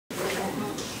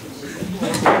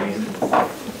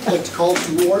I'd like to call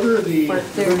to order the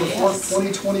November November 4th,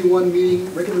 2021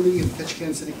 meeting, regular meeting of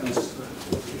Ketchikan City Council.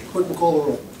 Clerk will call the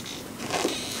roll.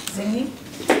 Zingy?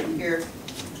 Here.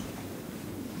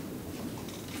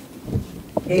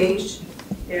 Gage?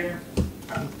 Here.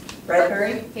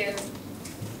 Bradbury? Here.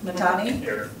 Matani?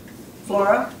 Here.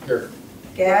 Flora? Here.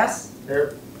 Gass?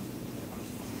 Here.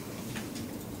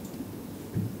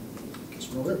 Guess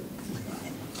we're all there.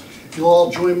 You'll all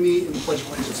join me in the Pledge of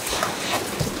Allegiance.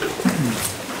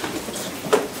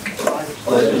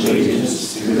 Pledge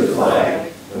allegiance to the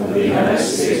flag of the United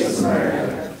States of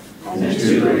America and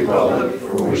to the republic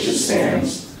for which it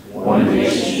stands, one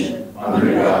nation,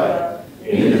 under God,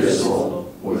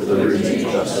 indivisible, with liberty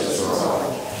and justice for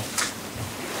all.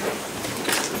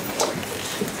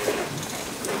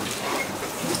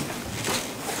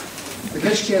 The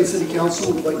Ketchikan City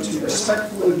Council would like to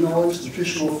respectfully acknowledge the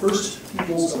traditional first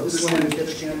peoples of this land in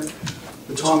Ketchikan,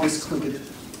 the Tongass Tlingit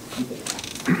people.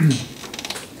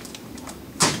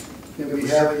 And we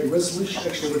have a resolution,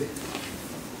 actually.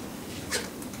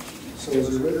 So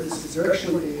is there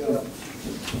actually a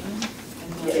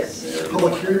Yes.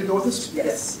 public hearing to go with this?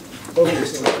 Yes. Okay,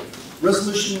 so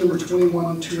resolution number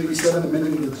 21-287,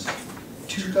 amending the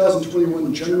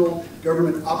 2021 general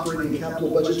government operating capital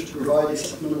budget to provide a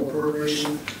supplemental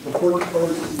appropriation for port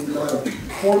department in the amount of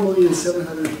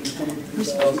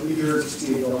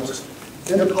 $4,723,868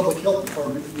 and the public health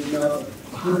department in the amount of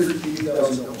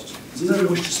 $180,000. Does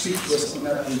anyone wish to speak to us on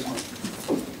that item tonight?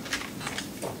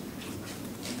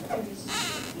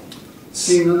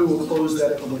 Seeing none, we'll close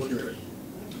that public hearing.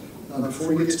 Before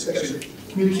we get to actually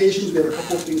communications, we have a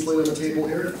couple of things laid on the table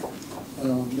here.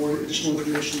 More additional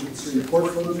information concerning the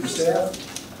portfolio for staff.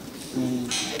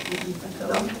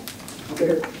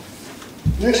 Okay.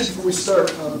 Next, before we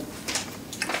start, I'd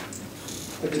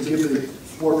like to give the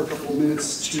floor for a couple of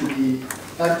minutes to the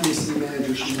acting city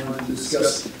manager. She wanted to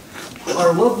discuss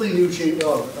our lovely new chamber,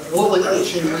 lovely old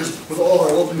chambers with all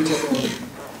our lovely new technology.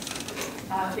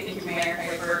 Thank you, Mayor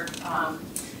Piper.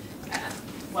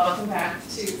 Welcome back to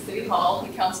City Hall,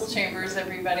 the council chambers,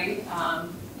 everybody.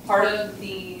 Part of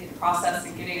the process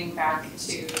of getting back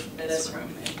to this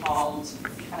room involved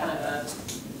kind of a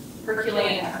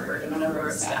Herculean effort of a number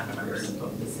of staff members in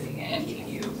both the city and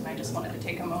KU. And I just wanted to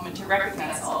take a moment to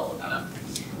recognize all of them.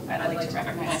 I'd like to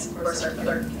recognize, of course, our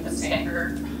clerk, Kim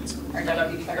Stanger, our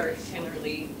deputy clerk, Taylor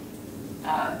Lee,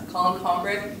 Colin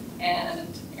Combrick, and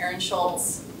Aaron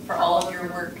Schultz for all of your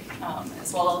work,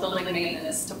 as well as building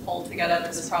maintenance to pull together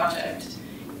this project.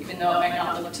 Even though it might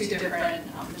not look too different,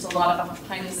 there's a lot of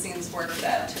behind-the-scenes work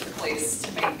that took place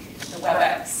to make the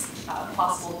WebEx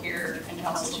possible here in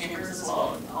council chambers, as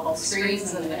well as all the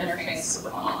screens and the interface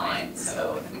online.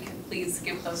 So if we could please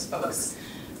give those folks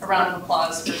a round of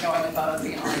applause for going above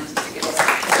and beyond to get us.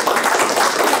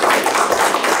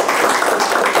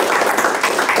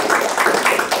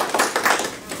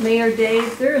 Mayor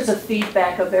Dave, there is a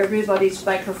feedback of everybody's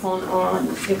microphone on.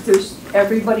 If there's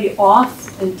everybody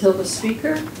off until the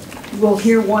speaker, we'll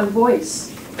hear one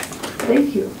voice.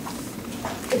 Thank you.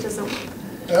 It doesn't.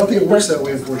 I don't think it works that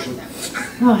way, unfortunately.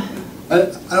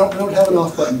 I don't have an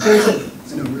off button.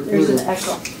 There's an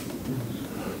echo.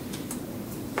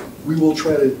 We will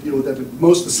try to deal with that, but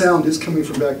most of the sound is coming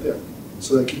from back there.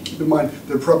 So that keep in mind,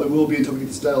 there probably will be, until we get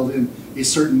this dialed in, a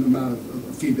certain amount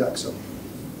of feedback. So.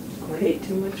 Okay,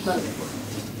 too much money.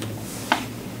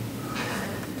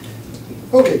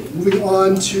 Okay, moving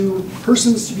on to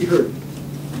persons to be heard.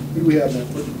 Who do we have now?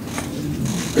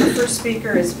 The first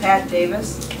speaker is Pat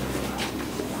Davis.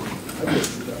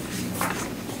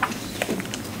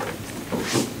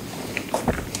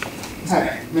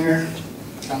 Hi, Mayor,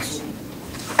 Council.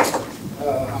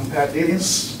 I'm Pat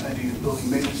Davis. I do building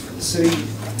maintenance for the city.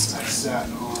 I sat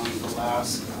on the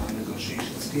last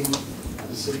negotiations team for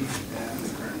the city and the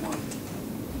current one.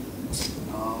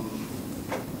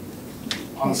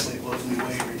 Honestly, it blows me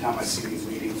away every time I see these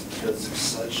meetings because there's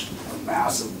such a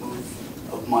massive move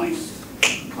of money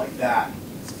like that.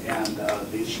 And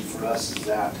the issue for us is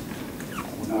that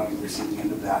we're not on the receiving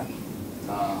end of that.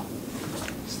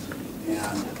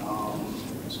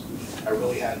 I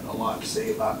really had a lot to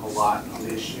say about a lot on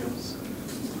the issues,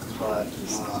 but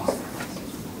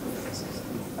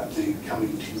I think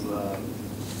coming to a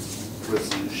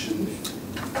resolution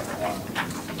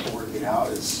to work it out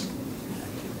is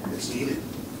needed.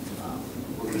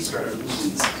 We're going to start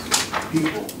losing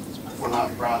people if we're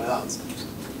not brought up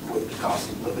with the cost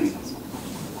of living.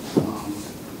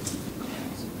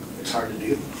 It's hard to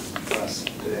do for us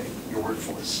today, your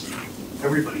workforce,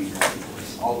 everybody in your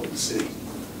workforce, all over the city.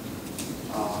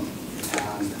 And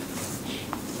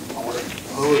I want to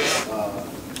propose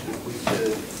if we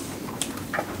could,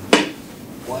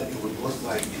 what it would look like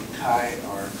like to tie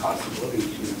our cost of living to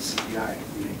the CPI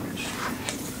in Anchorage.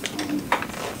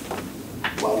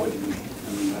 Why wouldn't we?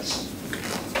 I mean, that's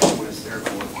what it's there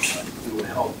for. It would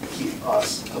help keep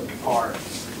us up to par,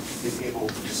 be able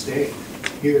to stay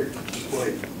here,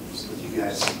 employed with you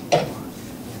guys.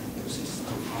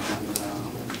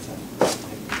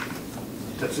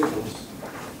 That's it.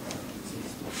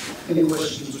 Any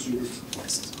questions, Mr. Ruth?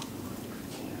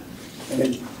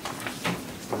 Thank you.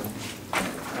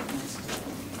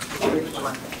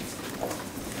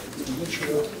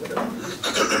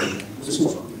 This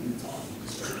one.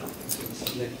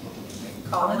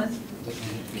 Colin,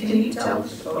 can you tell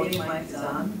if the podium mic is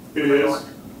on? It is.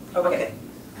 Okay.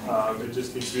 It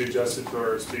just needs to be adjusted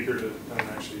for our speaker to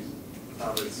actually,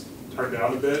 it's turned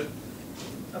down a bit.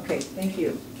 Okay, thank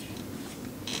you.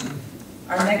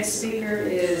 Our next speaker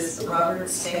is Robert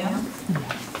Stam.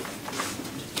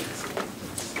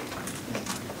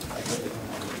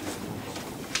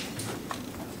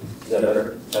 Is that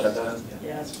better? That's that?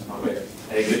 Yes. Okay.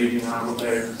 Hey, good evening, Honorable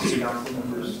Mayor, City Council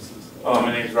members.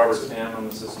 My name is Robert Stam. I'm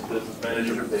Assistant Business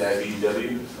Manager for the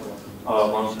IBEW.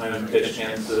 Longtime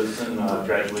Ketchikan citizen,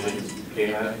 graduated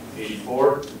KI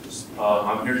 '84.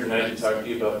 I'm here tonight to talk to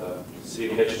you about the City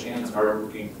of Ketchikan's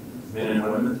hardworking men and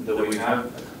women that we have,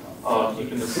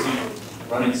 keeping the city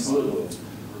running smoothly.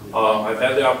 I've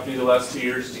had the opportunity the last 2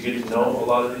 years to get to know a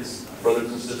lot of these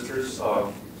brothers and sisters.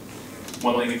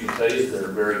 One thing I can tell you is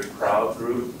they're a very proud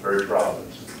group, very proud.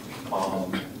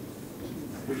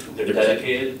 They're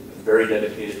dedicated, very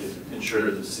dedicated to ensure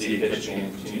that the city of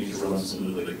Ketchikan continues to run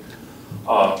smoothly.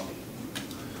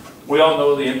 We all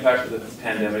know the impact of the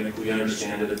pandemic. We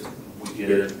understand it. We get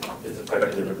it. It's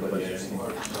affected everybody. I think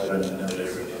everybody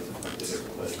has affected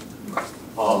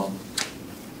everybody.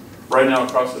 Right now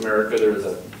across America, there is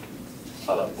a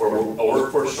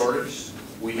workforce shortage.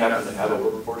 We happen to have a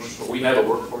workforce. We have a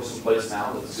workforce in place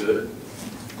now that's good.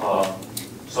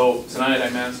 So tonight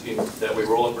I'm asking that we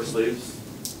roll up our sleeves,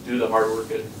 do the hard work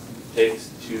it takes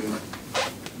to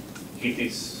keep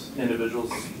these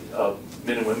individuals,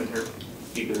 men and women here,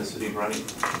 keeping the city running.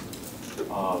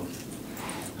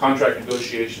 Contract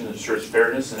negotiation ensures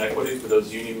fairness and equity for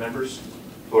those union members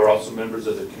who are also members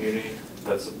of the community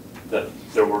that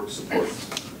their work supports.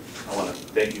 I want to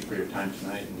thank you for your time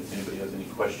tonight, and if anybody has any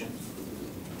questions.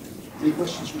 Any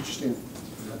questions, Mr. Stam?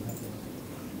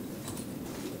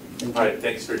 All right,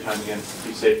 thanks for your time again.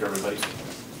 Be safe, everybody.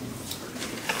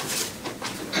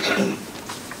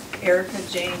 Erica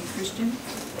Jane Christian.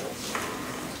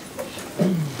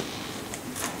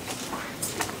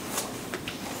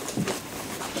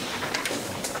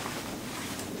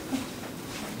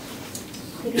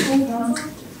 Good evening, Council.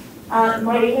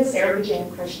 My name is Erica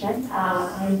Jane Christian.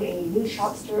 I'm a new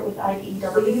shop steward with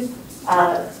IBEW,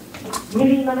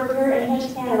 community member here in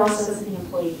Ketchikan, and also a city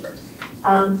employee.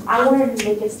 I wanted to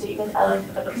make a statement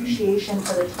of appreciation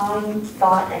for the time,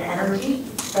 thought, and energy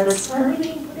that is currently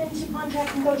being put into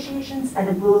contract negotiations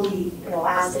and will be,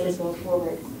 as days go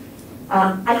forward.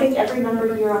 I think every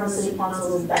member here on the city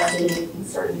council is invested in making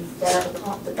certain that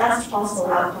the best possible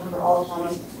outcome for all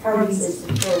parties is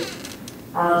secured,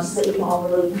 so that we can all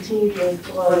really continue to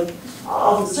enjoy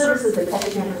all the services that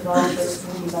Ketchikan provides for its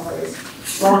community members,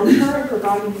 while in turn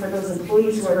providing for those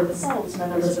employees who are themselves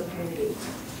members of the community.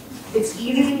 It's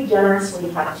easy to be generous when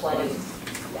you have plenty.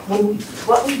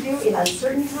 What we do in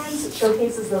uncertain times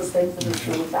showcases those things that are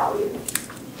truly valued.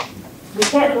 We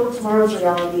can't build tomorrow's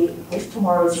reality with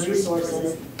tomorrow's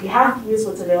resources. We have to use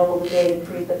what's available today to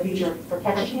create the future for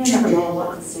Ketchikan that we all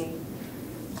want to see.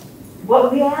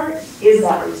 What we are is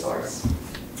that resource.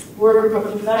 We're a group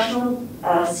of professional,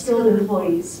 skilled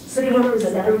employees. City workers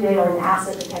that every day are an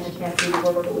asset to Ketchikan through the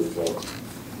work that we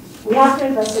do. We have to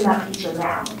invest in that future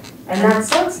now. And that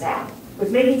starts now,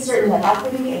 with making certain that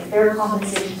equity and fair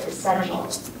compensation are essential.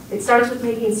 It starts with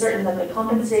making certain that the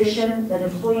compensation that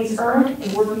employees earn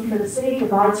in working for the city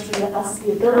provides for us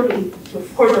the ability to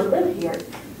afford to live here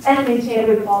and maintain a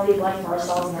good quality of life for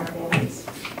ourselves and our families.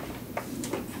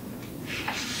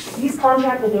 These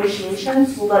contract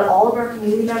negotiations will let all of our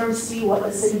community members see what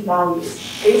the city values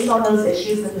based on those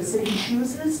issues that the city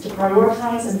chooses to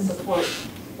prioritize and support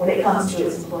when it comes to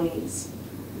its employees.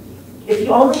 If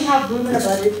you only have room in a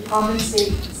budget to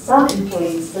compensate some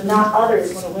employees but not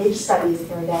others when a wage study is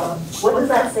carried out, what does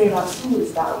that say about who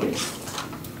is valued?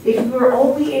 If you are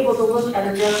only able to look at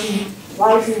addressing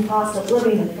rising cost of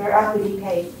living and fair equity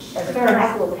pay, and fair and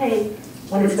equitable pay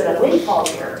when it's been a windfall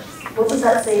year, what does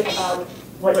that say about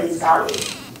what is valued?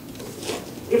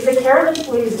 If the care of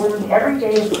employees working every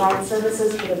day to provide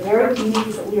services for the very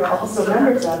communities that we are also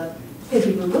members of can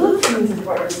be removed from these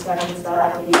important discussions about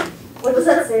equity, what does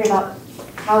that say about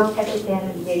how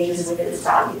Ketchikan engages with its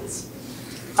values.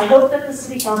 I hope that the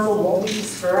City Council won't be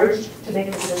discouraged to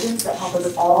make decisions that help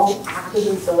us all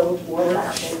actively build toward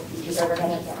that shared future of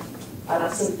Ketchikan.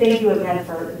 So thank you again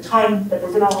for the time that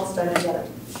we're going to all spend together.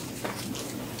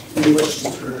 Any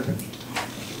questions for her?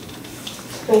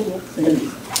 Thank you. Thank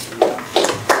you.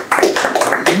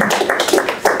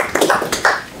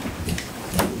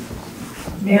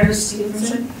 Mayor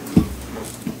Stevenson?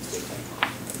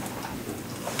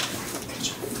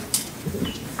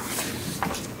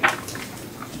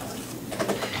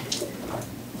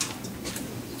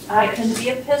 I can be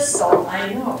a pistol,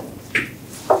 I know.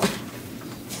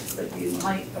 But you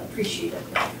might appreciate it.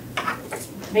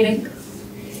 Maybe.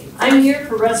 I'm here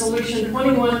for resolution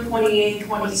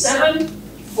 21-28-27,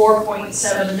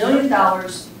 $4.7 million,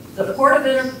 the Port of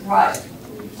Enterprise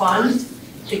Fund,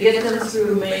 to get them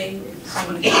through May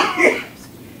 28th.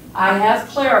 I have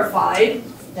clarified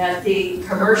that the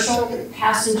commercial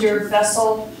passenger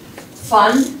vessel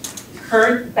fund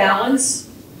current balance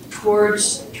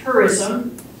towards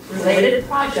tourism-related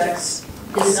projects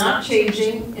is not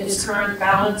changing. Its current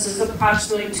balance is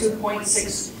approximately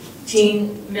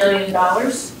 $2.16 million.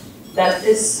 That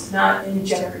is not in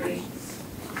jeopardy.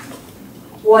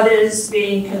 What is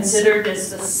being considered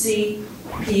is the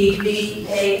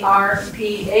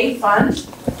CPVARPA fund,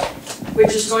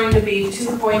 which is going to be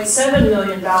 $2.7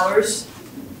 million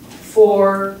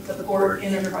for the Port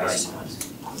Enterprise Fund.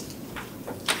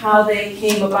 How they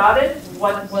came about it,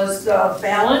 what was the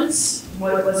balance,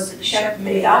 what was the check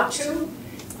made out to.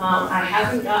 I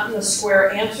haven't gotten a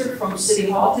square answer from City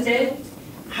Hall today.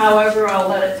 However, I'll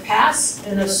let it pass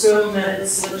and assume that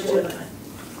it's legitimate.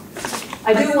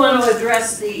 I do want to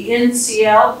address the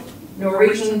NCL,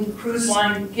 Norwegian Cruise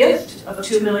Line gift of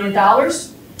 $2 million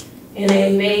in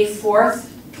a May 4th,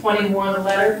 21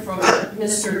 letter from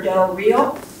Mr. Del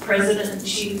Rio, President and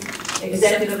Chief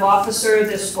Executive Officer.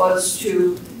 This was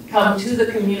to come to the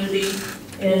community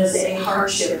as a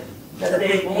hardship that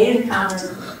they may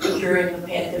encounter during the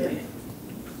pandemic.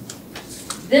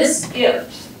 This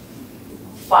gift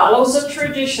follows a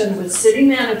tradition with City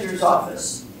Manager's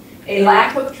Office, a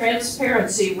lack of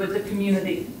transparency with the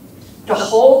community, to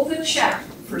hold the check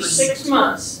for 6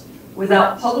 months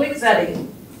without public vetting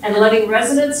and letting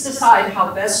residents decide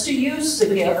how best to use the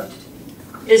gift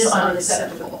is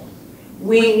unacceptable.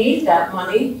 We need that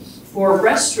money for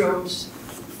restrooms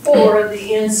for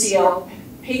the NCL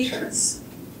patrons.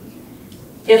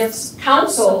 If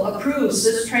council approves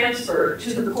this transfer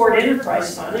to the Port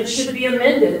Enterprise Fund, it should be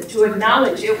amended to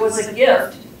acknowledge it was a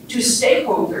gift to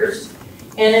stakeholders,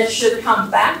 and it should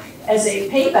come back as a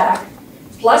payback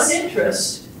plus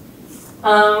interest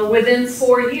within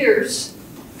 4 years,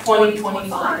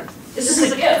 2025. This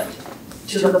is a gift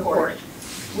to the port.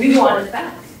 We want it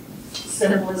back.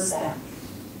 Simple as that.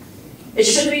 It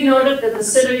should be noted that the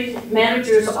City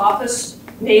Manager's Office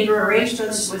made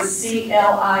arrangements with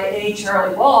CLIA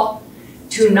Charlie Wall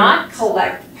to not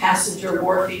collect passenger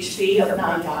wharfage fee of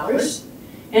 $9,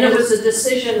 and it was a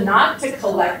decision not to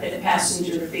collect a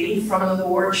passenger fee from the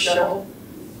Ward Shuttle,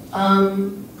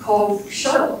 Cove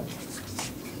Shuttle.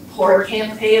 Port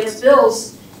can't pay its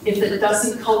bills if it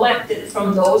doesn't collect it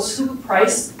from those who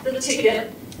priced the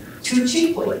ticket too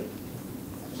cheaply.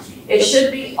 It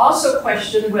should be also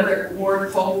questioned whether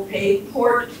Ward Cove paid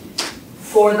Port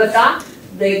for the dock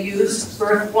they used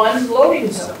for one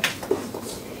loading zone.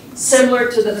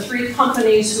 Similar to the 3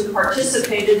 companies who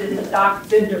participated in the dock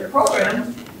vendor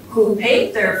program, who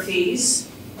paid their fees,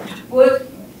 put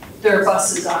their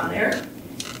buses on there,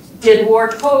 did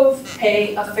Ward Cove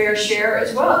pay a fair share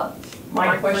as well?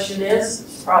 My question is,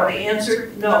 probably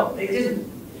answered, no, they didn't.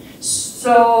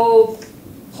 So,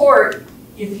 Port,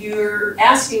 if you're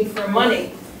asking for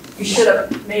money, you should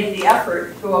have made the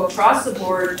effort to go across the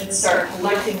board and start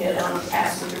collecting it on the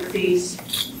passenger fees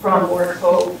from Ward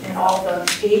Cove and all the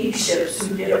 80 ships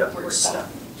who did upward stuff.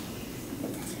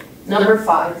 Number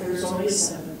 5, there's only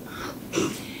 7.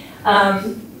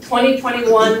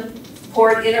 2021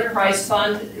 Port Enterprise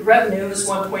Fund revenue is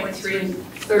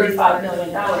 $1.35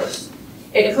 million.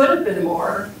 It could have been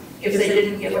more if they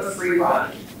didn't give a free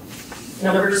ride.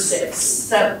 Number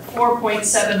 6,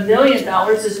 $4.7 million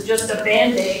is just a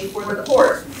Band-Aid for the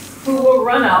port, who will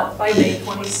run out by May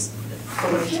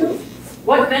 2022.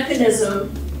 What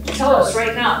mechanism, tell us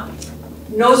right now,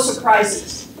 no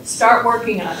surprises, start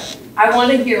working on it. I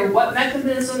want to hear what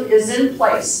mechanism is in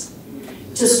place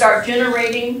to start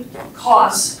generating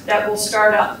costs that will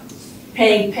start up,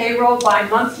 paying payroll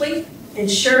bi-monthly,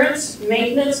 insurance,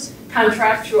 maintenance,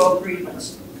 contractual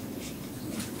agreements.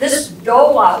 This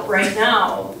dole out right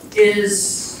now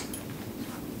is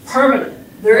permanent.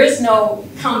 There is no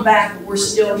come back, we're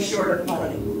still short of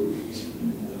money.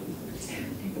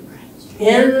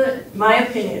 In my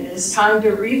opinion, it's time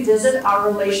to revisit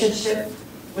our relationship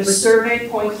with Survey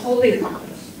Point Holding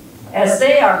Company, as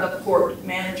they are the port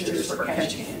managers for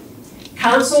Ketchikan.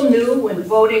 Council knew when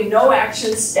voting no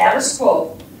action status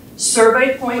quo,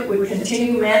 Survey Point would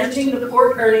continue managing the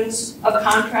port earnings of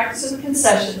contracts and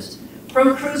concessions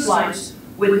from cruise lines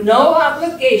with no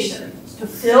obligation to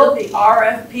fill the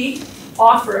RFP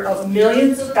offer of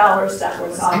millions of dollars that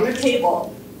was on the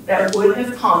table that would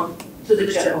have come to the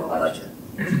general budget.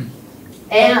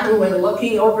 And when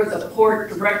looking over the port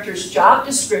director's job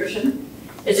description,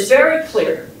 it's very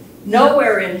clear,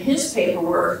 nowhere in his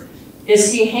paperwork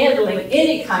is he handling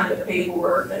any kind of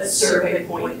paperwork that Survey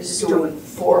Point is doing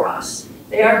for us.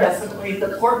 They are definitely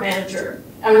the port manager,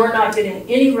 and we're not getting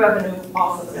any revenue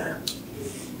off of them.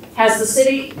 Has the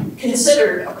city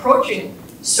considered approaching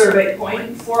Survey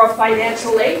Point for a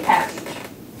financial aid package?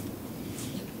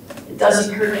 It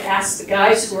doesn't hurt to ask the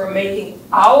guys who are making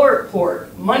our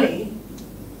port money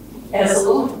as a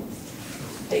loan.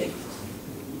 Thank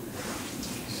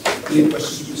you. Any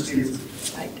questions, Ms. Stevens?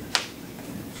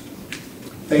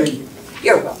 Thank you.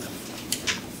 You're welcome.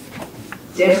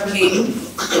 Deb Keating.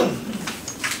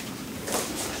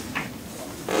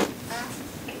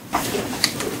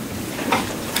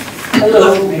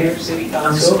 Hello, Mayor, City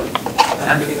Council,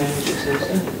 Deputy Manager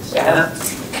Assistant, and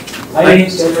staff. My name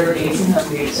is Deborah Keating. I'm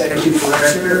the Executive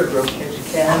Director of Growth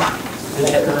Ketchikan, an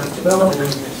economic development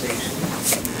organization.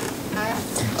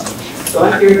 So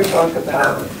I'm here to talk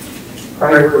about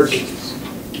priorities.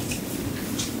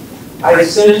 I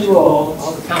sent you all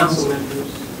the council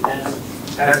members, and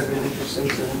Deputy Manager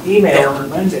Simpson, an email on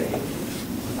Monday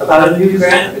about a new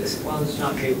grant that's, well, it's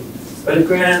not new, but a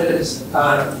grant that is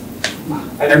I'm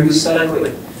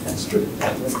recycling. That's true.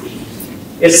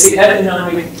 It's the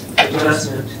Economic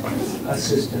Adjustment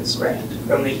Assistance Grant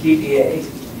from the EPA.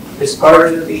 It's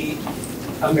part of the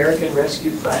American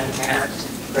Rescue Plan Act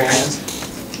grant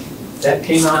that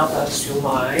came out last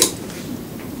July,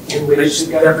 in which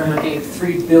the government gave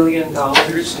 $3 billion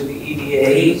to the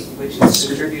EDA, which is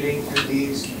distributing through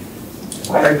these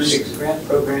 5 or 6 grant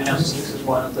programs. This is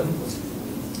one of them.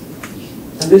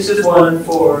 And this is one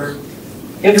for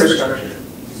infrastructure.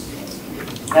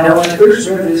 Now, when I first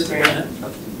read this grant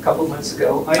a couple months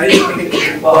ago, I didn't think it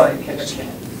would apply in Ketchikan.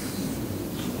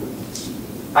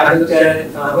 I looked at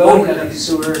it, well, we have these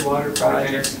sewer and water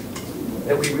projects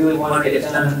that we really want to get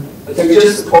done, but they're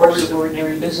just the course of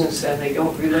ordinary business and they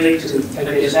don't relate to a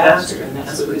disaster, and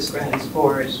that's what this grant is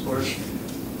for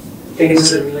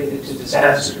things that are related to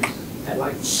disasters, and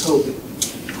like COVID.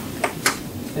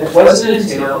 And it wasn't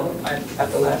until,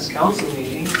 at the last council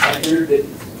meeting, I heard that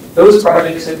those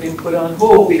projects had been put on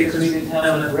hold because we didn't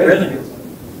have enough revenue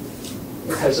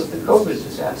because of the COVID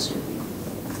disaster.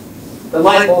 The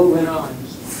light bulb went on.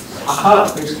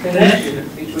 Aha, there's a connection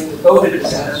between the COVID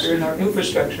disaster and our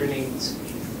infrastructure needs.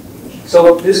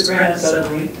 So this grant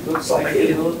suddenly looks like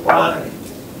it will apply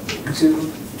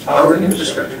to our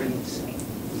infrastructure needs.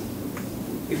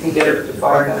 You can get up to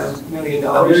 $5 million,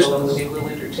 although we will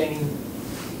entertain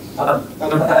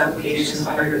applications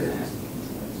higher than that.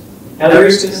 Now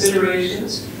there's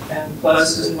considerations and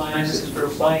pluses and minuses for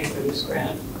applying for this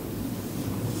grant.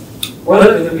 One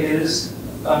of them is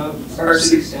our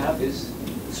city staff is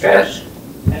stretched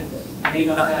and may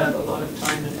not have a lot of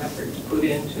time and effort to put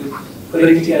into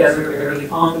putting together a fairly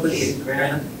complicated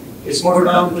grant. It's more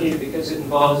complicated because it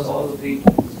involves all of the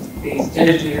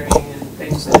engineering and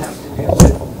things that have to do with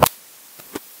it.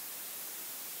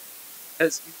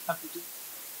 As you have to do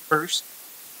first,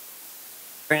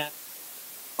 grant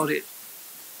audit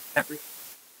every.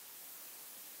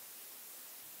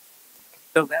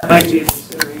 So that might be a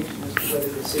consideration as to whether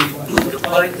the city wants to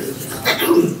apply for this or not.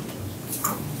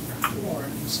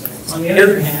 On the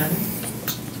other hand,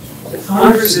 the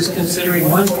Congress is considering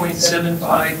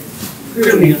 $1.75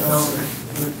 trillion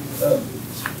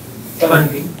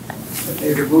funding that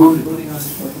they're voting on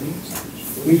shortly.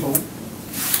 We hope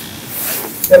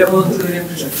that will include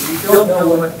infrastructure. We don't know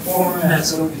what form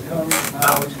that's going to come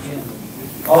out in.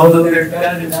 Although there's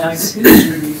been a nice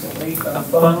history recently of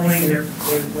funneling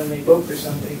when they vote for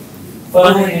something,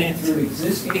 funneling it through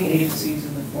existing agencies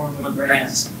in the form of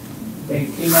grants. They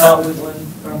came out with one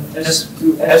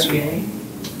through SBA,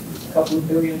 a couple of $1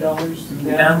 billion through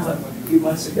them a few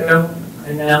months ago,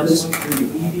 and now this one through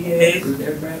the EDA, through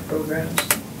their grant programs.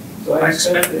 So I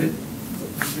expect that, you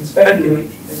can speculate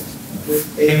that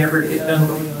if they ever get done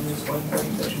voting on this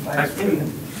 $1.75 trillion,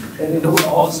 then it will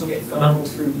also get funneled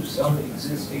through some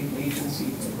existing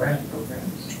agency grant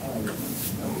programs.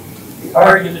 the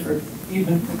argument for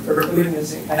putting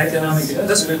this economic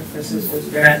adjustment assistance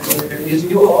grant in there is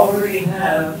you already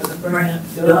have a grant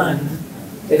done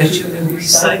that you can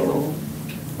recycle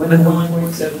when the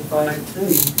 1.75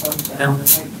 trillion comes down the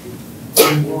pipe.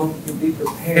 You'll be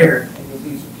prepared and you'll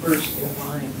be first in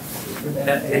line for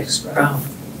that next round.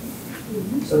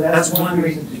 So that's one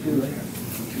reason to do it.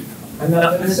 I'm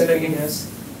not going to second guess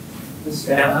the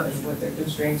staff and what their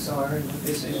constraints are and what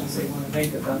decisions they want to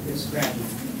make about this grant.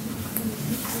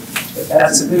 But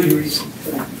that's a good reason to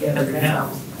put it together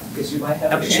now, because you might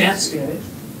have a chance to get it.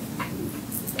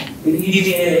 The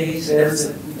EDA says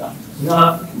that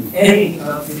not any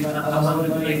of the amount of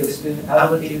money that's been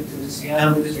allocated to the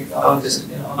Seattle District Office has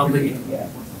been obligated yet.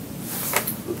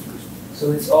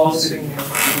 So it's all sitting there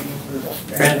waiting for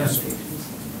grant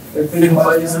applications. There have been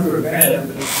quite a number of grant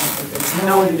applications, but there's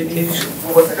no indication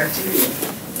of what criteria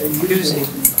they're using to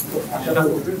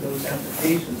shuffle through those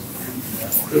applications.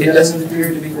 It doesn't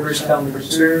appear to be first come,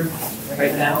 first served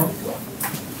right now.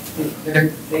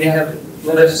 They haven't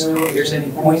let us know if there's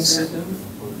any point system.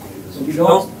 So we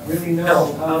don't really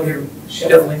know how they're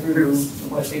shuffling through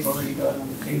what they've already got on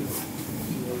the table.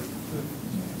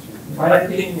 In my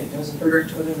opinion, it doesn't hurt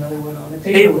to put another one on the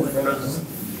table in front of them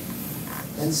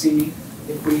and see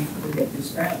if we can get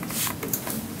this grant.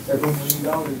 Several $1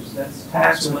 million, that's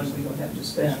tax money we don't have to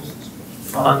spend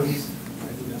on these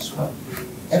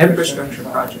infrastructure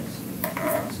projects.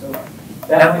 So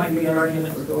that might be an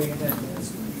argument we're going ahead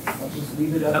with. I'll just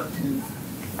leave it up to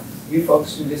you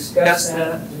folks to discuss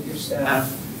that with your staff.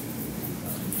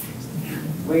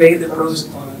 Weigh the pros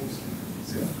and cons.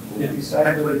 And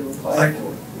decide what to apply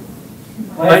for.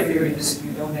 My theory is if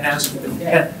you don't ask, you don't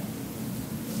get.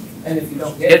 And if you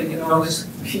don't get it, you can always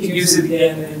use it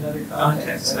again in another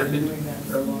context. I've been doing that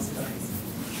for a long time.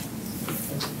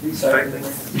 Recycling.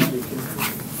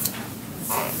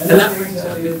 And that brings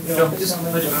up, just how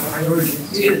much of a priority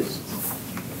this is.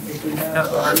 If we have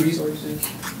our resources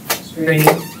strained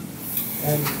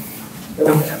and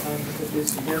don't have time to put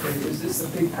this together, is this a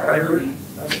big priority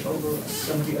over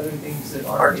some of the other things that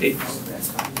are taking over that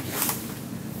time?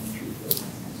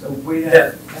 So weigh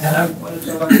that, and I want to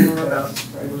talk more about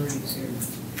priorities here.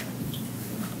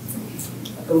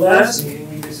 At the last meeting,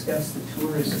 we discussed the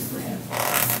tourism grant.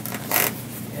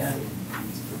 And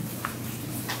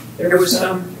there was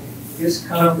some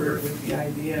discomfort with the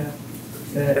idea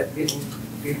that it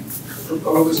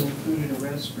proposed and included a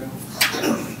restroom.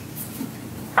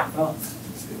 Well,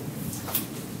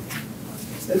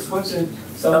 this wasn't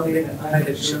something that I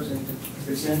had chosen to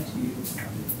present to you.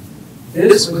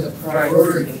 This was a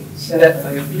priority set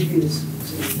by a previous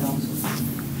city council.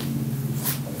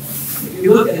 If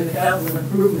you look at the capital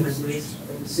improvements list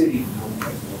of the city,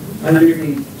 under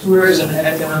the tourism and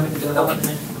economic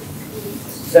development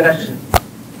section,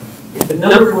 the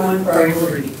number one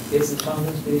priority is the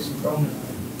Thomas Basin Promenade.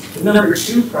 The number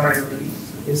two priority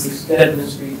is the Stedman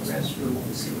Street restroom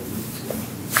facilities.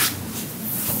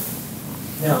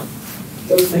 Now,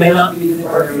 those may not be the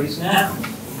priorities now.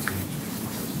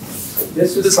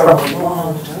 This was from a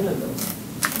long time ago.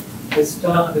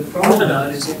 The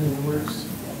promenade is in the works.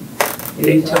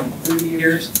 Did tell me 30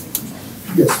 years?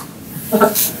 Yes.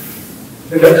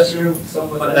 The restroom,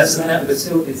 somewhat less than that, but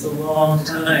still, it's a long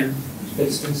time.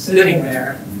 It's been sitting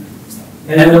there,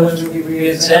 and no one's really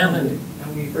re-examined it.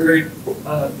 And we've heard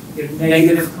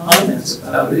negative comments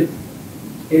about it.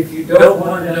 If you don't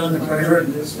want it on the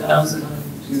priority list, now's the time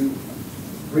to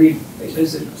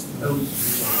revisit those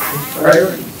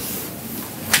priorities.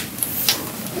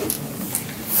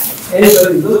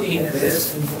 Anybody looking at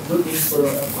this and looking for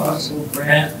a possible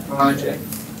grant project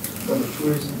for the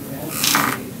tourism grant,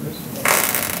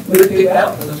 would pick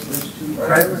out those first two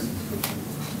priorities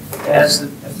as the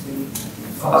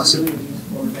possibilities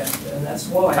for that. And that's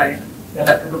why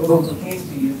that proposal came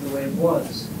to you the way it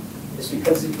was. It's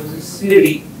because it was a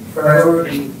city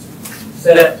priority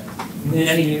set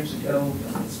many years ago.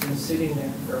 It's been sitting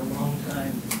there for a long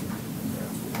time.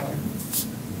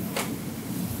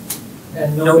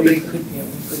 And nobody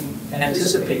couldn't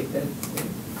anticipate that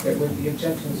there would be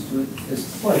objections to it at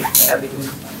this point, having been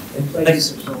in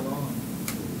place for so long.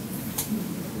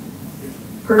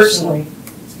 Personally,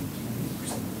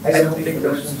 I don't think it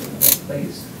goes into the right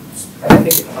place. I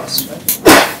think it costs money.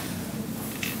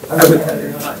 I would rather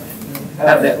not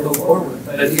have that go forward,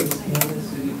 but it was in the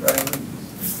city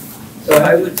priorities. So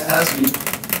I would ask you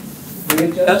to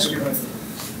readjust your priorities.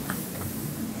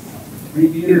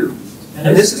 Review.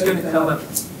 And this is going to come up.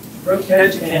 Brooke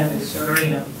Ketchikan is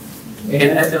starting up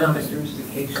an economic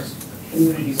diversification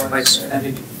community-wide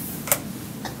strategy.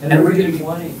 And we're going to be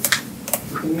wanting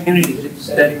the community to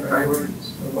setting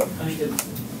priorities for what kind of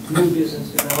new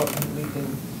business development we can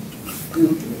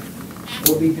do.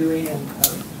 We'll be doing and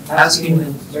asking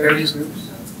the various groups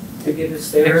to give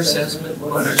us their assessment of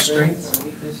what our strengths, our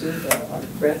weaknesses, our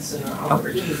threats, and our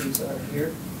opportunities are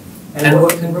here, and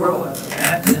what can grow out of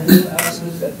that, and then ask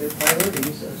us at their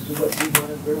priorities as to what we want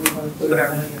to, where we want to put our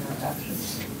money and our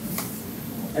actions.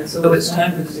 And so it's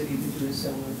time for the city to do a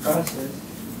similar process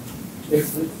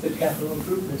with the capital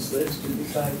improvements list to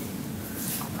decide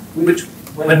which,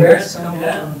 when grants come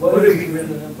down, what are we really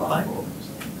going to apply for?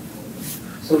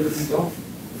 So that we don't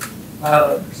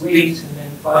wait and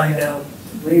then find out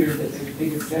later that there's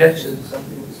big objections to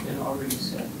something that's been already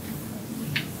said.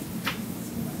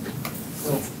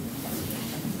 So,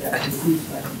 that concludes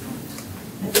my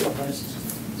comments.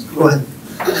 Go ahead.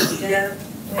 Deb,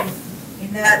 in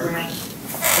that grant,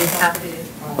 we have to do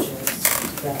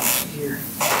projects that you're,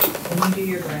 when you do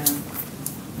your grant,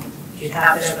 you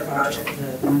have to have a project, the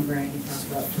one grant you talked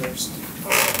about first.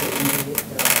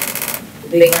 The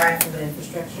big grant for the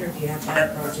infrastructure, you have to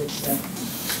have projects that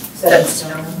set in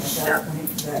stone at that point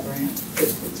for that grant.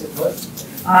 It's a what?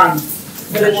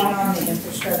 The one on the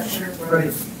infrastructure,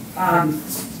 right,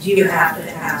 do you have to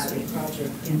have a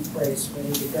project in place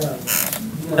ready to go?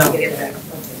 No. To get that,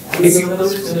 okay. If you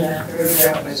notice in that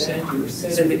paragraph I sent you, it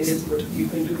says that you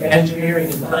can do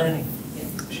engineering and planning.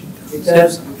 It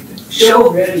says,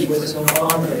 show ready was an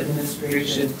Obama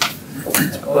administration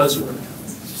buzzword.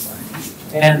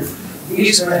 And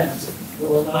these grants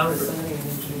will allow for planning and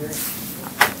engineering.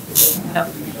 It doesn't have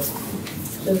to be double.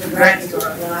 So the grant you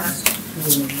got last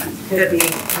could be,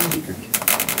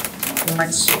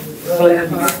 once you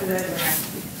applied for that grant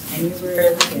and you were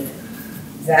able to get it,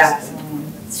 that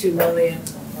 $2 million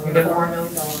or $4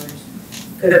 million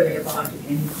could be applied to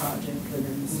any project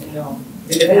within the state. No.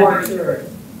 Or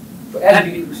tourism. Had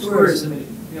to be tourism,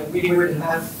 we would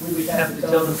have to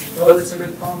tell them, well, it's a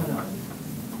good promenade.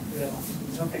 You know.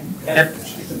 Okay. And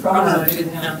if the promenade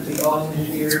didn't have to be all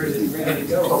engineered and ready to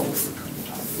go,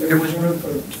 there was room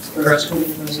for us to do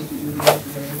the engineering,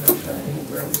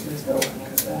 where it was going to go and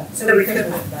like that. So we could have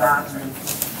put bathroom.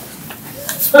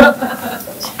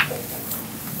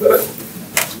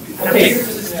 Okay, here's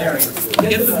the scenario. We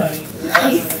get the money, we have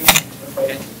the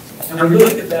money, okay, and we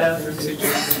look at that and say,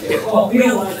 oh, we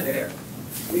don't want it there.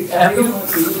 We don't want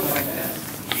to do it like that.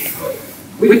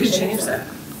 We could change that.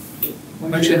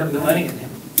 Once you have the money in it,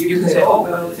 you can say, oh,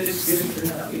 well, if it's good for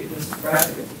now, it was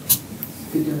practical.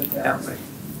 We did it that way.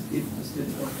 It just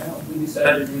didn't work out. We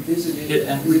decided to revisit it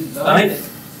and redesign it.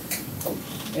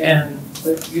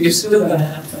 But you're still going to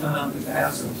have to come out with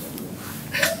bathrooms.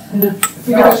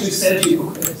 You actually said you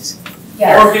would.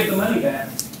 Or get the money back.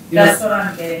 That's what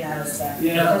I'm getting out of that.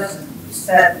 You know. It doesn't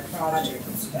set the project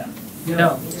and stuff. You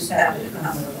know. You just have to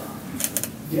come along.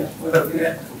 Yeah, well,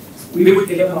 we would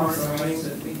give them our drawings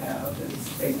that we have and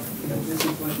say, this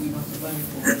is what we want the money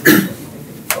for, this is what we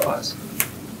think it costs.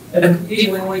 And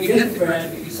even when you get the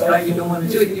grant, if you decide you don't want to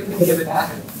do it, you can give it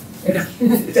back.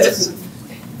 It doesn't,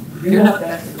 you're not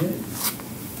that committed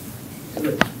to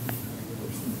it.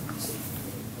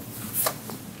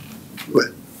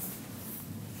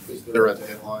 Is there a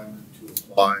deadline to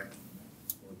apply?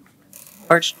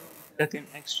 March 2nd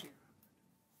next year.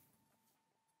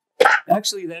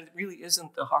 Actually, that really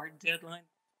isn't the hard deadline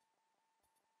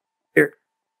here,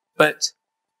 but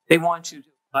they want you to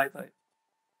apply by.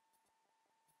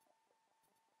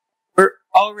 We're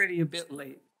already a bit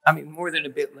late. I mean, more than a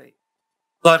bit late.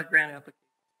 A lot of grant applications.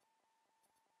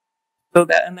 So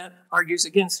that argues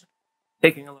against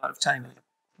taking a lot of time in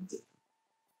it.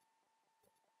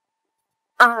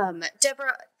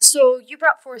 Deborah, so you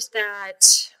brought forth that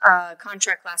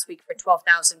contract last week for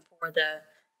 $12,000 for the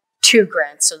 2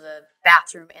 grants, so the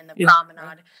bathroom and the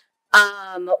promenade.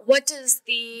 What does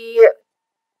the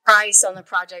price on the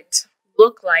project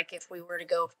look like if we were to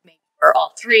go maybe for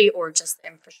all 3 or just the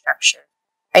infrastructure?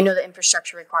 I know the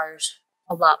infrastructure requires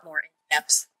a lot more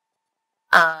in-depth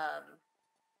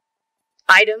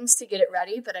items to get it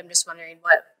ready, but I'm just wondering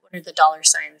what are the dollar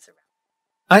signs around?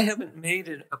 I haven't made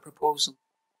it a proposal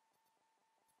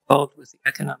involved with the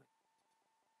economic.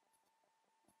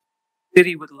 The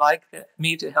city would like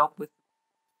me to help with.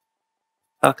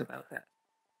 Talk about that.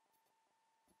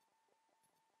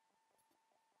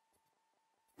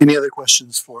 Any other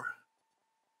questions for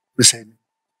Ms. Hayden?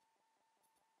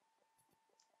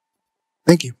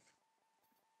 Thank you.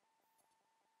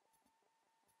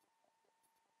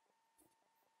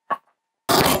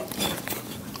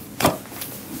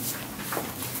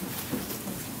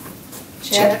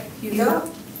 Check, Hugo?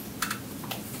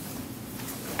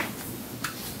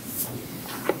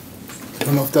 I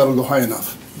don't know if that'll go high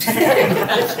enough.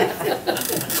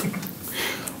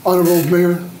 Honorable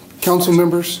Mayor, council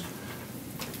members,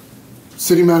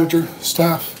 city manager,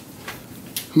 staff.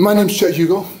 My name's Chet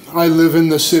Hugo. I live in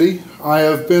the city. I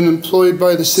have been employed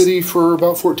by the city for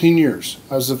about 14 years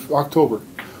as of October.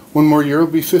 One more year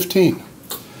will be 15.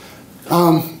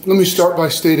 Let me start by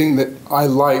stating that I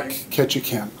like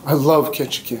Ketchikan. I love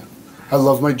Ketchikan. I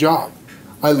love my job.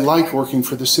 I like working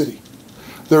for the city.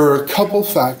 There are a couple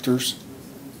factors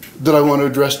that I want to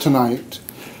address tonight,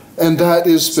 and that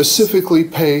is specifically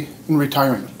pay and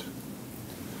retirement.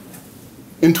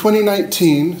 In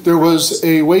 2019, there was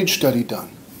a wage study done,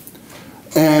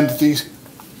 and the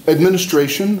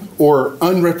administration or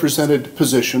unrepresented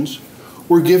positions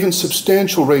were given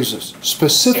substantial raises,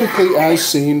 specifically as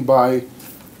seen by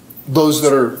those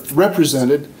that are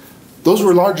represented. Those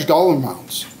were large dollar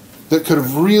amounts that could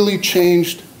have really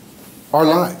changed our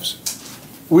lives.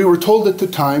 We were told at the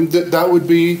time that that would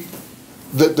be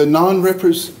that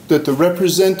the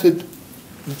represented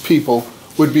people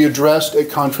would be addressed at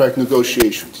contract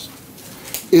negotiations.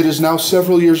 It is now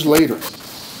several years later.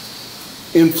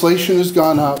 Inflation has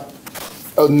gone up.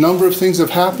 A number of things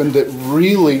have happened that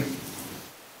really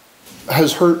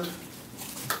has hurt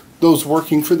those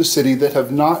working for the city that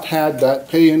have not had that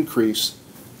pay increase.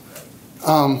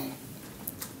 And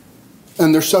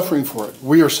they're suffering for it.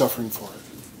 We are suffering for it.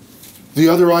 The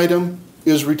other item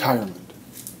is retirement.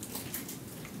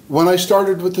 When I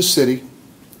started with the city,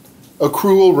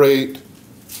 accrual rate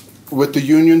with the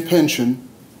union pension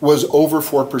was over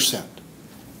 4%.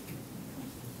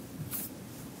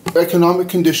 Economic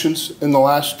conditions in the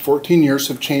last 14 years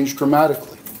have changed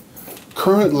dramatically.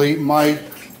 Currently, my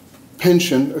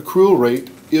pension accrual rate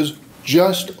is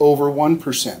just over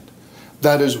 1%.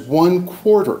 That is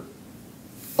 1/4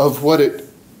 of what it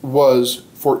was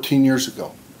 14 years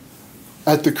ago.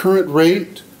 At the current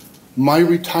rate, my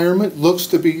retirement looks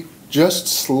to be just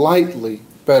slightly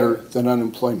better than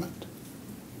unemployment.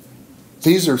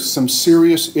 These are some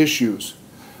serious issues,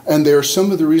 and they are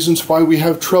some of the reasons why we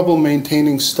have trouble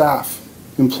maintaining staff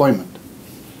employment.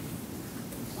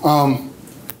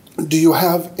 Do you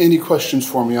have any questions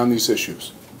for me on these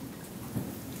issues?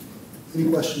 Any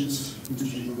questions, Mr.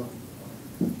 Hugo?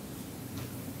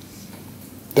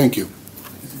 Thank you.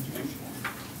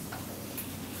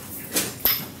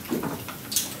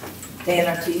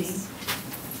 Dan Ortiz.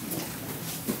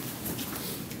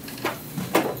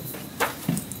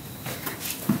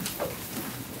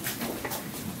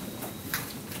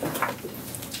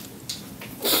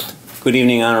 Good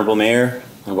evening, Honorable Mayor,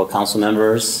 Honorable Council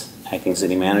members, Acting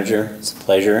City Manager. It's a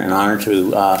pleasure and honor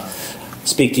to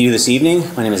speak to you this evening.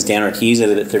 My name is Dan Ortiz. I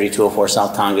live at 3204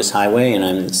 South Tongass Highway, and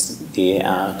I'm the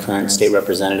current state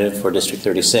representative for District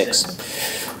 36.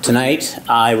 Tonight,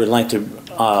 I would like to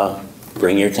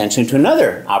bring your attention to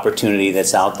another opportunity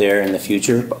that's out there in the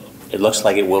future. It looks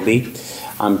like it will be.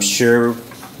 I'm sure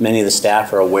many of the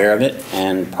staff are aware of it,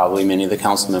 and probably many of the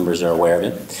council members are aware of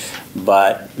it.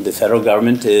 But the federal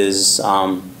government is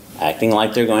acting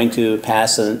like they're going to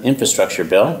pass an infrastructure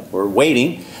bill. We're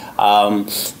waiting,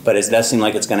 but it does seem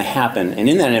like it's going to happen. And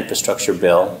in that infrastructure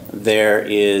bill, there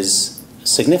is a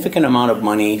significant amount of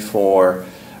money for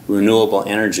renewable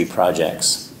energy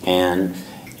projects. And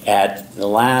at the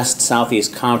last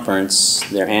Southeast Conference,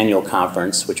 their annual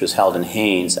conference, which was held in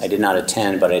Haines, I did not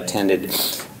attend, but I attended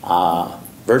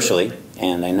virtually,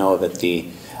 and I know that the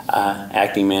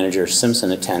Acting Manager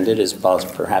Simpson attended, as well as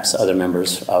perhaps other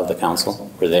members of the council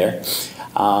were there.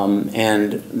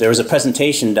 And there was a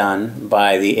presentation done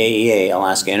by the AEA,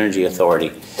 Alaska Energy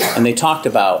Authority, and they talked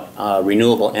about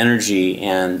renewable energy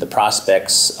and the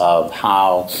prospects of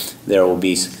how there will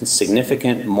be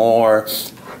significant more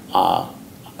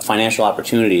financial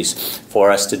opportunities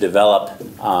for us to develop,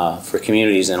 for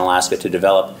communities in Alaska to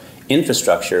develop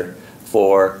infrastructure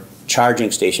for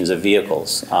charging stations of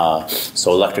vehicles,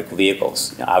 so electric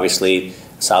vehicles. Obviously,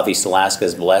 Southeast Alaska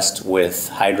is blessed with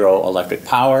hydroelectric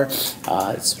power.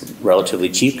 It's relatively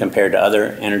cheap compared to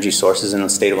other energy sources in the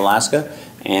state of Alaska,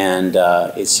 and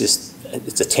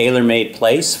it's a tailor-made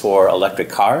place for electric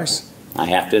cars. I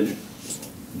have to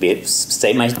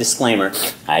state my disclaimer,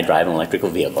 I drive an electrical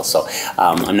vehicle. So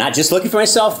I'm not just looking for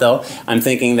myself, though. I'm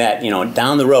thinking that,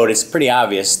 down the road, it's pretty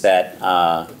obvious that,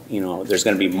 there's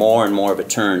going to be more and more of a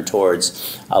turn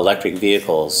towards electric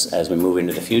vehicles as we move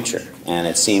into the future. And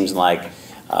it seems like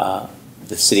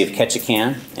the city of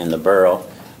Ketchikan and the borough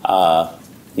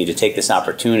need to take this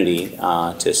opportunity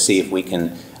to see if we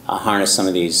can harness some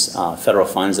of these federal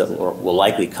funds that will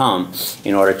likely come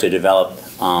in order to develop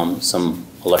some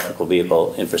electrical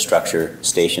vehicle infrastructure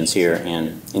stations here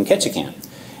in Ketchikan.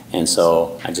 And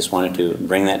so I just wanted to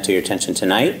bring that to your attention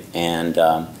tonight and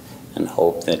and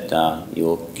hope that you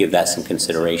will give that some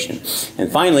consideration.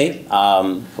 And finally,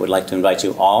 I would like to invite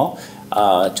you all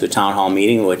to a town hall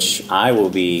meeting, which I will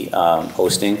be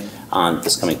hosting on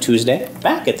this coming Tuesday,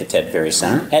 back at the Ted Ferry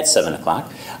Center at 7 o'clock.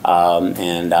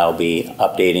 And I'll be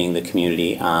updating the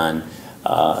community on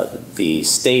the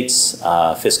state's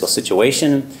fiscal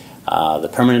situation, the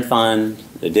permanent fund,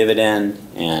 the dividend,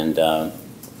 and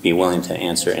be willing to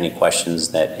answer any questions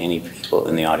that any people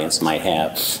in the audience might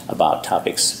have about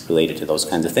topics related to those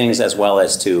kinds of things, as well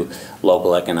as to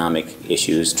local economic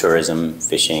issues, tourism,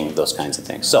 fishing, those kinds of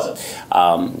things. So,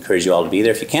 encourage you all to be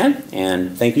there if you can,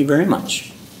 and thank you very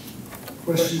much.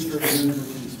 Questions for the member,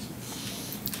 please?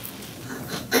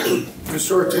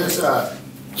 Mr. Ortiz,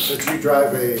 since you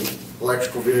drive a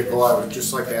electrical vehicle, I would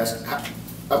just like to ask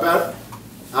about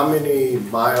how many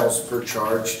miles per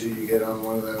charge do you get on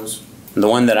one of those? The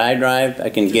one that I drive, I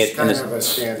can get kind of a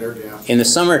standard, yeah. In the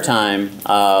summertime,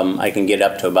 I can get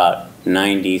up to about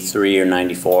 93 or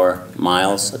 94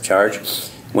 miles of charge.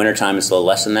 Wintertime, it's a little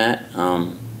less than that.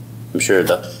 I'm sure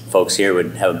the folks here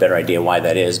would have a better idea why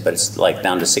that is, but it's like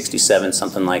down to 67,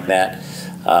 something like that,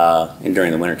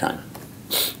 during the wintertime.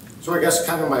 So I guess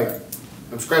kind of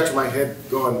I'm scratching my head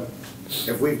going,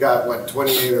 if we've got, what,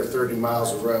 28 or 30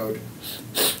 miles of road,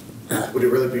 would it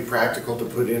really be practical to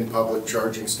put in public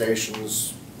charging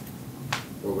stations?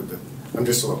 Or would I'm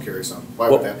just a little curious on why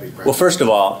would that be practical? Well, first of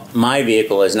all, my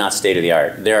vehicle is not state of the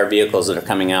art. There are vehicles that are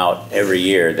coming out every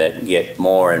year that get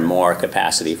more and more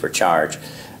capacity for charge.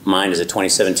 Mine is a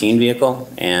 2017 vehicle,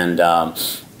 and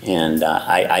I've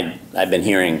been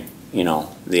hearing, you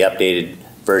know, the updated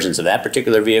versions of that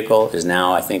particular vehicle is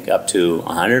now, I think, up to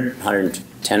 100,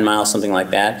 110 miles, something like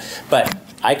that. But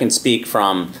I can speak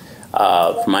from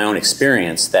my own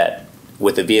experience that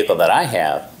with the vehicle that I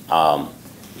have,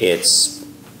 it's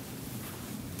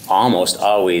almost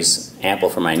always ample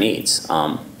for my needs.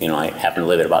 You know, I happen to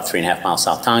live at about 3.5 miles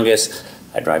south Tongass.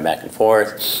 I drive back and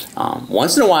forth.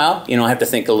 Once in a while, you know, I have to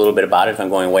think a little bit about it if I'm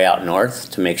going way out north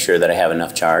to make sure that I have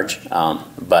enough charge.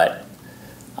 But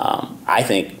I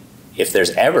think if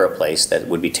there's ever a place that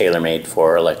would be tailor-made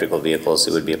for electrical vehicles,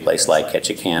 it would be a place like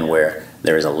Ketchikan, where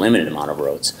there is a limited amount of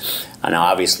roads. Now,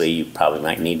 obviously, you probably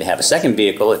might need to have a second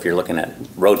vehicle if you're looking at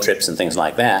road trips and things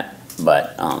like that,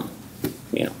 but,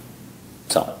 you know,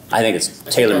 so I think it's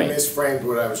tailor-made. I misframed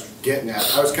what I was getting at.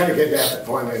 I was kind of getting at the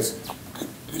point is,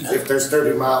 if there's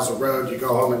 30 miles of road, you go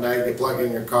home at night, you plug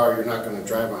in your car, you're not going to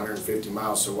drive 150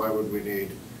 miles, so why would we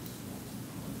need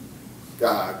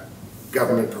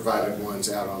government-provided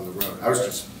ones out on the road?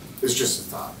 It's just a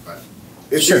thought, but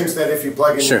it seems that if you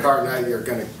plug in your car at night, you're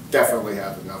going to definitely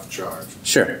have enough charge.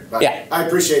 Sure, but yeah. I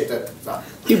appreciate that thought.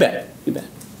 You bet, you bet.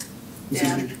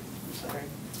 Dan, sorry.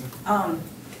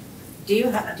 Do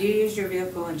you use your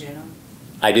vehicle in general?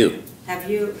 I do.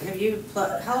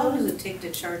 How long does it take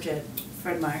to charge at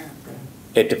Fred Meyer?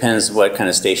 It depends what kind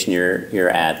of station you're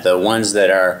at. The ones that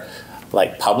are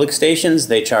like public stations,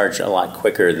 they charge a lot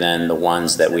quicker than the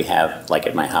ones that we have like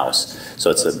at my house.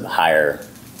 So it's a higher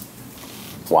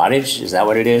wattage, is that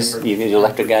what it is, you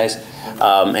electric guys?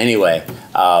 Anyway,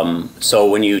 so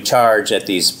when you charge at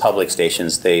these public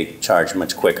stations, they charge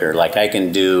much quicker. Like I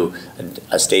can do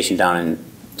a station down in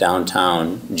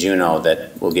downtown Juneau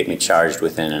that will get me charged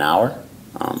within an hour.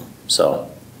 So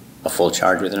a full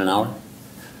charge within an hour.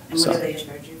 And what do they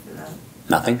charge you for that?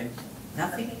 Nothing.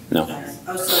 Nothing? No.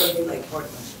 Oh, so you do like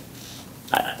Portland?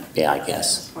 Yeah, I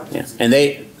guess. Yeah. And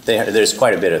there's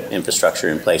quite a bit of infrastructure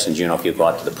in place in Juneau. If you go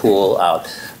out to the pool,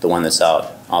 the one that's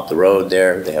out the road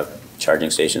there, they have charging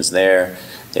stations there.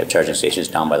 They have charging stations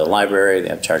down by the library. They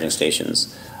have charging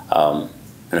stations, and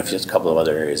a couple of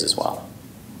other areas as well.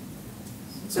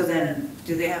 So then,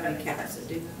 do they have any cabs that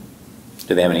do that?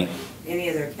 Do they have any? Any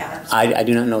of their cabs? I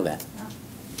do not know that.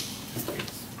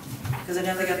 Because I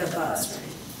know they got the bus, right?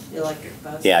 The electric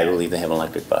bus. Yeah, I believe they have an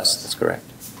electric bus. That's correct.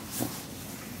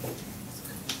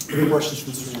 Any questions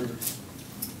from Mr. Reader?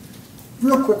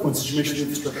 Real quick ones, as you mentioned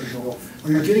infrastructure bill.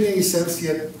 Are you getting any sense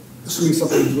yet, assuming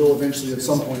something will eventually at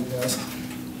some point pass,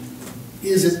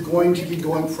 is it going to be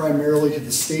going primarily to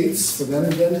the states for them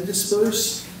then to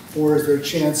disperse? Or is there a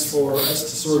chance for us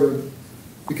to sort of,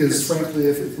 because frankly,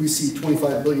 if we see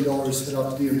 $25 billion head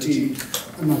out to DOT,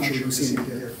 I'm not sure we'll see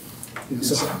anything there.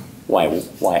 Why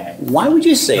would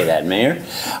you say that, Mayor?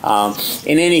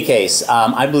 In any case,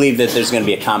 I believe that there's going to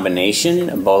be a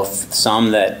combination, both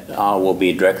some that will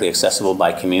be directly accessible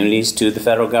by communities to the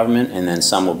federal government, and then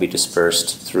some will be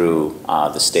dispersed through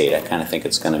the state. I kind of think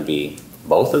it's going to be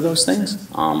both of those things,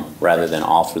 rather than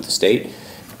all through the state.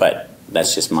 But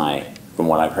that's just from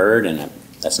what I've heard, and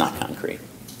that's not concrete.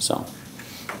 So,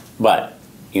 but,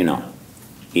 you know,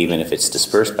 even if it's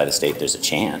dispersed by the state, there's a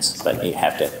chance, but you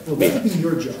have to. Well, that would be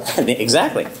your job.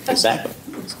 Exactly, exactly.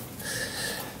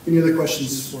 Any other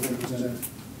questions for the representative?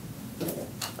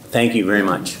 Thank you very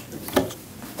much.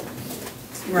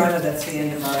 Your Honor, that's the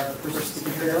end of our first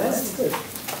speaker list.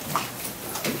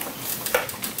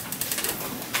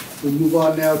 We'll move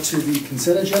on now to the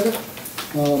consent agenda.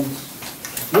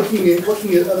 Looking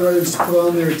at other items to put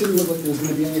on there, it didn't look like there was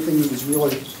going to be anything that was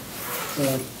really,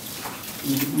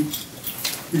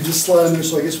 we just slide on there,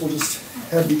 so I guess we'll just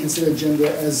have the consent agenda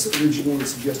as originally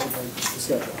suggested by the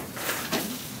schedule.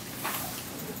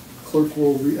 Clerk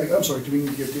will I'm sorry, do we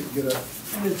need to get a?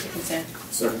 Move to consent.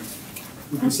 Sir.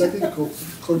 Move to second.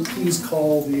 Clerk, please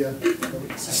call the,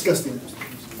 discuss the items.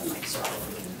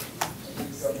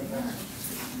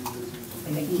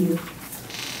 Thank you.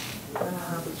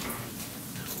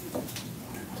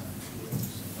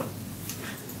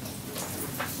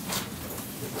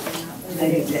 I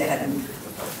need to add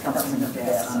Councilman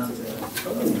Bass onto the.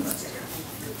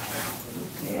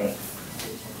 Okay.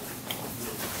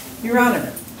 Your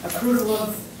Honor, approval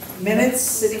of minutes,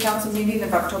 City Council meeting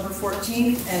of October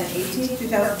 14th and 18th,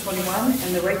 2021,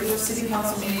 and the regular City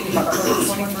Council meeting of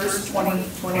October 21st,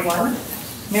 2021.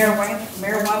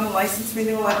 Marijuana license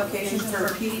renewal application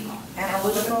for Peak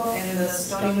Analytical and the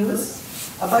Stony Moose,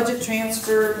 a budget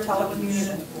transfer,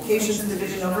 telecommunications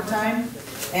division overtime,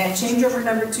 and changeover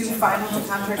number 2, final to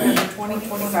contract number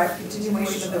 2025,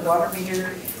 continuation of the water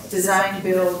meter design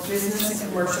build, business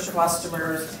and commercial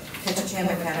customers, Ketchikan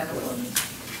Mechanical.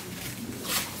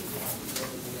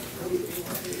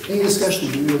 Any discussion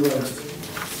of any of those?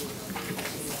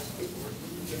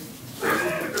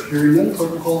 Hearing none,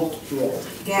 clerk will call the roll.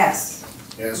 Gass.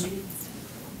 Yes.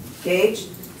 Gage.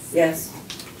 Yes.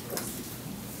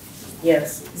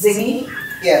 Yes. Zingy.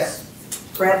 Yes.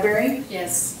 Bradbury.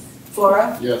 Yes.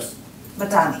 Flora. Yes.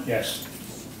 Matani. Yes.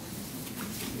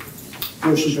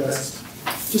 Motion passes.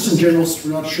 Just in general, so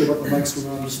we're not sure about the mics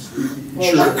going on, just be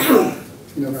sure that,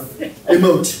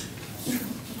 emote.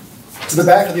 To the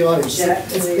back of the audience.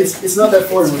 It's not that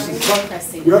far.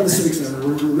 We're not in the Civic Center.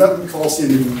 We're not in the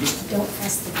Coliseum. Don't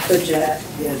press the button. Good job.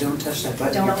 Yeah, don't touch that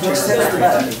button. Don't You're touch touching that the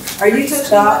button. Are you touching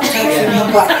the button?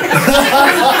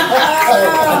 I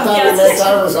thought the next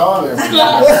time was on there.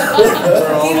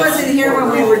 He wasn't here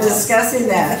when we were discussing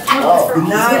that. Oh. No,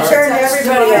 you turned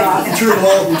everybody off. You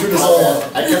turned us all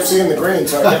off. I kept seeing the green,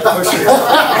 so I kept pushing it.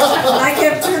 I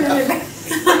kept turning it back.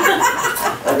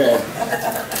 Okay.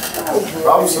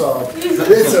 Problem solved.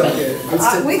 It's okay.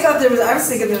 We thought there was, I was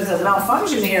thinking there was a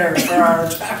malfunction here for our.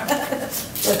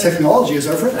 Technology is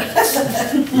our friend.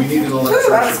 We need an Ooh, I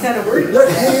electrician. was kind of worried. Yeah.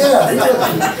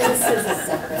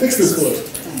 Fix this for us.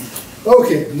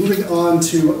 Okay, moving on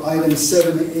to item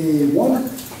 7A1,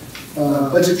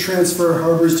 budget transfer,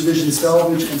 Harbors Division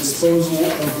salvage and disposal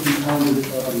of impounded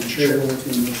property. Chair will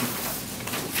entertain a motion.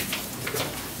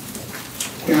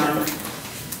 Your Honor,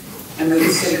 I move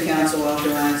the City Council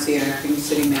authorize the acting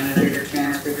city manager to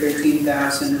transfer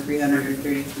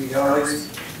 $13,333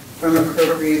 from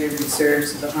appropriated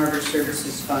reserves of the Harbor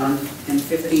Services Fund and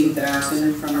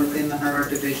 $15,000 from within the Harbor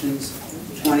Division's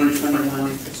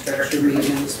 2021 Infrastructure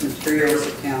Maintenance Materials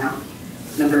Account,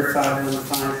 number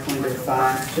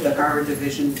 515.05, to the Harbor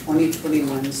Division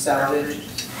 2021 Salvage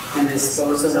and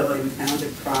Disposal of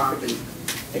Impounded Property,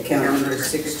 account number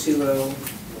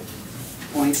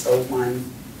 620.01,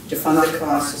 to fund the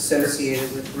costs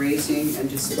associated with raising and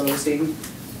disposing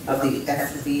of the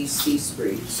FV Sea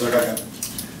Spree. Second.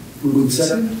 Moving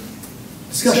second.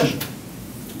 Discussion.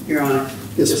 Your Honor.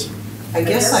 Yes. I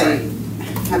guess I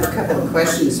have a couple of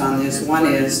questions on this. One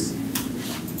is,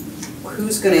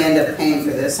 who's going to end up paying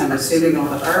for this? I'm assuming all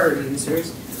the harbor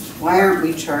users. Why aren't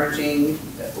we charging,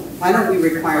 why don't we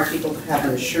require people to have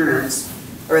insurance,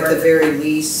 or at the very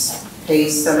least pay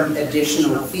some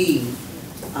additional fee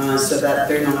so that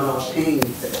they're not all paying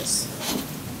for this?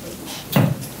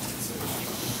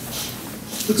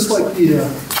 Looks like the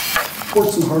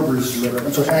Ports and Harbors Director,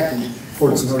 I'm sorry, acting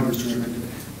Ports and Harbors Director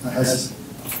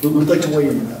would like to weigh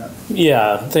in on that.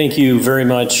 Yeah, thank you very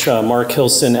much, Mark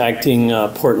Hilson, acting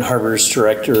Port and Harbors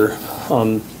Director.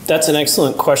 That's an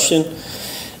excellent question,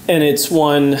 and it's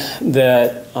one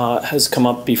that has come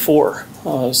up before.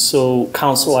 So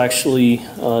council actually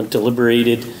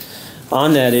deliberated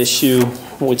on that issue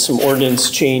with some ordinance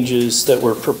changes that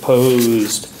were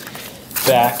proposed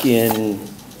back in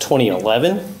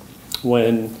 2011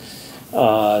 when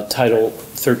Title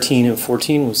 13 and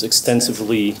 14 was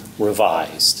extensively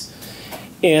revised.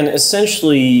 And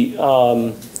essentially,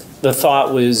 the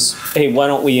thought was, hey, why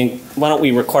don't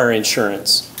we require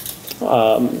insurance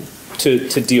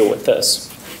to deal with this?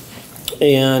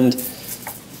 And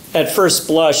at first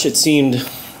blush, it seemed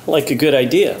like a good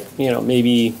idea.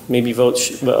 Maybe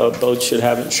boats should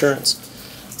have insurance.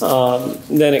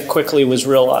 Then it quickly was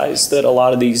realized that a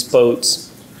lot of these boats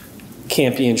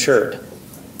can't be insured.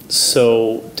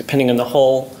 So depending on the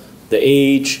hull, the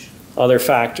age, other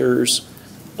factors,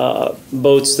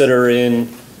 boats that are in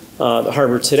the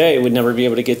harbor today would never be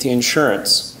able to get the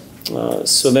insurance.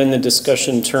 So then the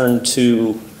discussion turned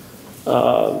to,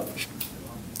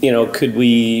 could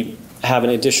we have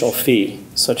an additional fee,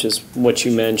 such as what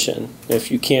you mentioned,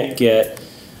 if you can't get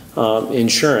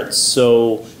insurance.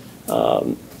 So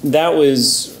that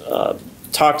was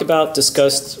talked about,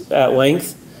 discussed at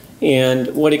length,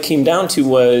 and what it came down to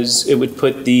was it would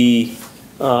put the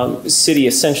city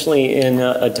essentially in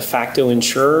a de facto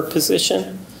insurer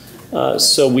position.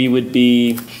 So we would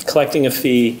be collecting a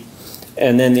fee,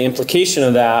 and then the implication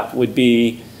of that would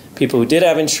be people who did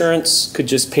have insurance could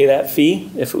just pay that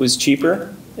fee if it was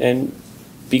cheaper and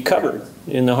be covered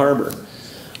in the harbor.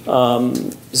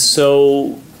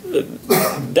 So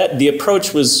that the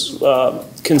approach was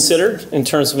considered in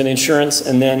terms of an insurance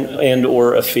and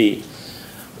or a fee.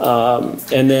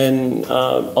 And then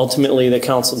ultimately the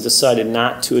council decided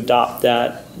not to adopt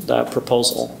that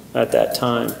proposal at that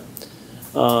time.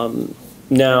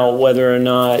 Now, whether or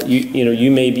not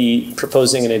you may be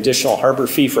proposing an additional harbor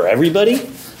fee for everybody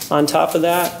on top of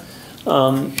that,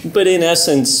 but in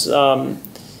essence,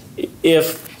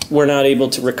 if we're not able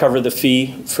to recover the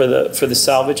fee for the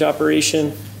salvage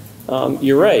operation,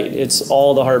 you're right. It's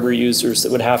all the harbor users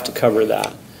that would have to cover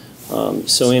that.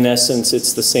 So in essence,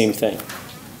 it's the same thing.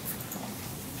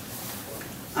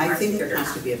 I think there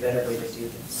has to be a better way to do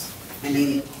this. I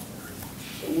mean,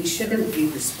 we shouldn't be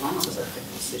responsible for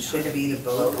this. It should be the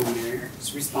boat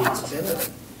owner's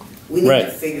responsibility. We need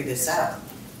to figure this out.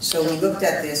 So we looked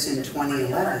at this in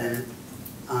 2011.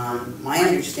 My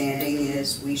understanding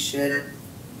is we should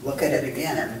look at it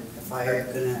again. If I were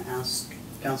going to ask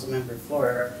Councilmember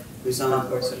Flora, who's on the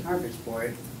Ports and Harbors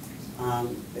Board,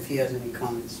 if he has any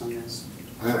comments on this.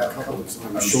 I have a couple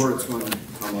of, I'm sure it's going to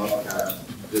come up at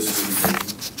this meeting.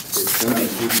 It's going to be a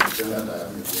huge agenda at the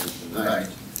end of the night.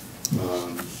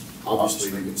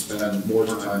 Obviously, we could spend more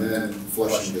time then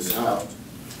fleshing this out,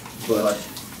 but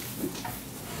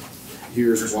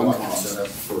here's one concept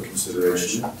for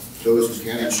consideration. Those who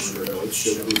can insure their boats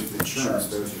show proof of insurance.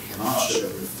 Those who cannot show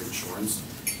proof of insurance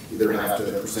either have to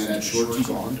present a surety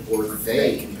bond or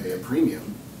they can pay a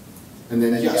premium. And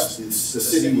then, yes, the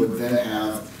city would then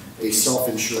have a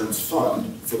self-insurance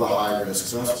fund for the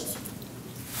high-risk vessels.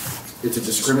 It's a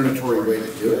discriminatory way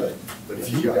to do it, but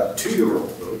if you've got a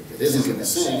 2-year-old boat that isn't going to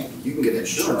sink, you can get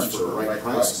insurance for the right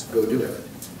price, go do it.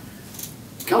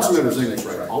 Councilmember Zing is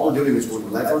right. All we're doing is we're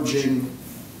leveraging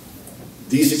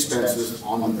these expenses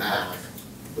on the back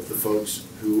of the folks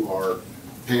who are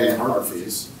paying harbor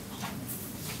fees,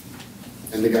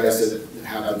 and the guys that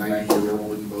have a 90-year-old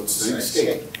wooden boat sink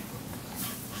escape.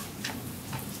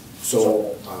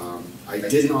 So I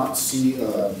did not see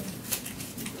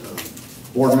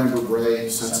Board Member Bray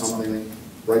sent something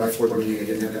right before the meeting I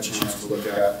didn't have a chance to look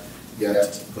at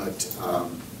yet, but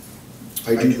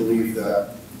I do believe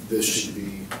that this should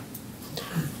be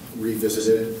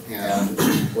revisited, and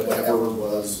whatever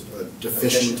was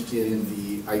deficient in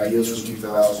the ideas from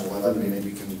 2011,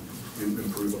 maybe we can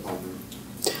improve upon them.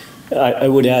 I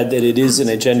would add that it is an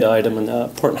agenda item in the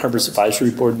Port and Harbors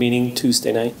Advisory Board meeting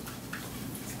Tuesday night.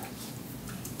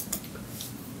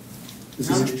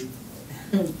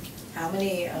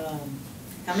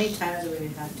 How many times do we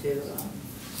have to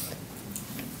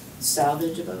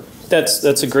salvage a boat?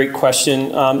 That's a great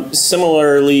question.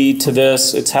 Similarly to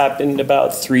this, it's happened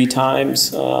about 3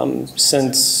 times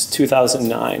since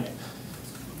 2009.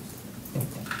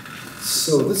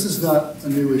 So this is not a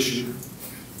new issue.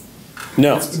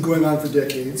 No. It's been going on for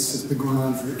decades. It's been going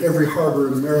on for every harbor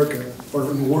in America, or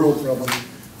in the world probably,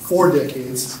 for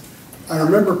decades. I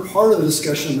remember part of the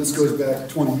discussion, this goes back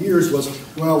 20 years, was,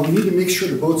 well, we need to make sure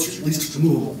the boats are at least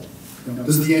movable.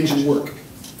 Does the engine work?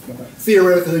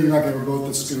 Theoretically, you're not going to have a boat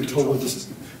that's going to total this.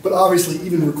 But obviously,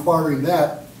 even requiring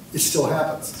that, it still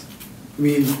happens. I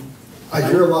mean, I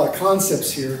hear a lot of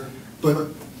concepts here, but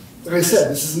like I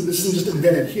said, this isn't just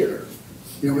invented here.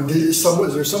 Is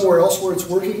there somewhere else where it's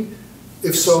working?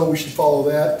 If so, we should follow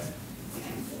that.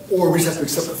 Or we just have to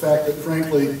accept the fact that,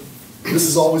 frankly, this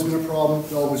has always been a problem,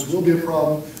 it always will be a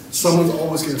problem. Someone's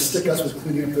always going to stick us with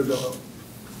cleaning up their boat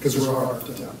because we're a harbor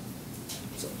town.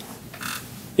 So.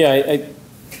 Yeah,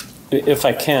 if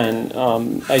I can,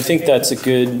 I think that's a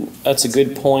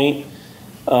good point.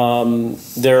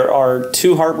 There are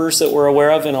 2 harbors that we're aware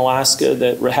of in Alaska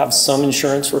that have some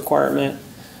insurance requirement,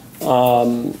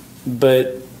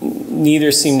 but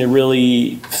neither seem to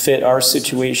really fit our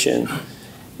situation.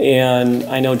 And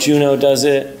I know Juneau does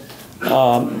it,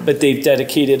 but they've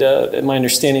dedicated my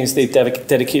understanding is they've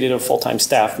dedicated a full-time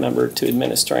staff member to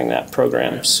administering that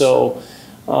program. So,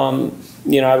 I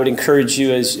would encourage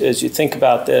you as you think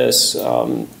about this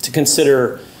to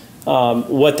consider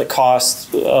what the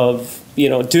cost of,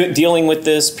 dealing with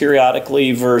this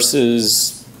periodically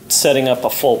versus setting up a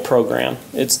full program.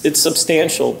 It's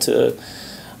substantial to,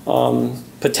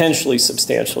 potentially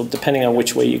substantial, depending on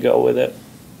which way you go with it.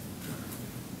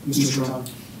 Mr. Brown.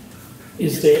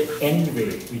 Is there any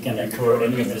way we can recover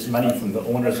any of this money from the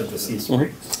owners of the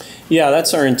C-Spring? Yeah,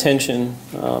 that's our intention.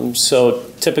 So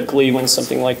typically when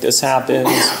something like this happens,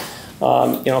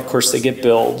 of course they get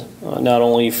billed, not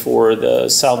only for the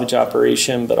salvage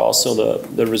operation, but also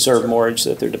the reserve mortgage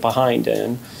that they're behind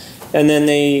in. And then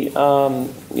they,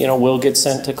 will get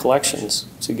sent to collections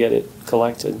to get it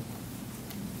collected.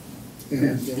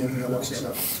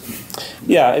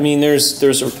 Yeah, I mean,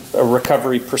 there's a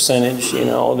recovery percentage,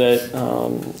 that,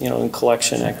 in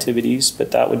collection activities,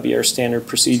 but that would be our standard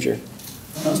procedure.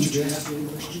 Well,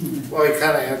 you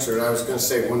kind of answered. I was going to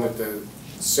say, wouldn't the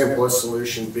simplest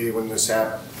solution be when this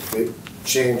happens, they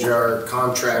change our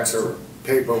contracts or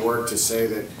paperwork to say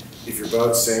that if your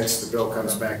boat sinks, the bill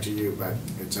comes back to you, but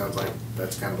it sounds like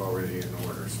that's kind of already in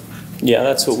order. So. Yeah,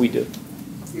 that's what we do.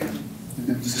 Yeah. And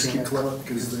you just can't collect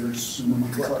because there's no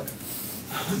money to collect.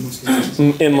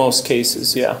 In most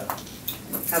cases, yeah.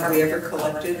 Have we ever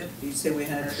collected? You say we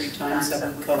had 3 times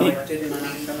that we collected money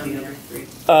from the other 3.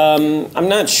 I'm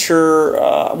not sure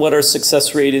what our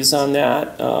success rate is on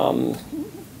that.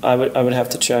 I would have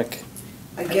to check.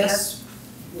 I guess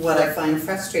what I find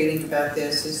frustrating about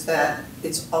this is that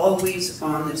it's always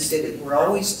on the city. We're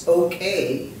always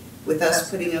okay with us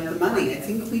putting up the money. I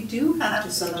think we do have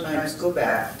to sometimes go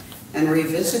back and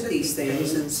revisit these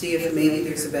things and see if maybe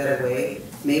there's a better way.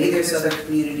 Maybe there's other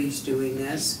communities doing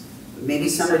this. Maybe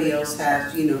somebody else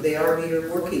has, they already are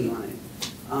working on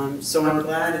it. So I'm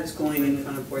glad it's going in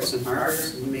front of Boys and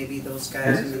Harbors, and maybe those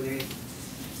guys, they're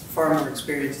far more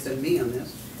experienced than me on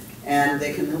this, and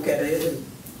they can look at it and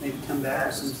maybe come back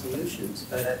with some solutions.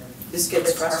 But this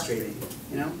gets frustrating,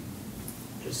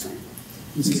 Just saying.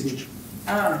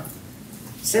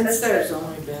 Since there's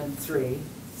only been 3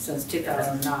 since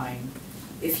 2009,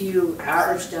 if you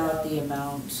averaged out the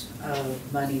amount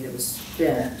of money that was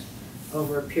spent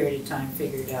over a period of time,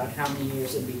 figured out how many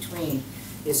years in between,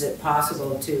 is it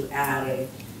possible to add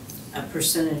a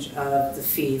percentage of the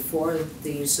fee for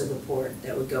the use of the port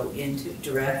that would go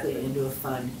directly into a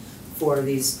fund for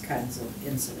these kinds of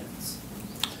incidents?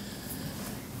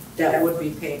 That would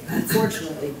be paid,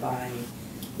 unfortunately, by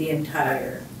the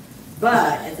entire,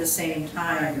 but at the same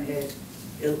time,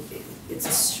 it's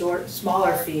a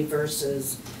smaller fee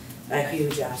versus a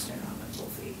huge astronomical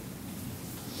fee.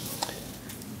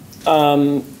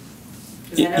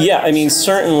 Yeah, I mean,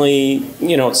 certainly,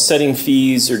 setting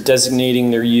fees or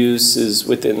designating their use is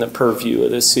within the purview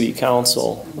of the city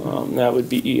council. That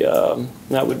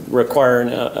would require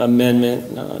an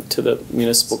amendment to the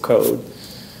municipal code.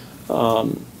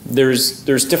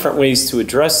 There's different ways to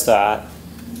address that,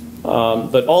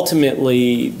 but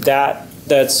ultimately that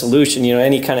solution,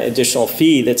 any kind of additional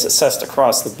fee that's assessed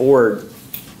across the board,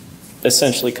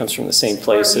 essentially comes from the same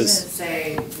places. Or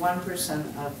even say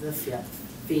 1% of the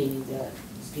fee that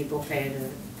people pay to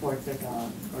port their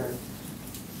dog or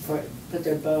put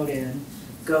their boat in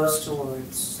goes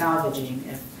towards salvaging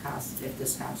if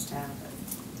this has to happen.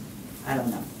 I don't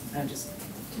know. I'm just.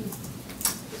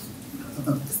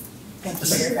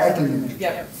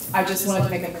 Yep, I just wanted to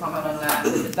make a comment on that.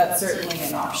 That's certainly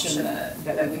an option that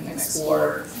we can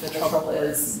explore. The trouble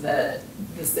is that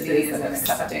the city isn't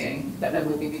accepting that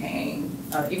we will be paying,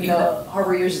 even though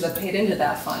harbor users have paid into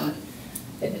that fund,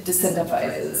 it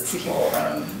disincentivizes people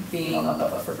from being on the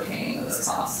hook for paying those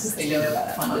costs because they know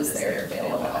that fund is there to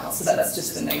bail them out. So that's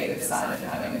just the negative side of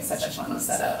having such a fund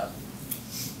set up.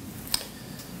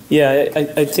 Yeah,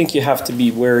 I think you have to be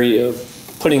wary of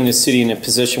putting the city in a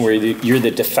position where you're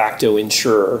the de facto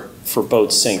insurer for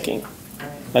boats sinking.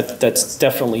 That's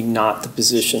definitely not the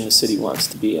position the city wants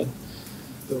to be in.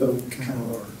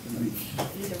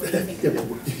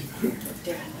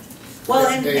 Well,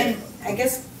 and I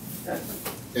guess.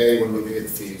 When we pay the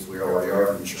fees, we already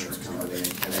are an insurance company,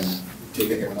 and then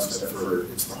take it one step further,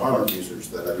 it's the harbor users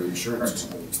that are the insurance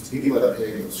companies. The people that are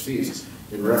paying those fees.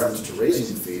 In reference to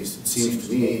raising the fees, it seems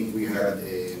to me we had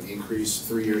an increase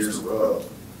 3 years in a row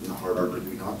in the harbor, did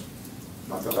we not?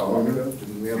 Not that long ago?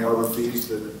 Didn't we have harbor fees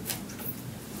that?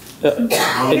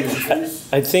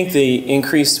 I think they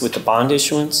increased with the bond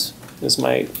issuance, is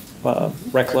my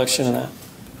recollection of that.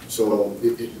 So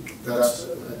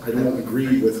I don't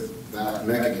agree with that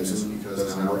mechanism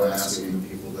because now we're asking the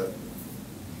people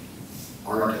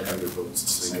aren't having their votes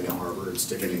sink in Harbor and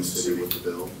sticking the city with the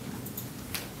bill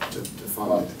to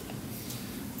fund it.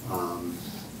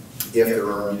 If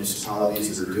there are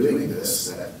municipalities that are doing this,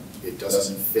 that it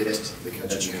doesn't fit the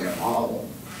Ketchikan model,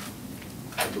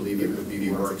 I believe it would be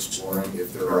worth exploring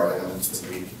if there are elements that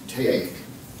we can take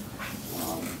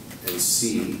and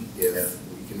see if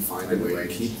we can find a way to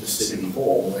keep the city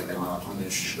whole and not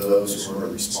punish those who are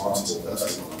responsible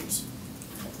vessel owners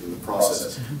in the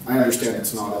process. I understand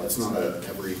it's not a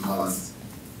every month,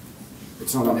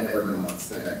 it's not an every month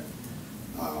thing,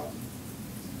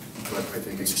 but I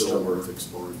think it's still worth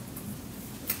exploring.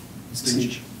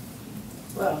 Speech.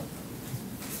 Well,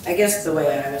 I guess the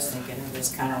way I was thinking of it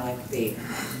is kind of like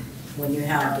when you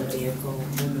have the vehicle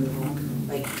removal,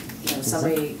 like, you know,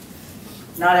 somebody,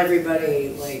 not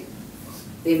everybody, like,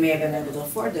 they may have been able to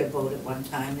afford their boat at one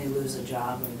time, they lose a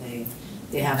job, or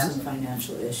they have some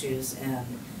financial issues, and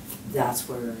that's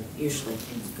where usually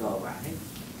things go, right?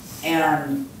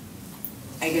 And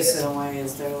I guess in a way,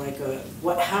 is there like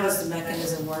how does the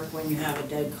mechanism work when you have a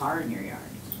dead car in your yard?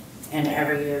 And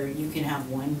every year you can have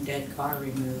one dead car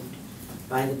removed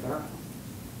by the borough.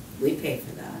 We pay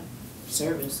for that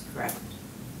service, correct?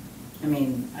 I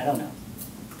mean, I don't know.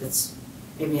 That's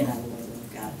maybe another way to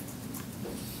look at it.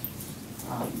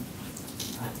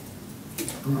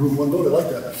 Remove one vote, I like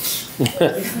that.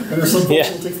 And there's some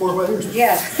folks will take 4 or 5 years.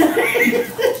 Yeah.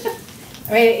 I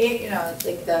mean, you know,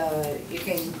 like you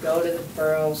can go to the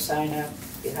borough, sign up,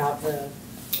 you have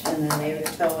and then they would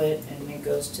tow it, and it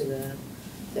goes to the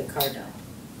car dump.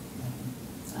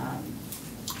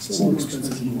 It's more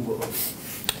expensive to move over.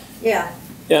 Yeah.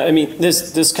 Yeah, I mean,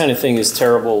 this kind of thing is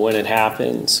terrible when it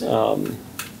happens.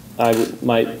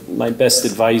 My best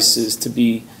advice is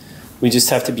we just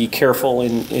have to be careful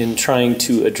in trying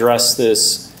to address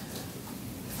this,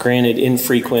 granted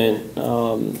infrequent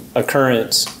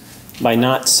occurrence, by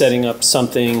not setting up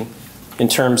something in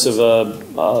terms of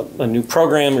a new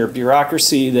program or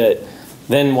bureaucracy that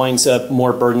then winds up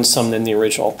more burdensome than the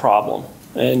original problem.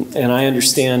 And I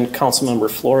understand Councilmember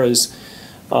Flora's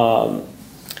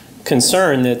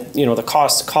concern that, you know, the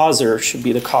cost causer should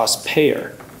be the cost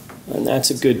payer. And that's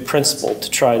a good principle to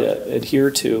try to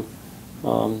adhere to.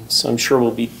 So I'm sure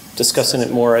we'll be discussing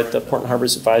it more at the Port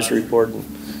Harbors Advisory Board. And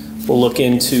we'll look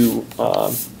into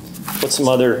what some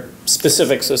other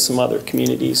specifics of some other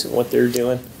communities and what they're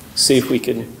doing. See if we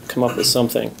can come up with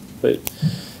something. But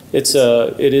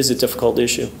it is a difficult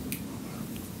issue.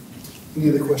 Any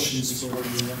other questions for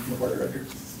the board director?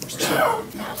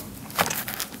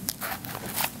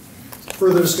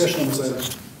 Further discussion on this item?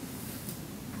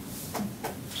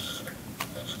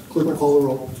 Clerk will call the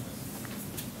roll.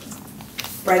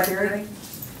 Brighter?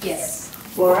 Yes.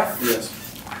 Flora? Yes.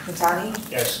 Catani?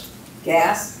 Yes.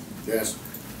 Gas? Yes.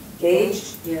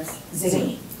 Gage? Yes.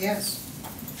 Zinni? Yes.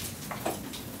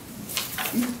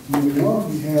 Moving on,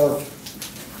 we have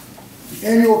the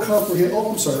annual comprehensive,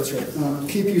 I'm sorry, that's right.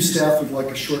 KPU staff would like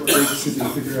a short break so they can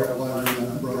figure out why we're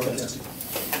not broadcasting.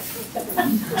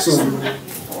 So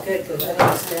Good, because I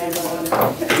didn't stand on it.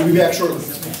 we'll be back shortly.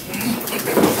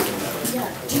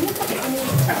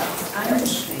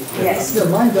 Yes. Yeah,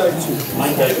 mine died too.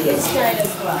 Mine died. It's died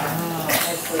as well.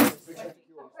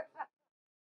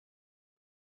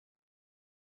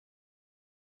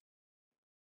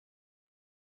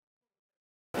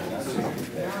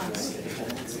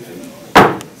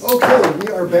 Okay, we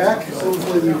are back.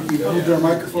 Hopefully we moved our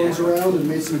microphones around and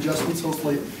made some adjustments.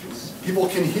 Hopefully people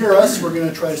can hear us. We're going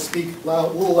to try to speak loud,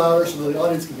 a little louder so the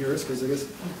audience can hear us, because I guess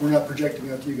we're not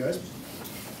projecting out to you guys.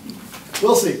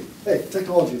 We'll see. Hey,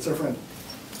 technology, it's our friend.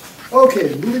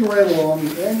 Okay, moving right along,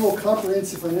 the annual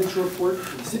comprehensive financial report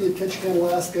for the City of Ketchikan,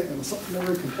 Alaska, and the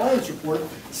supplementary compliance report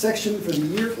section for the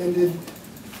year ended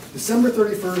December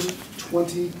 31st,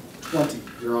 2020.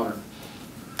 Your Honor,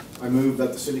 I move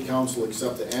that the City Council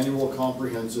accept the annual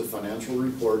comprehensive financial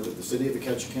report of the City of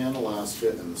Ketchikan, Alaska,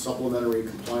 and the supplementary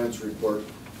compliance report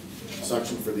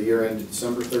section for the year ended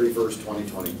December 31st,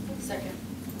 2020. Second.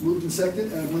 Moved and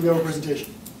seconded, and we have a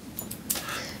presentation.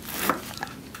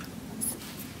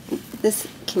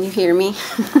 Can you hear me?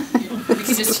 We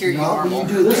can just hear you Not when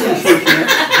normal. you do this,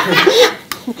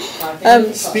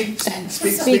 speak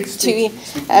to me.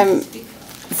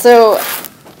 So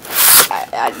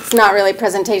it's not really a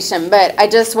presentation, but I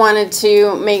just wanted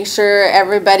to make sure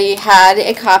everybody had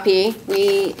a copy.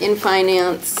 We in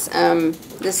finance,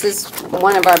 this is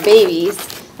one of our babies,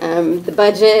 the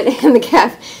budget and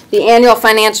the annual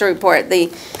financial report.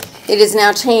 It is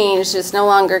now changed. It's no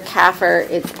longer CAFR,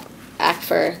 it's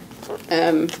ACFR.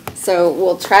 So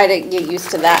we'll try to get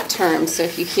used to that term. So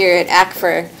if you hear it,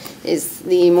 ACFR is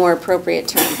the more appropriate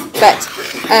term. But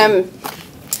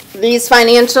these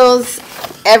financials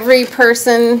every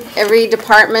person, every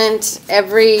department,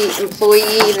 every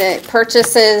employee that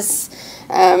purchases,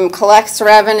 collects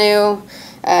revenue,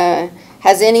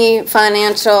 has any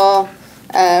financial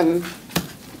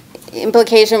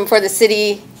implication for the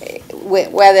city,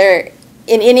 whether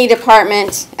in any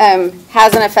department,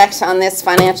 has an effect on this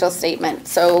financial statement.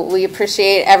 So we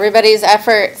appreciate everybody's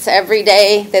efforts every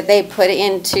day that they put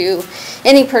into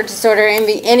any purchase order,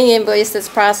 any invoice that's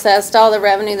processed, all the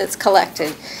revenue that's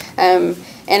collected.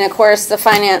 And of course, the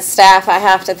finance staff, I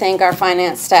have to thank our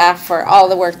finance staff for all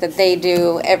the work that they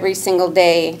do every single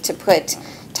day to put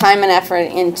time and effort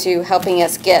into helping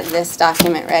us get this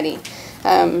document ready.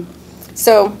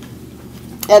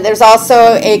 There's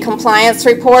also a compliance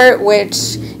report,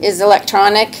 which is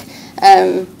electronic.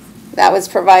 That was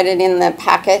provided in the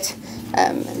packet.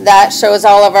 That shows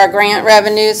all of our grant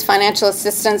revenues, financial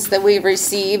assistance that we've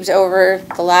received over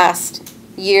the last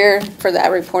year for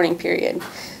that reporting period.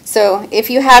 So if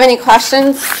you have any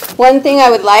questions, one thing I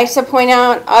would like to point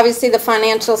out, obviously the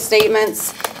financial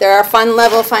statements, there are fund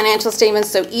level financial statements,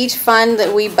 so each fund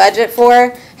that we budget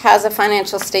for has a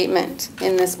financial statement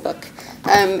in this book.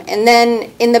 And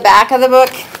then in the back of the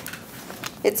book,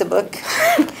 it's a book,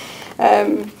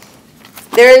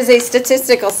 there is a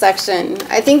statistical section.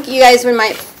 I think you guys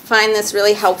might find this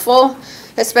really helpful,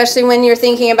 especially when you're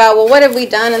thinking about, well, what have we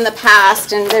done in the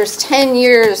past? And there's 10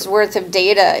 years worth of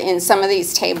data in some of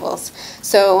these tables.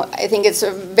 So I think it's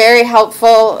very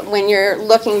helpful when you're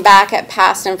looking back at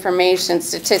past information,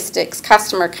 statistics,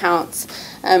 customer counts.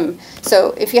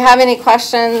 So if you have any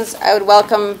questions, I would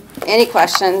welcome any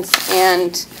questions.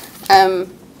 And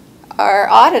our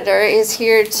auditor is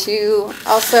here to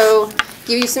also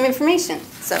give you some information.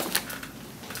 So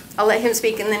I'll let him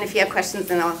speak, and then if you have questions,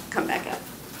 then I'll come back up.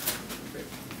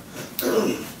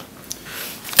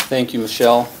 Thank you,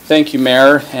 Michelle. Thank you,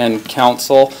 Mayor and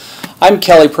Council. I'm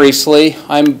Kelly Priestley.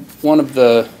 I'm one of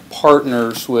the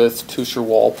partners with Tusher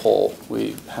Walpole.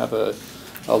 We have a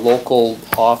local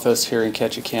office here in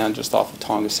Ketchikan, just off of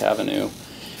Tongass Avenue.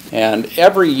 And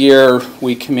every year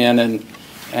we come in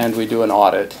and we do an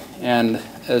audit. And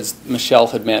as Michelle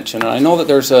had mentioned, and I know that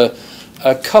there's a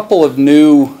couple of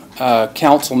new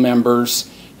council members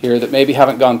here that maybe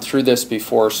haven't gone through this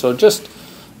before. So just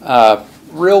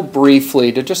real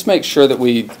briefly, to just make sure that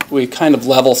we kind of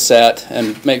level set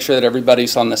and make sure that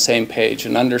everybody's on the same page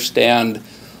and understand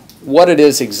what it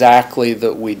is exactly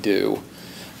that we do.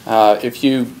 If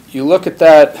you look at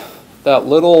that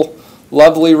little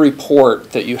lovely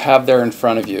report that you have there in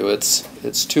front of you,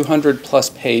 it's 200 plus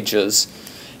pages,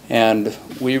 and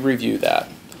we review that.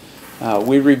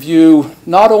 We review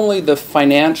not only the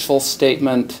financial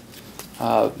statement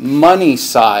money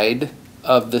side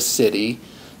of the city,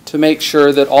 to make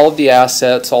sure that all of the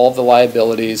assets, all of the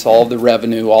liabilities, all of the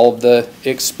revenue, all of the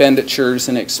expenditures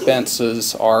and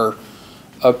expenses are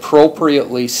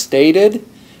appropriately stated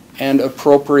and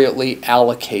appropriately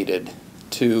allocated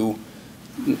to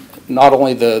not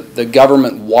only the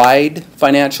government-wide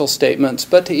financial statements,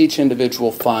 but to each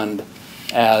individual fund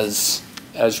as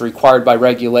required by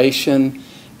regulation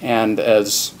and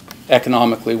as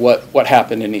economically what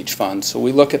happened in each fund. So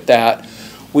we look at that.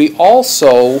 We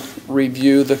also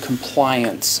review the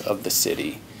compliance of the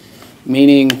city,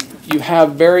 meaning you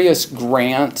have various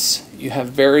grants, you have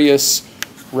various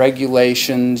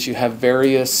regulations, you have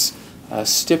various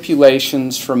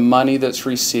stipulations from money that's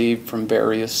received from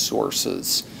various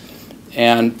sources.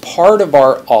 And part of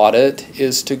our audit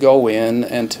is to go in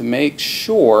and to make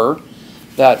sure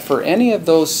that for any of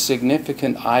those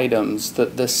significant items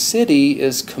that the city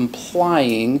is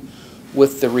complying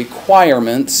with the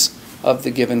requirements of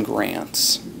the given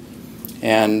grants.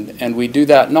 And we do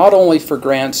that not only for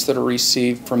grants that are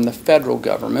received from the federal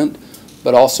government,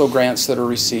 but also grants that are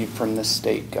received from the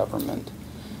state government.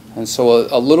 And so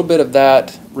a little bit of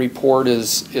that report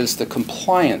is the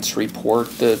compliance report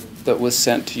that was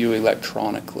sent to you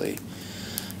electronically.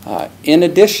 In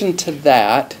addition to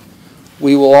that,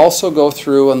 we will also go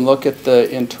through and look at the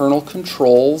internal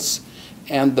controls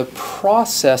and the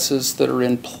processes that are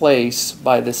in place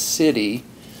by the city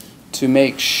to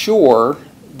make sure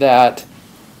that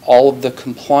all of the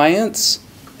compliance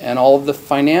and all of the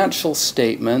financial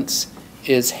statements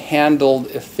is handled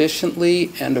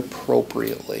efficiently and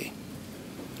appropriately.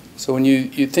 So when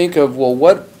you think of, well,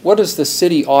 what does the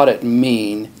city audit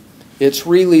mean? It's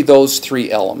really those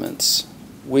three elements.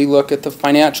 We look at the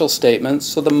financial statements,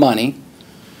 so the money.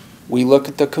 We look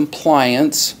at the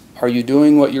compliance. Are you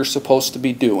doing what you're supposed to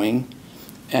be doing?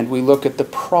 And we look at the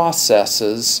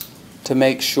processes to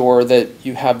make sure that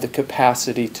you have the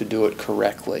capacity to do it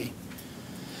correctly.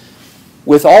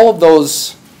 With all of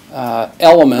those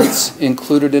elements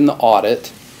included in the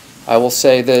audit, I will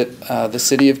say that the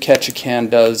city of Ketchikan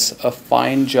does a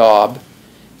fine job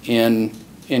in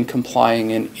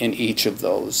complying in each of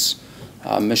those.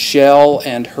 Michelle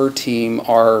and her team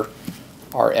are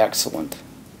excellent.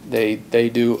 They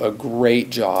do a great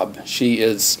job. She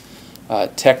is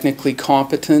technically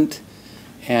competent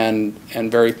and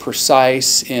very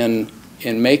precise in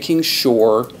making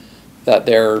sure that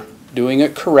they're doing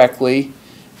it correctly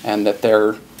and that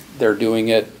they're doing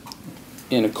it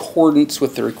in accordance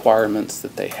with the requirements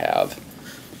that they have.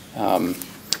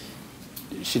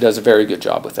 She does a very good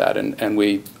job with that, and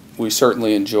we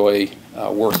certainly enjoy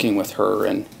working with her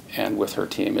and with her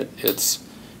team. It's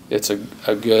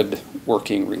a good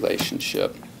working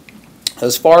relationship.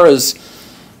 As far as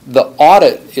the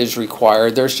audit is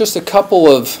required, there's just a couple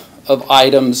of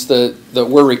items that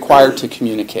we're required to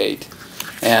communicate.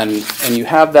 And you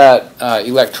have that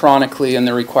electronically in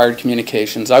the required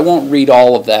communications. I won't read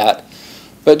all of that,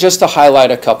 but just to highlight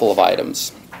a couple of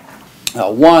items.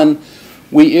 One,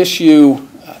 we issue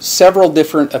several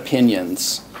different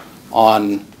opinions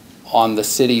on the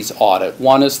city's audit.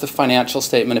 One is the financial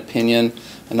statement opinion,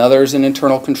 another is an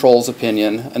internal controls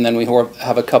opinion, and then we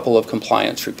have a couple of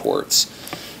compliance reports.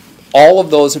 All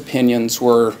of those opinions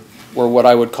were what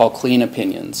I would call clean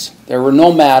opinions. There were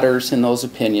no matters in those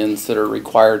opinions that are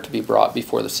required to be brought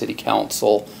before the city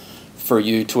council for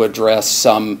you to address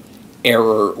some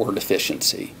error or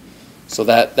deficiency. So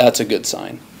that's a good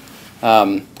sign.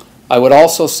 I would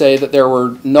also say that there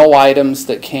were no items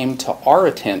that came to our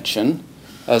attention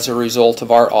as a result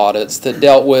of our audits that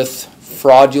dealt with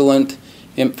fraudulent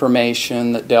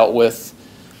information, that dealt with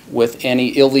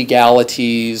any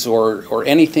illegalities or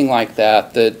anything like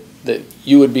that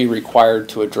you would be required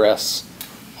to address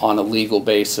on a legal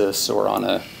basis or on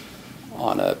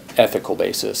a ethical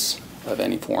basis of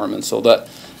any form. And so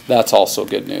that's also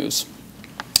good news.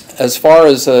 As far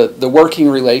as the working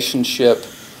relationship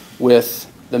with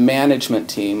the management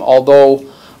team, although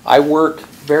I work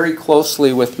very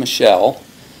closely with Michelle,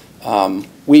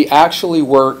 we actually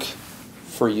work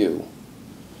for you.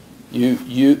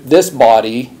 This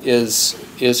body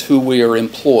is who we are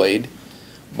employed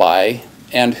by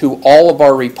and who all of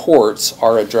our reports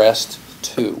are addressed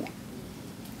to.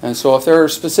 And so if there are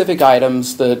specific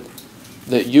items that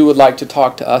you would like to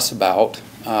talk to us about,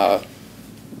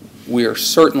 we are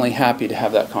certainly happy to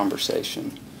have that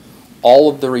conversation. All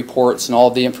of the reports and all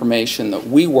of the information that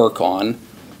we work on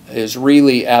is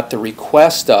really at the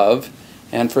request of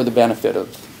and for the benefit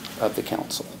of the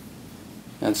council.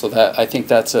 And so I think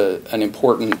that's an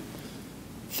important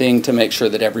thing to make sure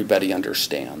that everybody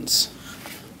understands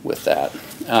with that.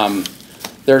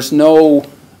 There's no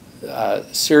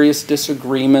serious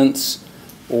disagreements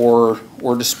or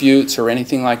disputes or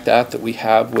anything like that we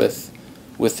have with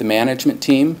the management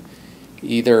team,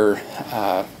 either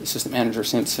Assistant Manager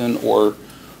Simpson or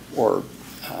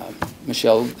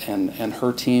Michelle and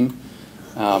her team.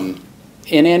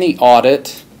 In any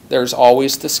audit, there's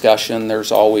always discussion,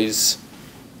 there's always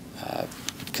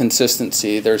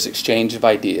consistency, there's exchange of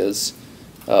ideas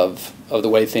of the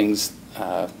way things,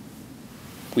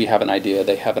 we have an idea,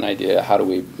 they have an idea, how do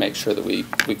we make sure that we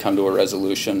come to a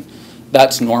resolution.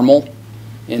 That's normal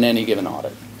in any given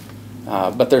audit.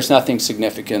 But there's nothing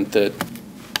significant that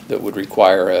would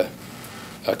require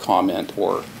a comment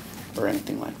or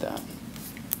anything like that.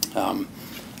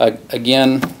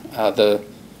 Again,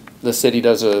 the city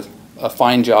does a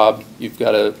fine job. You've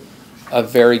got a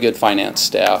very good finance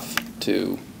staff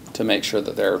to make sure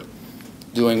that they're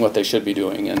doing what they should be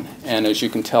doing. And as you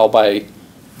can tell by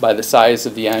the size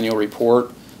of the annual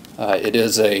report, it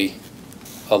is a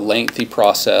lengthy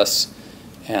process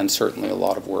and certainly a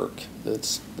lot of work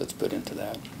that's put into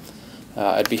that.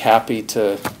 I'd be happy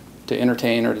to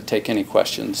entertain or to take any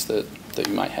questions that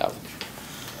you might have.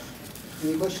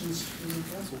 Any questions from the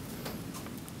council?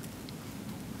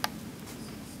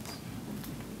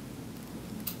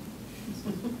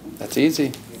 That's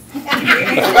easy.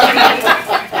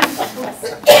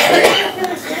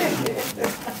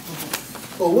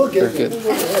 Well, we'll get Very there. good.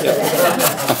 Yeah.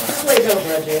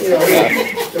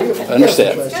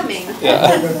 Understand. It's coming. Yeah.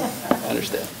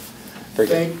 Understand. Very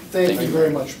good. Thank you very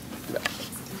much.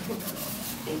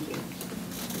 Thank you.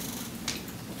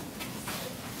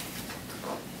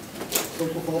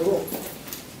 Clerk will call the roll.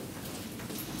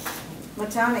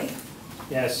 Matami,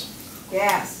 Yes.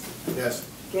 Gass, Yes.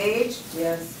 Gage.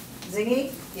 Yes.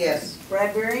 Zingy. Yes.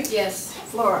 Bradbury. Yes.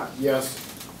 Flora. Yes.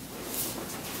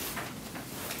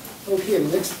 Okay, the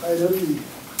next item,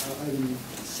 item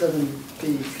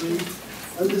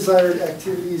 7K3, undesired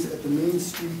activities at the Main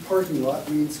Street parking lot,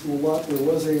 Main School lot. There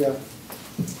was a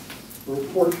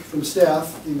report from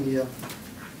staff in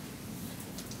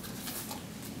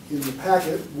in the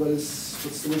packet.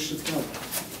 What's the wish of the council?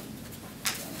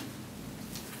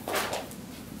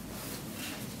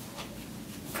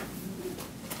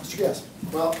 Mr. Gass.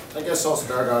 Well, I guess I'll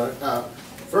start on it.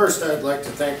 First, I'd like to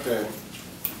thank the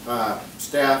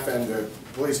staff and the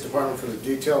police department for the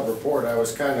detailed report. I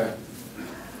was kind of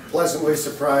pleasantly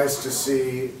surprised to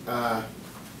see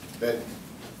that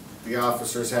the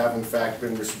officers have in fact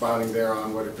been responding there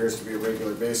on what appears to be a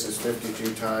regular basis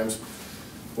 52 times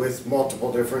with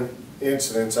multiple different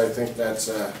incidents. I think that's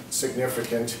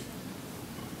significant.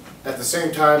 At the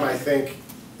same time, I think,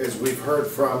 as we've heard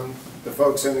from the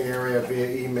folks in the area via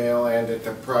email and at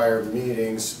the prior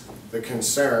meetings, the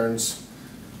concerns,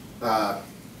 I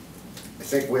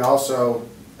think we also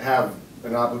have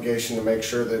an obligation to make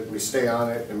sure that we stay on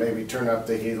it and maybe turn up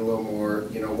the heat a little more.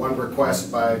 You know, one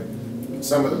request by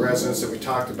some of the residents that we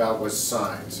talked about was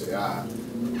signs.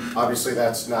 Obviously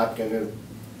that's not going to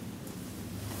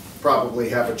probably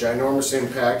have a ginormous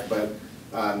impact, but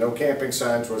no camping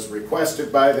signs was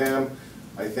requested by them.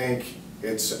 I think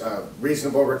it's a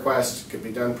reasonable request, could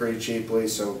be done pretty cheaply,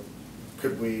 so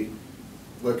could we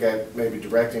look at maybe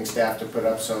directing staff to put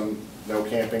up some no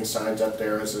camping signs up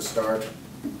there as a start?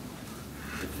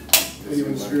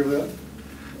 Anyone disagree with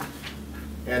that?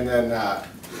 And then,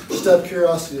 just out of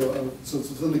curiosity, so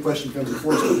then the question becomes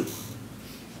enforcement.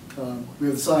 We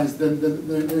have the signs, then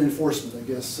enforcement, I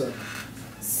guess.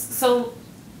 So,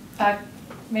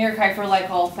 Mayor Kiefer, like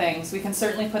all things, we can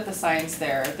certainly put the signs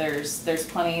there. There's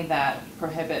plenty that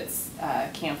prohibits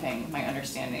camping, my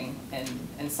understanding,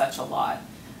 in such a lot.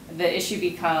 The issue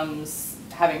becomes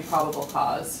having probable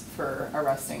cause for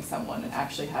arresting someone and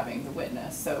actually having the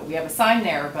witness. So we have a sign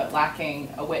there, but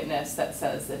lacking a witness that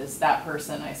says that it's that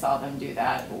person, I saw them do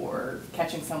that, or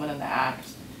catching someone in the act.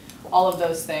 All of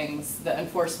those things, the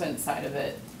enforcement side of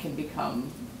it can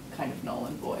become kind of null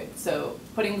and void. So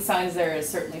putting the signs there is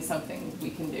certainly something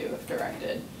we can do if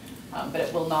directed, but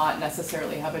it will not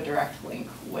necessarily have a direct link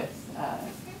with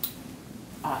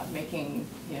making,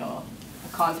 you know, a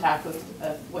contact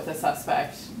with a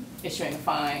suspect, issuing a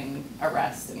fine,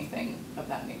 arrest, anything of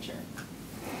that nature.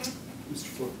 Mr.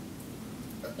 Floyd.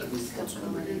 I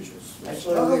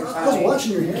was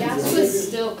watching your hands. Gas was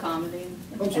still commenting.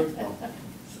 I'm sorry.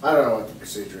 I don't know what the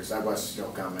procedure is. I was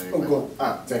still commenting. Oh, go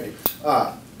on. Thank you.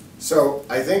 So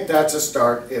I think that's a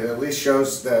start. It at least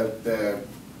shows the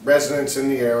residents in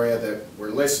the area that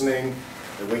we're listening,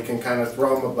 that we can kind of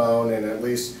throw them a bone, and at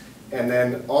least, and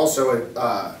then also,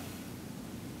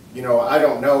 you know, I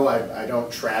don't know, I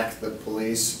don't track the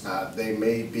police. They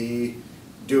may be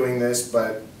doing this,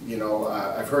 but, you know,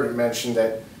 I've heard it mentioned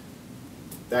that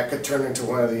that could turn into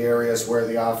one of the areas where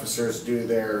the officers do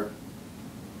their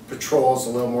patrols a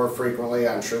little more frequently.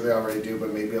 I'm sure they already do,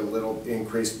 but maybe a little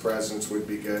increased presence would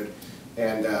be good.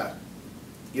 And,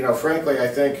 you know, frankly, I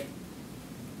think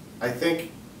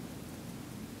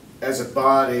as a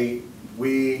body,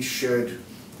 we should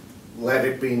let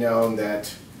it be known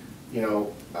that, you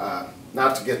know,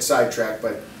 not to get sidetracked,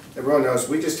 but everyone knows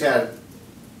we just had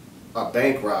a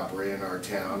bank robbery in our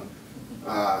town.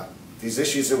 These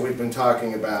issues that we've been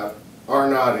talking about are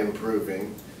not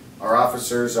improving. Our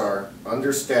officers are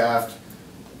understaffed,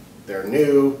 they're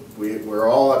new, we're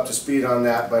all up to speed on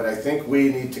that, but I think we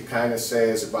need to kind of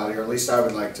say as a body, or at least I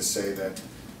would like to say that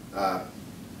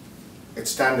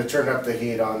it's time to turn up the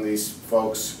heat on these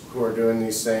folks who are doing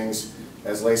these things.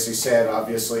 As Lacey said,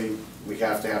 obviously we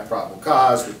have to have probable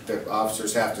cause, the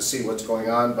officers have to see what's going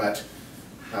on, but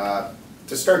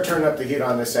to start turning up the heat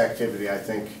on this activity, I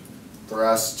think for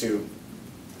us to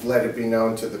let it be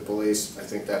known to the police, I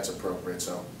think that's appropriate.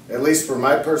 So at least for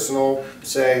my personal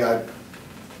say,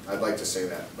 I'd like to say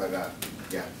that, but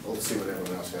yeah, we'll see what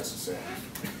everyone else has to say.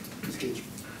 Ms. Cage.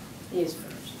 He is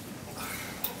first.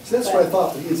 So that's what I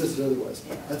thought, but he insisted otherwise.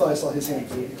 I thought I saw his hand.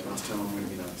 I was telling him to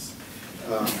be nice.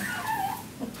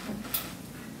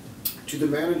 To the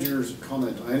manager's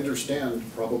comment, I understand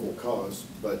probable cause,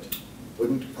 but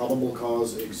wouldn't probable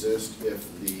cause exist if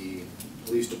the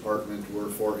police department were,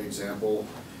 for example,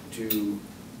 to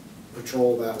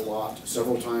patrol that lot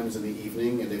several times in the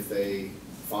evening, and if they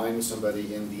find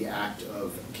somebody in the act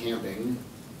of camping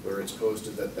where it's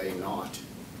posted that they not,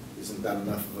 isn't that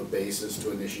enough of a basis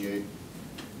to initiate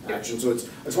action? So it's,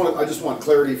 I just want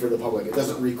clarity for the public. It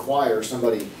doesn't require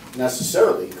somebody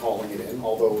necessarily calling it in,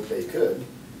 although they could,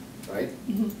 right?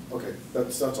 Mm-hmm. Okay,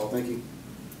 that's all. Thank you.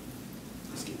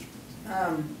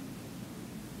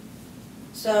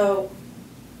 So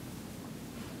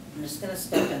I'm just going to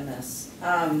step in this.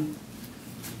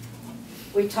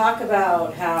 We talk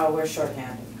about how we're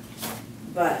shorthanded,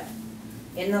 but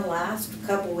in the last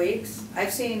couple weeks,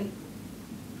 I've seen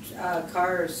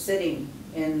cars sitting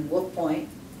in Wolf Point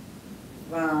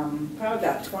probably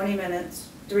about 20 minutes,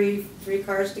 three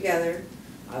cars together,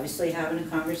 obviously having a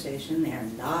conversation. They're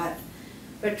not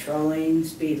patrolling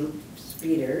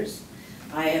speeders.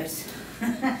 I have,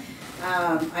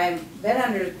 I've been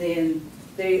under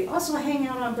they also hang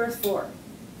out on Berth 4.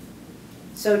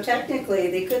 So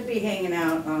technically, they could be hanging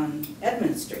out on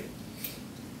Edmund Street.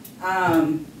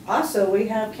 Also, we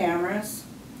have cameras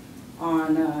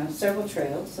on several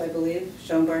trails, I believe,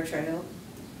 Schoenbar Trail.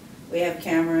 We have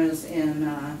cameras in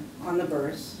on the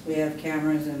Berths. We have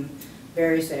cameras in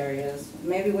various areas.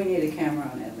 Maybe we need a camera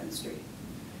on Edmund Street.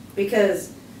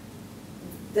 Because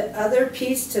the other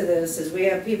piece to this is we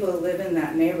have people who live in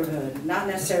that neighborhood, not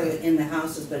necessarily in the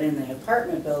houses, but in the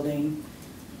apartment building,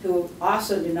 who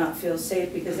also do not feel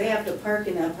safe because they have to park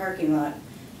in that parking lot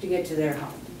to get to their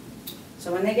home.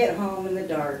 So when they get home in the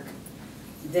dark,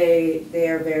 they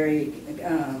are very,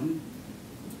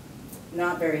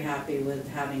 not very happy with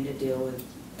having to deal with.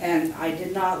 And I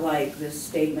did not like this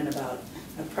statement about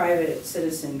a private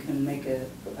citizen can make a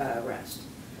arrest.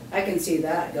 I can see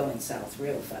that going south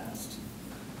real fast.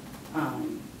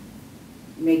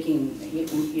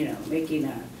 Making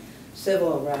a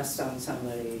civil arrest on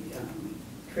somebody,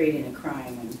 creating a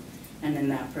crime, and then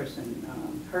that person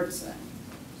hurts them.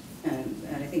 And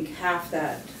I think half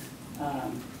that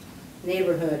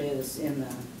neighborhood is in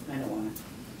the, I don't want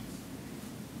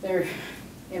to,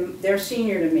 they're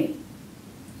senior to me.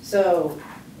 So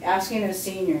asking a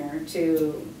senior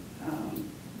to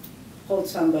hold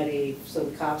somebody so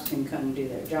the cops can come do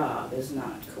their job is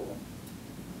not cool.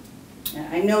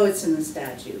 And I know it's in the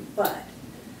statute, but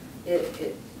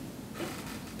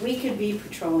we could be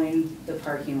patrolling the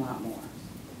parking lot more.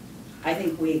 I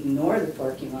think we ignore the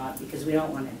parking lot because we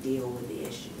don't want to deal with the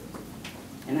issue.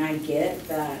 And I get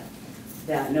that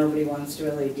nobody wants to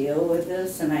really deal with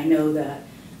this, and I know that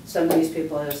some of these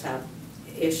people just have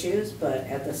issues, but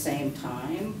at the same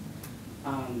time,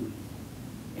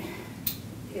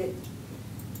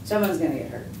 someone's going to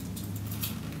get hurt.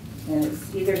 And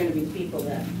it's either going to be people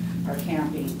that are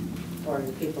camping or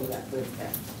the people that live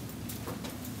there.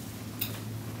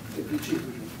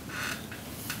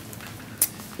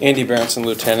 Andy Berenson,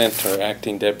 Lieutenant, or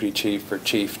Acting Deputy Chief, or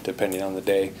Chief, depending on the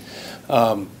day.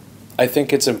 I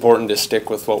think it's important to stick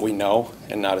with what we know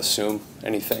and not assume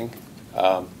anything.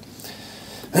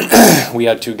 We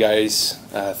had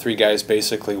three guys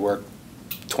basically work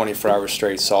 24 hours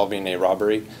straight solving a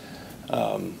robbery.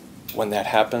 When that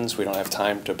happens, we don't have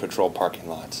time to patrol parking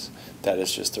lots. That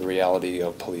is just the reality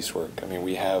of police work. I mean,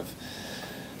 we have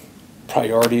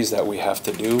priorities that we have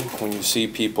to do. When you see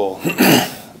people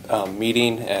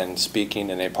meeting and speaking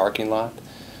in a parking lot,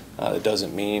 it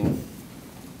doesn't mean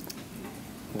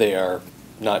they are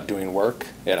not doing work.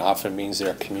 It often means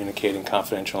they're communicating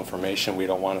confidential information we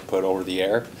don't want to put over the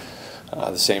air.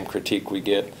 The same critique we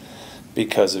get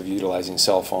because of utilizing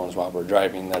cell phones while we're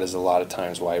driving, that is a lot of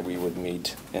times why we would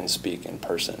meet and speak in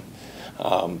person.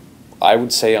 I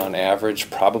would say on average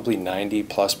probably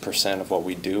 90+% of what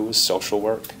we do is social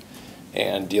work,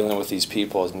 and dealing with these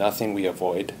people is nothing we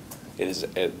avoid. It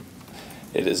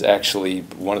is actually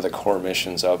one of the core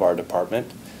missions of our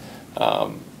department.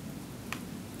 The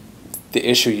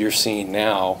issue you're seeing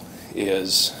now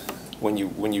is when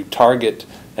you target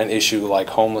an issue like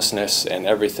homelessness and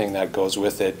everything that goes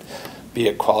with it, be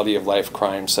it quality of life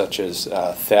crimes such as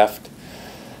theft,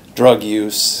 drug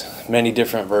use, many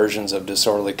different versions of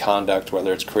disorderly conduct,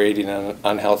 whether it's creating an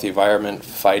unhealthy environment,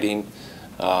 fighting.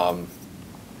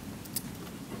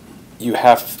 You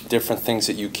have different things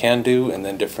that you can do and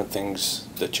then different things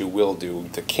that you will do.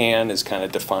 The can is kind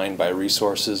of defined by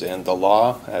resources and the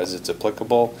law as it's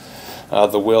applicable.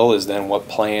 The will is then what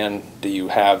plan do you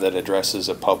have that addresses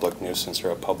a public nuisance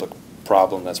or a public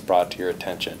problem that's brought to your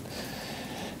attention.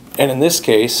 And in this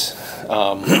case,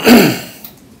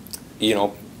 you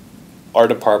know, our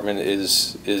department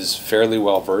is fairly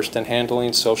well versed in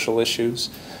handling social issues.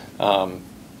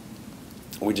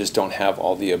 We just don't have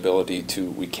all the ability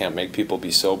we can't make people be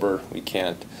sober, we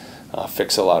can't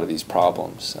fix a lot of these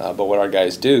problems. But what our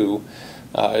guys do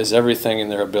is everything in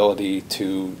their ability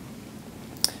to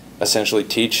essentially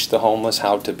teach the homeless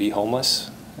how to be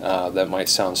homeless. That might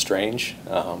sound strange,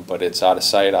 but it's out of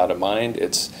sight, out of mind.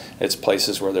 It's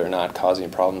places where they're not causing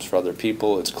problems for other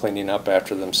people. It's cleaning up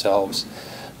after themselves.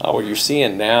 What you're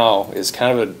seeing now is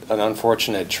kind of an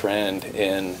unfortunate trend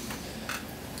in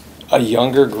a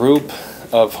younger group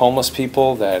of homeless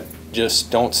people that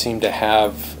just don't seem to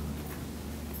have,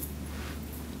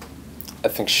 I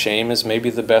think shame is maybe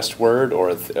the best word, or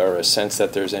a sense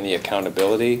that there's any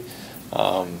accountability.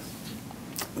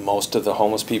 Most of the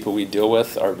homeless people we deal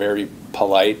with are very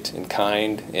polite and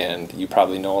kind, and you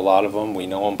probably know a lot of them. We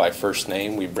know them by first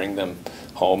name. We bring them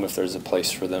home if there's a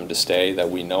place for them to stay that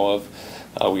we know of.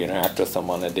 We interact with them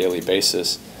on a daily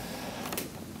basis.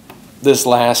 This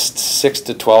last 6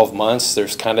 to 12 months,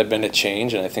 there's kind of been a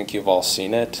change, and I think you've all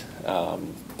seen it.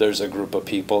 There's a group of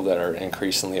people that are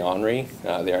increasingly ornery.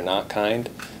 They are not kind,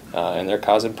 and they're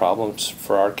causing problems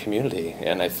for our community.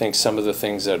 And I think some of the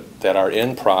things that are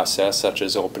in process, such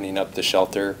as opening up the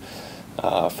shelter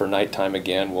for nighttime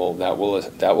again, that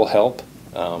will help.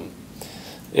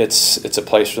 It's a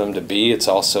place for them to be. It's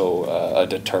also a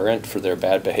deterrent for their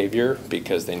bad behavior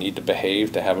because they need to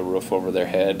behave to have a roof over their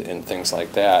head and things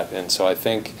like that. And so I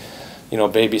think, you know,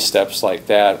 baby steps like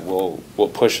that will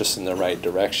push us in the right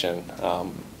direction.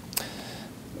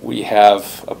 We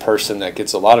have a person that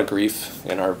gets a lot of grief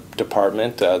in our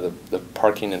department, the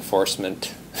parking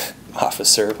enforcement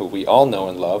officer, who we all know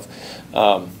and love.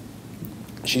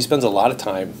 She spends a lot of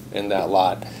time in that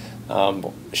lot.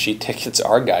 She tickets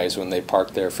our guys when they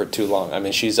park there for too long. I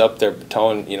mean, she's up there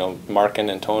towing, you know, marking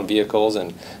and towing vehicles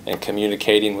and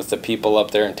communicating with the people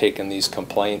up there and taking these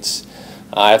complaints.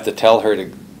 I have to tell her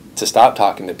to stop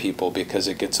talking to people because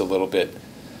it gets a little bit,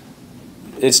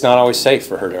 it's not always safe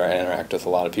for her to interact with a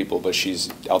lot of people, but she's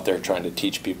out there trying to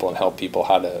teach people and help people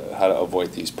how to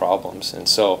avoid these problems. And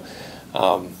so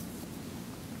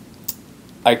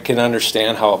I can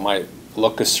understand how it might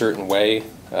look a certain way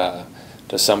to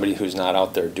somebody who's not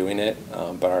out there doing it,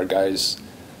 but our guys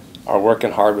are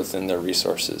working hard within their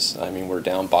resources. I mean, we're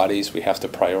down bodies. We have to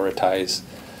prioritize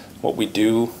what we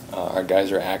do. Our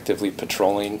guys are actively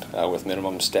patrolling with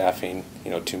minimum staffing, you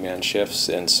know, 2-man shifts,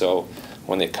 and so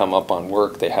when they come up on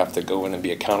work, they have to go in and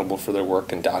be accountable for their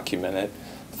work and document it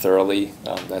thoroughly.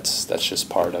 That's just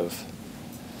part of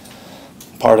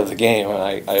the game. And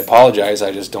I apologize.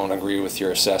 I just don't agree with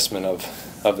your assessment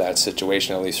of that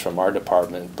situation, at least from our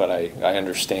department. But I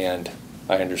understand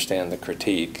the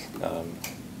critique.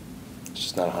 It's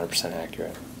just not 100%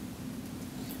 accurate.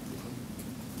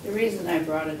 The reason I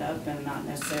brought it up, and not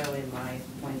necessarily my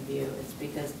point of view, is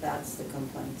because that's the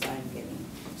complaints I'm getting.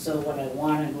 So what I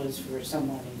wanted was for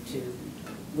someone to,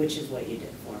 which is what you did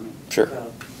for me. Sure.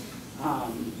 So,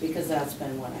 because that's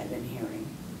been what I've been hearing.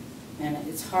 And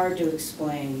it's hard to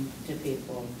explain to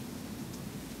people.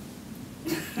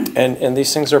 And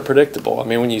these things are predictable. I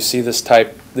mean, when you see these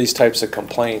types of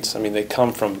complaints, I mean, they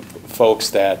come from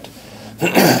folks that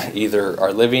either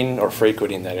are living or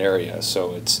frequenting that area.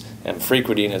 So and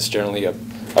frequenting is generally a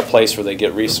place where they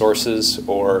get resources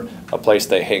or a place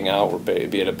they hang out, or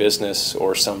be it a business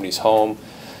or somebody's home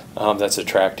that's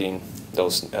attracting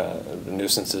those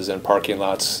nuisances. And parking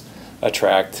lots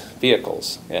attract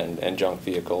vehicles and junk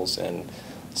vehicles, and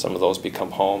some of those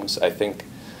become homes. I think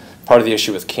part of the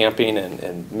issue with camping,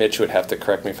 and Mitch would have to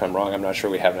correct me if I'm wrong, I'm not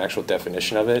sure we have an actual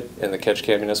definition of it in the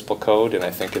Ketchikan Municipal Code, and I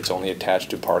think it's only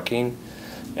attached to parking.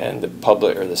 And the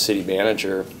public or the city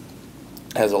manager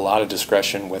has a lot of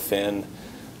discretion within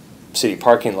city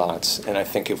parking lots. And I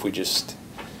think if we just,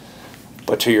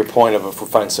 but to your point of if we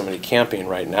find somebody camping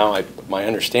right now, my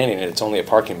understanding is it's only a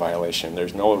parking violation.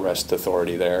 There's no arrest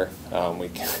authority there. We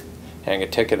can hang a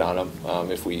ticket on them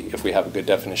if we have a good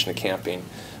definition of camping.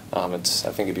 I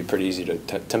think it'd be pretty easy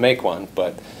to make one,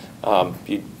 but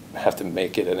you'd have to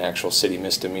make it an actual city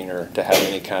misdemeanor to have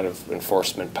any kind of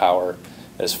enforcement power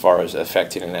as far as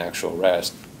affecting an actual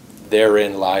arrest.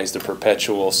 Therein lies the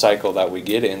perpetual cycle that we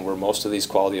get in, where most of these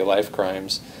quality of life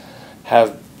crimes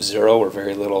have zero or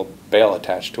very little bail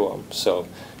attached to them. So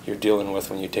you're dealing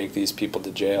with, when you take these people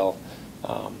to jail,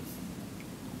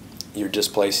 you're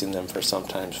displacing them for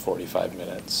sometimes 45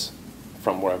 minutes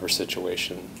from wherever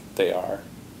situation they are.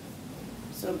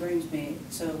 So it brings me,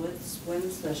 so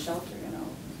when's the shelter going to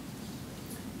open?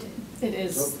 It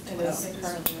is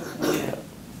currently open.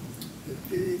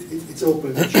 It's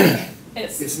open.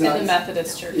 It's not, in the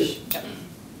Methodist Church. Yeah.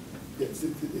 Yep.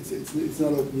 It's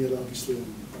not open yet, obviously, on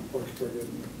Park Avenue.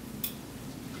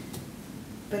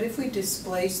 But if we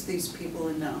displace these people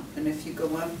enough, and if you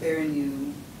go up there and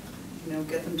you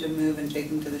get them to move and take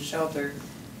them to the shelter,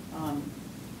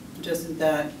 doesn't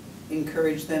that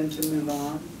encourage them to move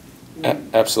on?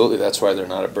 Absolutely. That's why they're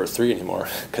not at berth 3 anymore,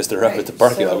 because they're up at the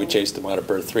parking lot. We chased them out of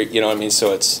berth 3. You know what I mean?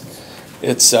 So it's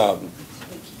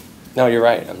no, you're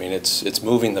right. I mean, it's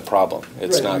moving the problem.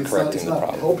 It's not correcting the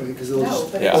problem. Helping, because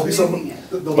they'll be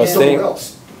somewhere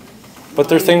else. But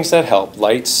there are things that help.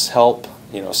 Lights help.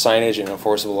 You know, signage and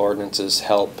enforceable ordinances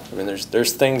help. I mean,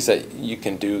 there's things that you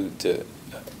can do to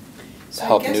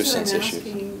help nuisance issues.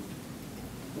 Asking,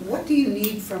 what do you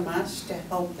need from us to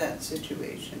help that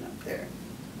situation up there?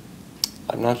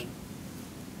 I'm not.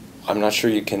 I'm not sure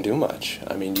you can do much.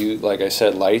 I mean, like I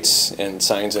said, lights and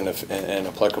signs and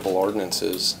applicable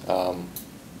ordinances.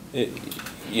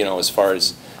 As far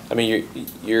as, I mean,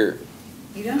 you're.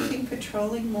 You don't think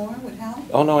patrolling more would help?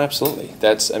 Oh no, absolutely.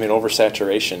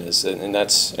 Oversaturation is, and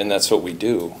that's what we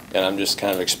do. And I'm just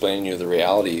kind of explaining to you the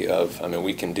reality of. I mean,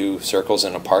 we can do circles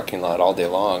in a parking lot all day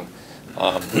long.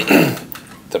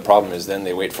 The problem is then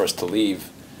they wait for us to leave,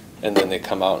 and then they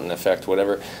come out and affect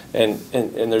whatever. And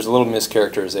there's a little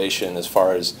mischaracterization as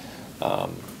far as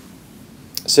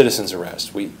citizens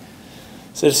arrest.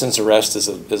 Citizens arrest is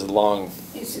a long.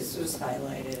 It just was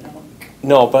highlighted.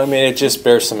 No, but I mean, it just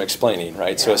bears some explaining,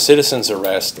 right? Yeah. So a citizen's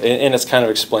arrest, and it's kind of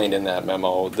explained in that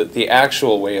memo, that the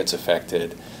actual way it's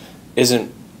affected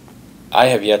isn't, I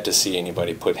have yet to see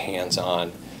anybody put hands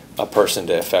on a person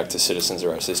to effect a citizen's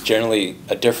arrest. It's generally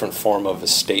a different form of a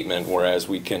statement, whereas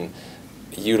we can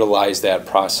utilize that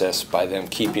process by them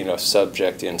keeping a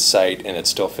subject in sight, and it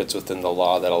still fits within the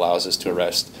law that allows us to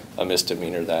arrest a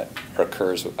misdemeanor that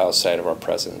occurs outside of our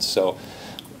presence. So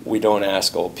we don't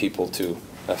ask old people to,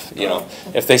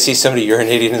 if they see somebody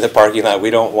urinating in the parking lot, we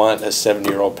don't want a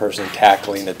 70-year-old person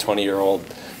tackling a 20-year-old,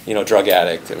 drug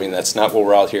addict. I mean, that's not what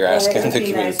we're out here asking the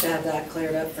community. It would be nice to have that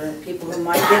cleared up for people who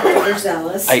might get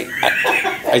overzealous. I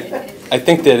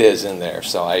think that is in there,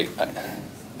 so I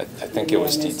think it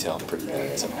was detailed pretty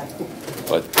good. So.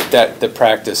 But the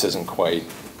practice isn't quite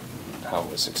how it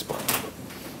was explained.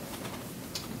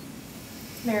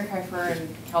 Mayor Kiefer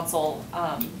and council,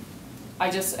 I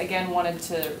just again wanted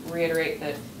to reiterate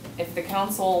that if the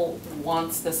council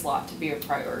wants this lot to be a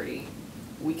priority,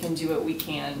 we can do what we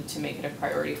can to make it a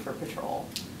priority for patrol.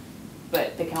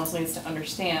 But the council needs to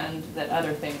understand that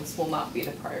other things will not be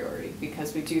the priority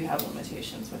because we do have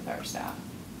limitations with our staff.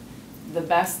 The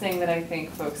best thing that I think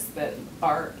folks that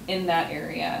are in that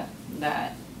area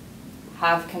that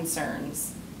have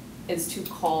concerns is to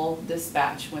call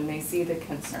dispatch when they see the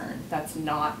concern. That's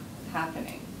not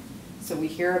happening. So we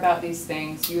hear about these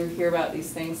things, you hear about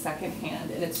these things secondhand,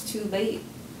 and it's too late.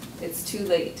 It's too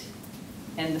late,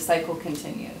 and the cycle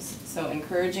continues. So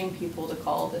encouraging people to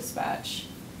call dispatch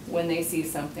when they see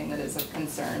something that is of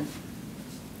concern.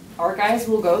 Our guys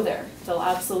will go there. They'll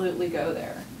absolutely go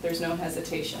there. There's no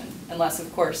hesitation, unless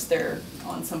of course they're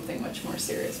on something much more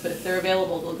serious. But if they're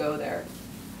available, they'll go there.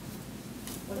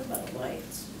 What about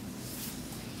lights?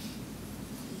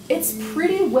 It's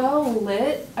pretty well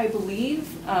lit, I believe.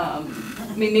 I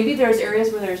mean, maybe there's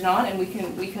areas where there's not, and we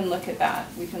can look at that.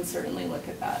 We can certainly look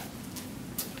at that.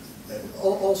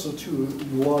 Also, too,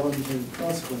 law of unintended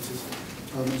consequences,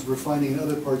 as we're finding in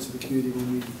other parts of the community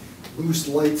when we boost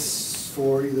lights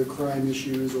for either crime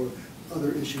issues or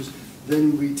other issues,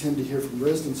 then we tend to hear from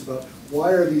residents about,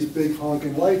 why are these big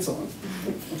honking lights on?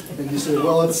 And you say,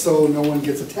 well, it's so no one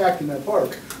gets attacked in that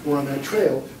park or on that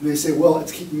trail. And they say, well,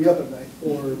 it's keeping me up at night.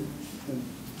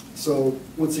 So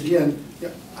once again, yeah,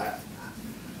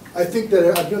 I think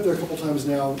that I've been up there a couple times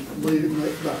now, late at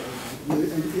night,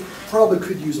 and it probably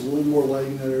could use a little more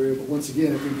lighting in that area, but once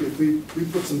again, if we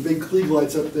put some big Klieg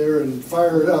lights up there and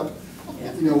fire it up,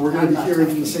 we're going to be hearing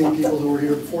from the same people who were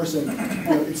here before saying,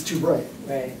 it's too bright.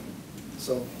 Right.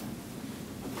 So,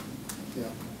 yeah.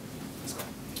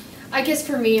 I guess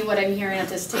for me, what I'm hearing at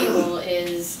this table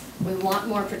is we want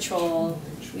more patrol.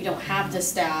 We don't have the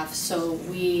staff, so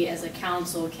we as a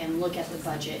council can look at the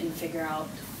budget and figure out,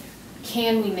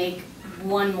 can we make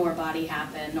one more body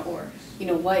happen, or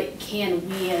what can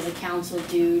we as a council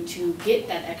do to get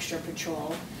that extra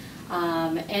patrol?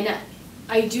 And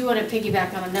I do want to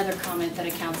piggyback on another comment that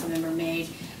a council member made,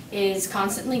 is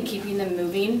constantly keeping them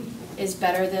moving is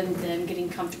better than them getting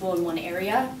comfortable in one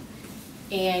area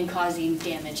and causing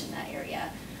damage in that area.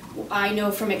 I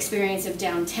know from experience of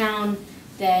downtown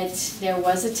that there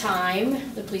was a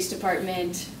time the police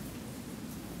department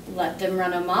let them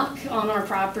run amok on our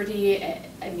property.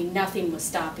 I mean, nothing was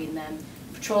stopping them.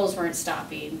 Patrols weren't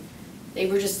stopping. They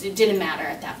were just, it didn't matter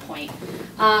at that point.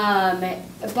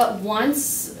 But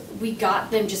once we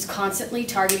got them just constantly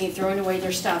targeting, throwing away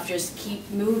their stuff, just keep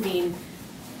moving,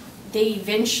 they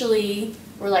eventually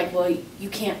were like, well, you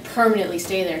can't permanently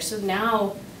stay there. So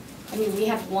now, I mean, we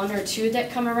have one or two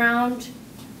that come around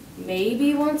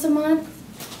maybe once a month.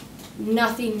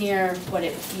 Nothing near what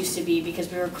it used to be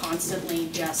because we were constantly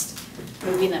just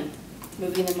moving them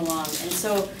along. And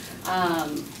so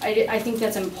I think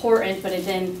that's important, but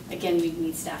then again, we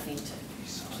need staffing to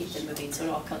keep them moving. So it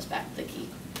all comes back to the key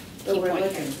But we're point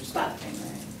looking here. for staffing,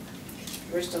 right?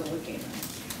 We're still looking, right?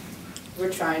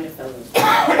 We're trying to fill those positions,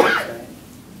 right?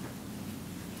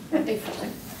 Aren't they full?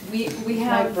 We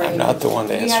have. I'm not the one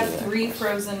to We answer have that. 3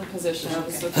 frozen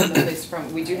positions within the police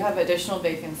department. We do have additional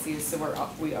vacancies, so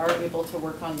we are able to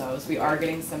work on those. We are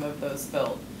getting some of those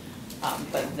filled.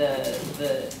 But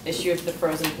the issue of the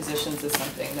frozen positions is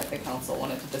something that the council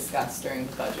wanted to discuss during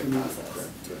the budget process.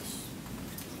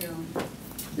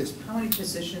 Yes. How many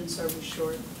positions are we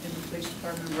short in the police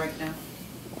department right now?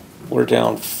 We're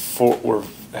down 4,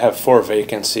 have 4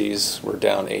 vacancies. We're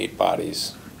down 8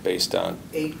 bodies based on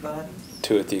 8 bodies?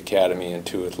 2 at the academy and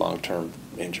 2 with long-term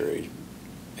injury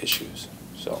issues,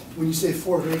 so. When you say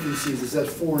 4 vacancies, is that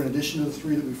 4 in addition to the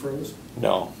 3 that we froze?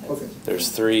 No. Okay. There's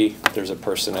 3, there's a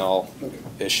personnel Okay.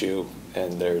 issue,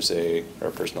 and there's a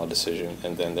personnel decision,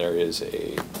 and then there is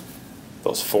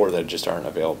those 4 that just aren't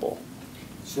available.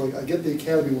 So I get the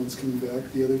academy ones coming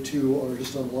back, the other 2 are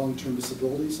just on long-term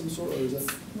disability of some sort, or is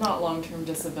that? Not long-term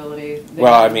disability. They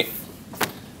Well, I have- mean,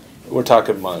 we're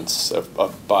talking months of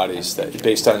bodies that,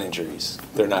 based on injuries,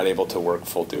 they're not able to work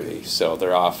full duty, so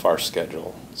they're off our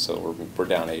schedule, so we're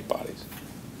down 8 bodies.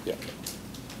 Yeah.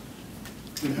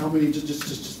 And how many,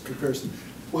 just comparison,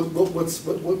 what was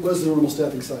the normal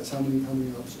staffing size? How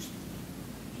many officers?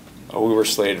 Oh, we were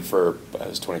slated for, it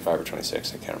was 25 or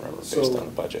 26, I can't remember, based So, on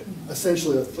the budget.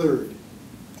 Essentially a third.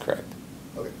 Correct.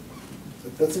 Okay.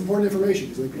 That's important information,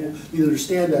 because people need to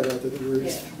understand that, that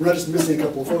we're not just missing a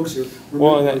couple of folks here.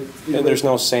 Well, and there's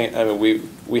no saying, I mean,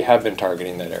 we have been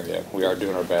targeting that area. We are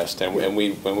doing our best, and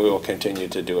we will continue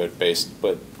to do it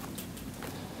but,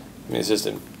 I mean,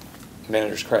 assistant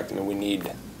manager's correct. I mean, we need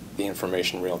the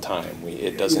information real time.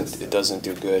 It doesn't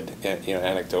do good,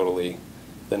 anecdotally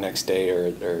the next day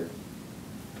or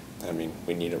I mean,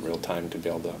 we need it real time to be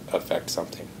able to affect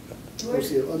something.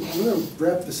 Okay, I'm going to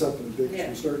wrap this up in a bit, because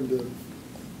we're starting to,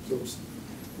 so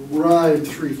we're on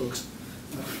 3, folks.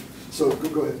 So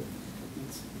go ahead.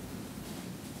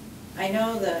 I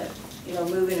know that,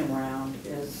 moving them around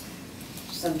is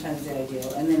sometimes the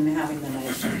ideal, and then having the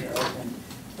night shift open.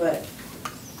 But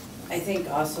I think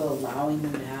also allowing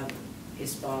them to have a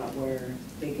spot where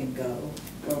they can go,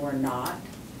 where we're not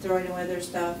throwing away their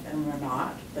stuff, and we're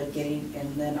not, but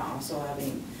and then also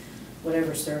having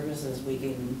whatever services we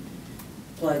can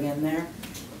plug in there.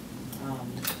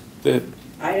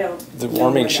 I don't The know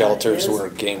warming where that shelters is. were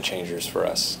game changers for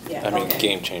us. Yeah, I mean, okay.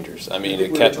 game changers. I mean, I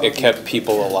think it kept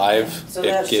people alive. So It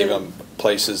that gave should- them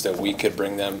places that we could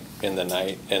bring them in the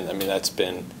night, and I mean, that's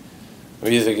been, I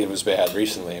mean, you think it was bad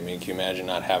recently. I mean, can you imagine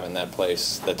not having that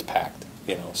place that's packed,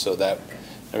 so that,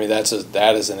 I mean, that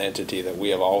is an entity that we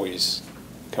have always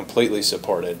completely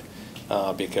supported,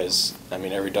 because, I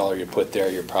mean, every dollar you put there,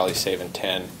 you're probably saving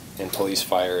 10 in police,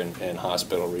 fire, and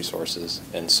hospital resources,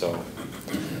 and so,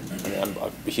 I mean, I'm a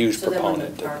huge So then when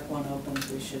proponent. the park one opens,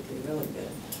 we should be really good.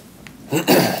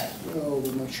 Oh,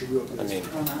 we're not sure we will. I mean,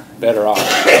 Or not. better off,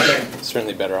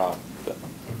 certainly better off, but.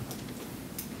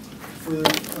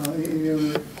 Any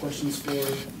other questions for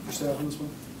staff on this one?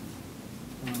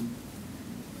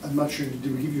 I'm not sure, did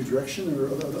we give you direction, or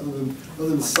other than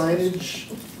signage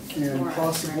and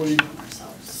possibly?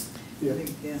 Yeah.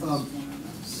 Yeah,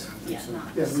 Yeah,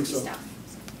 I think so.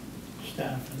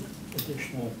 Staff and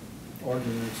additional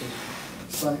ordinances.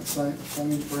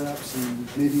 Signage perhaps, and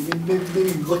maybe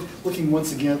looking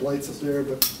once again at lights up there,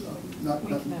 but not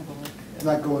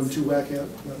going too wacky on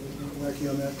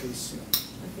that, because.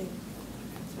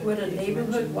 Would a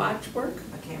neighborhood watch work?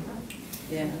 A camera?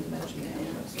 Yeah.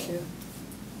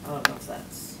 I don't know if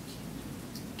that's.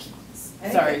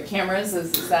 Sorry, cameras,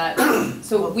 is that,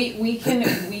 so we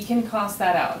can cost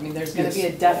that out. I mean, there's gonna be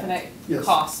a definite Yes.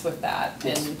 cost with that.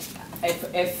 Yes. And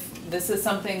if this is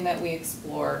something that we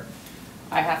explore,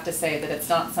 I have to say that it's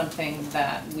not something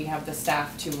that we have the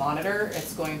staff to monitor.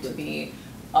 It's going to be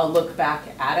a look back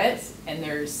at it, and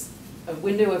there's a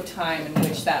window of time in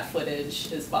which that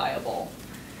footage is viable.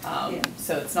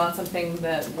 So it's not something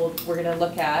that we're gonna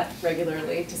look at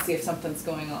regularly to see if something's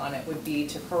going on. It would be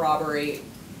to corroborate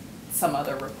some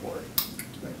other report.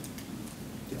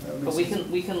 But we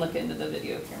can look into the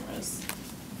video cameras.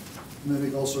 And I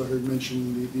think also I heard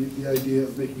mention the idea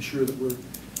of making sure that we're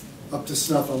up to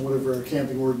snuff on whatever our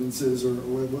camping ordinance is, or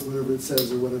whatever it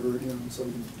says, or whatever, so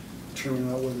we can determine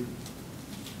out whether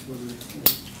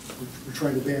we're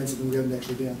trying to ban something we haven't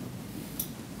actually banned.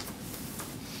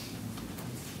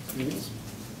 Anything else?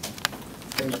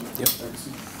 Thank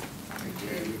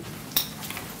you.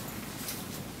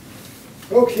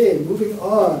 Yep. Okay, moving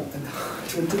on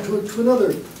to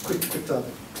another quick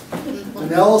topic.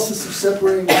 Analysis of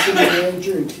separating the city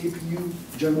manager and KPU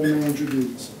general manager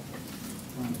duties.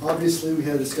 Obviously, we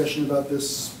had a discussion about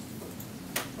this.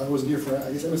 I wasn't here for,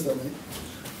 I guess I missed that night.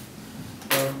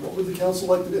 What would the council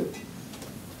like to do?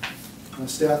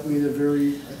 Staff made I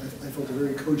felt a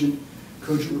very cogent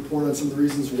report on some of the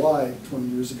reasons why 20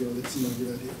 years ago that seemed like a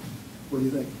good idea. What do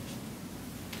you think?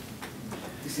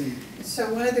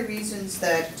 So one of the reasons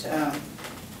that,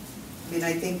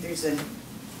 I think there's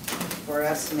for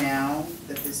us now,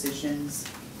 the positions.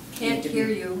 Can't hear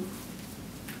you.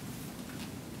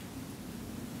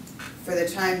 For the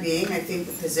time being, I think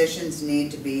the positions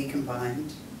need to be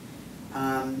combined.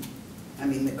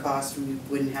 The cost, we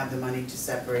wouldn't have the money to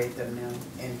separate them now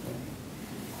anyway.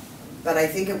 But I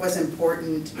think it was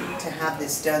important to have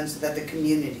this done so that the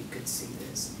community could see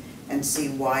this and see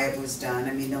why it was done.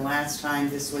 The last time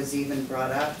this was even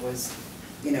brought up was,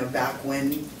 back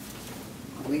when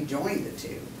we joined the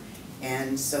two.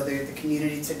 And so the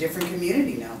community, it's a different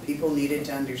community now. People needed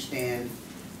to understand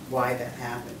why that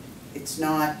happened. It's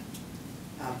not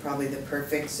probably the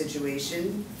perfect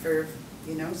situation for,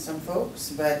 some folks,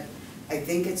 but I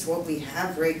think it's what we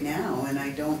have right now, and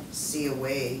I don't see a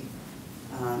way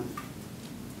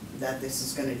that this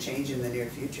is going to change in the near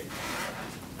future.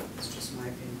 It's just my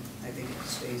opinion. I think it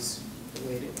stays the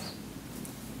way it is.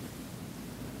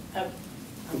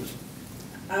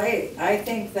 I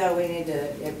think that we need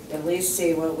to at least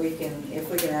see what we can, if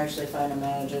we can actually find a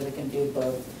manager that can do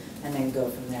both and then go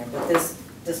from there. But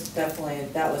this definitely,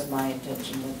 that was my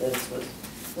intention with this, was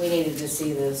we needed to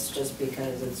see this just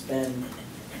because it's been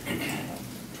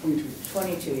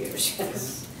 22 years,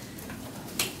 yes.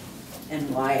 And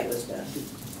why it was done.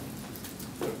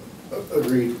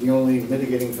 Agreed. The only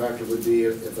mitigating factor would be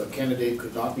if a candidate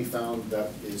could not be found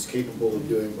that is capable of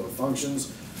doing both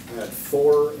functions. I had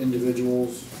 4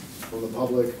 individuals from the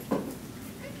public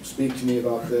speak to me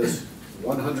about this.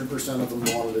 100% of them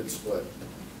wanted it split.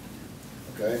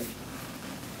 Okay?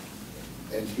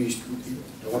 And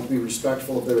I want to be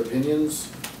respectful of their opinions.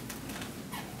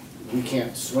 We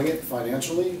can't swing it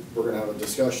financially. We're going to have a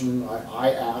discussion.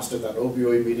 I asked at that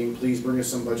opioid meeting, please bring us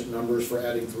some budget numbers for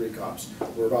adding 3 cops.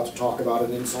 We're about to talk about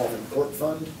an insolvent court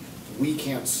fund. We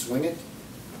can't swing it.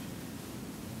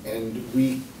 And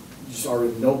we just are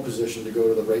in no position to go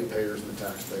to the ratepayers and the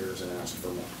taxpayers and ask for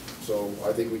more. So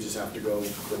I think we just have to go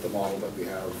with the model that we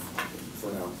have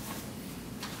for now.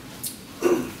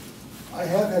 I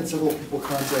have had several people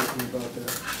contact me about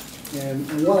that. And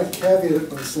I want to caveat it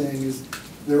by saying is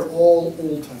they're all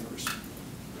old timers.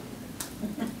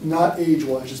 Not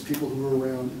age-wise, just people who were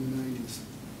around in the 90s.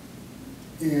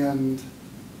 And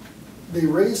they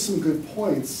raise some good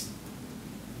points,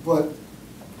 but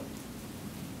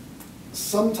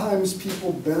sometimes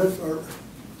people benefit, or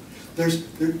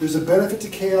there's a benefit to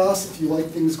chaos if you like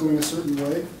things going a certain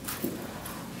way.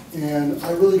 And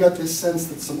I really got this sense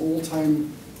that some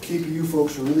old-time KPU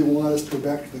folks really want us to go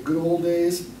back to the good old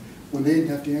days when they didn't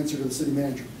have to answer to the city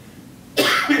manager.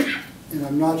 And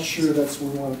I'm not sure that's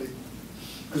where we want to be.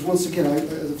 Because once again,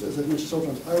 as I've mentioned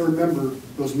several times, I remember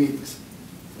those meetings.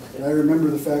 And I remember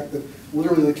the fact that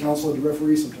literally the council had to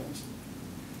referee sometimes.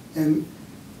 And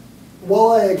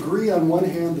while I agree on one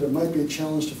hand that it might be a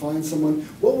challenge to find someone,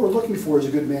 what we're looking for is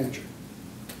a good manager.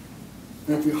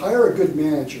 And if we hire a good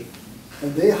manager,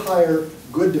 and they hire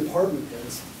good department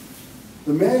heads,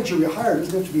 the manager we hire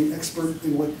doesn't have to be an expert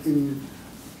in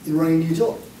running the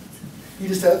utility.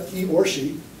 He or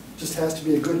she just has to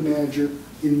be a good manager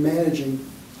in managing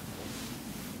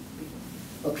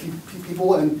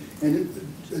people and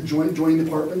joining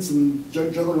departments and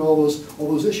juggling all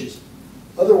those issues.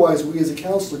 Otherwise, we as a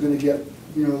council are going to get,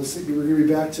 we're going to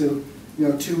be back to,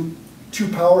 two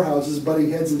powerhouses butting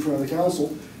heads in front of the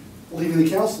council, leaving the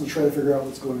council to try to figure out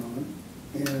what's going on.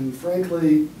 And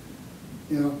frankly,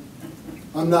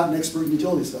 I'm not an expert in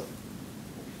utility stuff.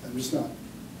 I'm just not.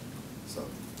 So,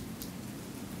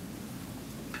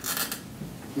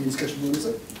 any discussion on this?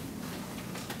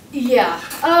 Yeah.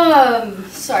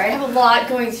 Sorry, I have a lot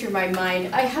going through my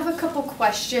mind. I have a couple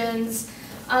questions.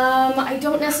 I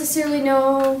don't necessarily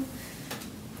know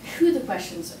who the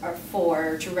questions are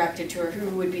for, directed to, or who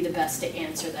would be the best to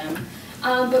answer them.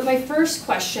 But my first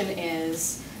question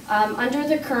is, under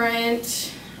the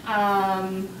current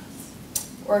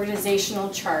organizational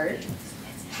chart,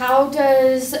 how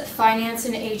does finance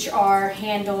and HR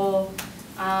handle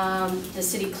the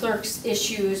city clerk's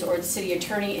issues or the city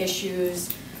attorney issues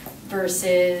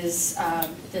versus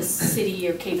the city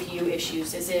or KPU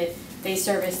issues? Is it they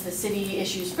service the city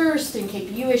issues first and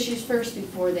KPU issues first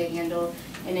before they handle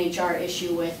an HR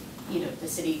issue with, the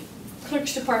city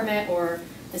clerk's department or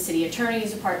the city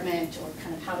attorney's department, or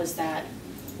kind of how does that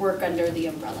work under the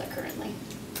umbrella currently?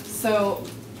 So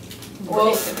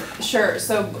both, sure.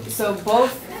 So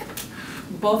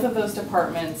both of those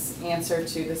departments answer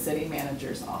to the city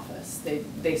manager's office.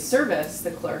 They service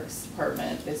the clerk's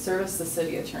department, they service the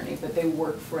city attorney, but they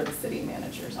work for the city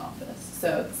manager's office.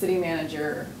 So the city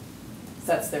manager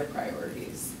sets their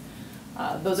priorities.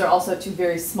 Those are also two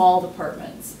very small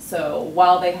departments. So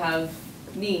while they have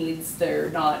needs, they're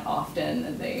not often,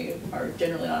 and they are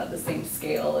generally not at the same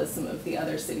scale as some of the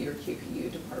other city or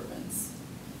KPU departments.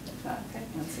 If that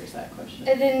answers that question.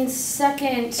 And then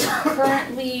second,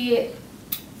 currently,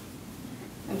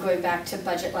 I'm going back to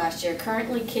budget last year,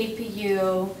 currently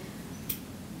KPU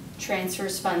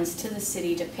transfers funds to the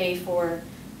city to pay for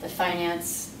the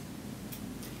finance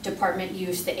department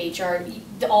use, the HR,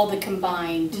 all the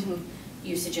combined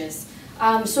usages.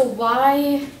 So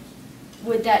why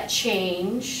would that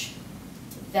change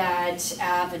that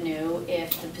avenue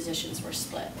if the positions were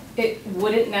split? It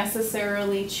wouldn't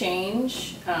necessarily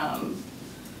change.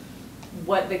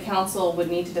 What the council would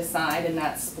need to decide in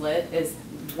that split is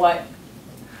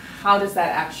how does that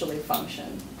actually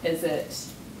function? Is it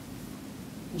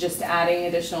just adding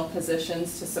additional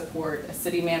positions to support a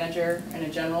city manager and a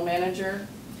general manager?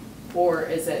 Or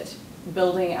is it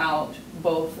building out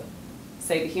both,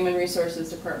 say, the human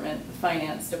resources department, the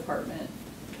finance department,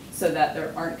 so that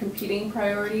there aren't competing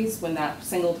priorities when that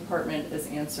single department is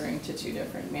answering to two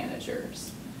different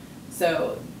managers?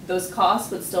 So those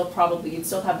costs would still you'd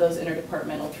still have those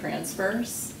interdepartmental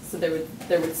transfers. So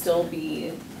there would still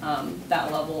be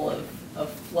that level of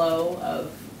flow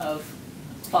of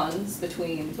funds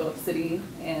between both city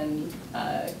and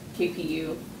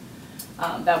KPU.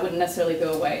 That wouldn't necessarily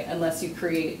go away unless you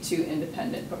create two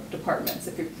independent departments.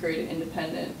 If you create an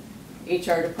independent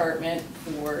HR department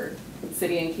for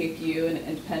city and KPU and an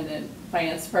independent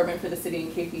finance department for the city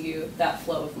and KPU, that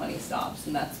flow of money stops,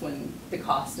 and that's when the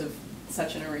cost of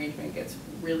such an arrangement gets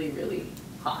really, really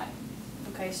high.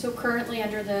 Okay, so currently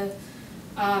under the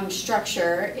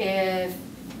structure, if,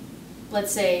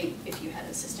 let's say, if you had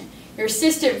an assistant, your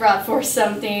assistant brought forth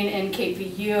something in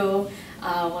KPU,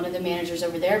 one of the managers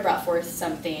over there brought forth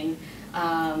something,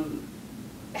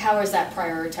 how is that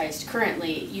prioritized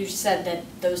currently? You said that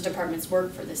those departments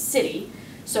work for the city,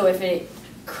 so if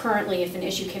if an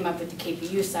issue came up with the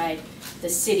KPU side, the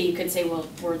city could say, well,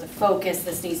 we're the focus,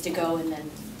 this needs to go, and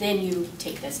then you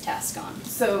take this task on.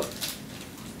 So,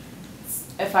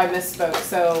 if I misspoke,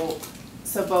 so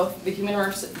both the human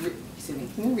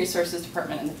resources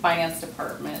department and the finance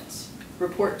department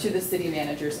report to the city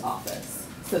manager's office.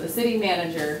 So the city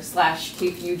manager /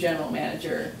 KPU general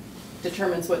manager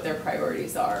determines what their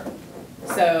priorities are.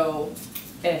 So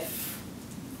if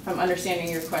I'm understanding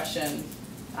your question,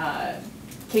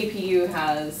 KPU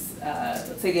has,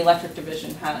 let's say the electric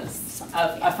division has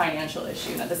a financial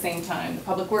issue, and at the same time, the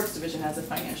public works division has a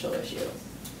financial issue.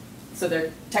 So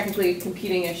they're technically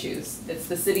competing issues. It's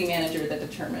the city manager that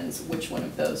determines which one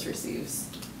of those receives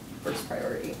first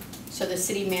priority. So the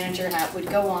city manager would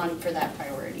go on for that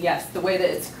priority? Yes, the way that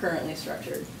it's currently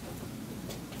structured.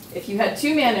 If you had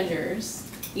two managers,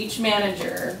 each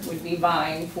manager would be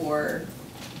vying for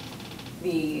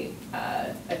the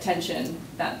attention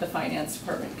that the finance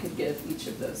department could give each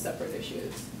of those separate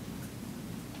issues.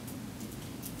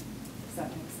 Does that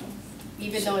make sense?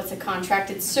 Even though it's a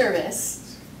contracted service,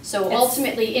 so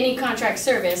ultimately any contract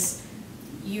service,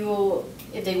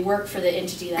 if they work for the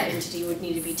entity, that entity would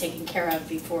need to be taken care of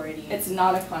before any. It's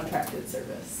not a contracted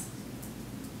service.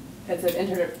 It's an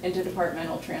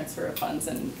interdepartmental transfer of funds,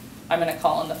 and I'm going to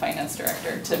call on the finance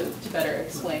director to better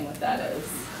explain what that is.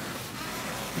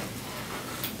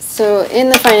 So in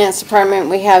the finance department,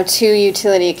 we have two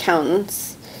utility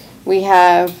accountants. We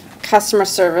have customer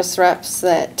service reps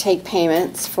that take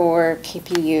payments for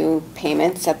KPU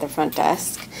payments at the front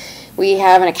desk. We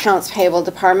have an accounts payable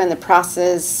department that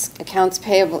processes accounts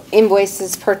payable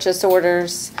invoices, purchase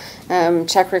orders,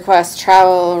 check requests,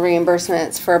 travel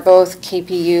reimbursements for both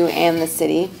KPU and the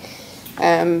city.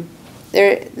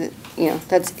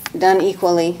 That's done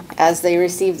equally. As they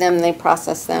receive them, they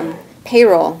process them.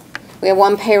 Payroll. We have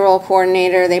one payroll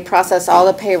coordinator. They process all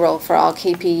the payroll for all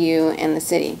KPU and the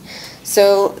city.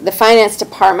 So the finance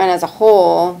department as a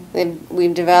whole,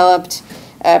 we've developed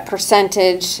a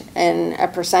percentage, and a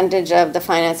percentage of the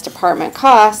finance department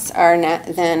costs are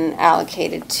then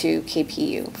allocated to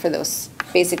KPU for those,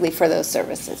 basically for those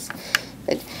services.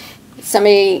 But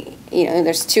somebody,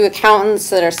 there's two accountants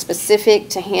that are specific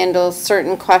to handle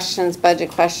certain questions,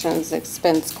 budget questions,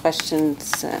 expense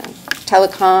questions,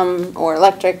 telecom or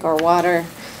electric or water.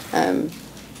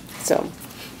 So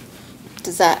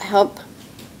does that help?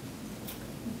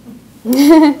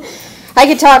 I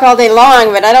could talk all day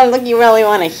long, but I don't think you really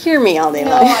want to hear me all day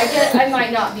long. No, I guess I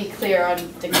might not be clear on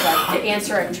the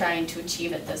answer I'm trying to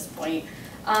achieve at this point.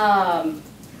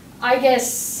 I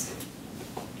guess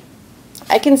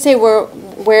I can say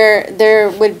where there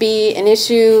would be an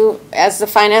issue as the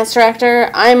finance director.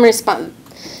 My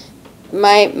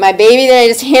baby that I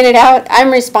just handed out,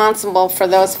 I'm responsible for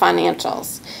those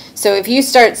financials. So if you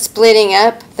start splitting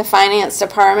up the finance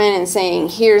department and saying,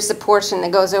 here's the portion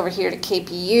that goes over here to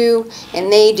KPU,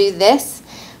 and they do this,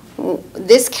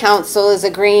 this council is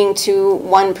agreeing to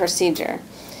one procedure.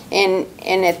 And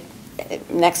at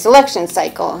next election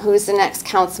cycle, who's the next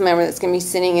council member that's going to be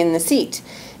sitting in the seat?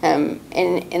 And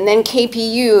then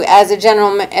KPU, as a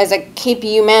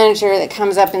KPU manager that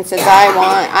comes up and says,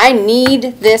 I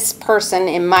need this person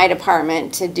in my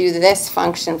department to do this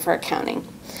function for accounting.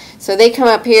 So they come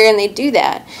up here and they do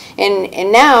that.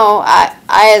 And now,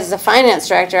 I as the finance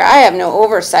director, I have no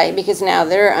oversight because now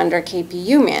they're under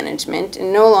KPU management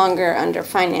and no longer under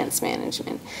finance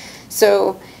management.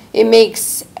 So it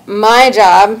makes my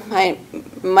job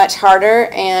much harder,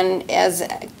 and as a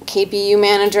KPU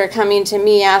manager coming to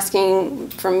me asking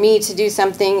for me to do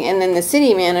something, and then the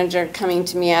city manager coming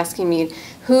to me asking me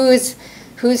who's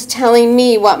telling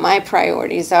me what my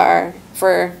priorities are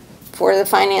for the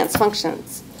finance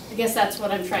functions. I guess that's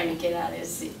what I'm trying to get at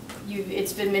is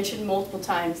it's been mentioned multiple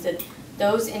times that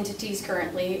those entities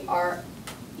currently are,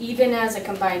 even as a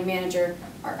combined manager,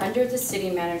 are under the city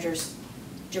manager's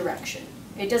direction.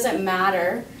 It doesn't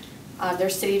matter, they're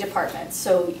city departments.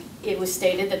 So it was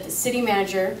stated that the city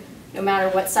manager, no matter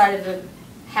what side of the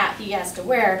hat he has to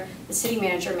wear, the city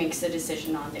manager makes the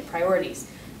decision on the priorities.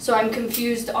 So I'm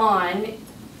confused on,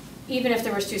 even if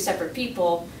there was two separate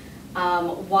people,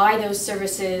 why those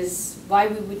services, why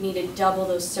we would need to double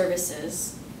those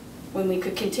services when we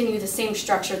could continue the same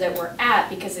structure that we're at,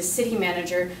 because the city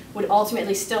manager would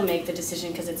ultimately still make the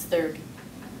decision because it's third.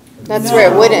 That's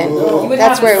where it wouldn't. You would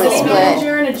That's have where it a would city split.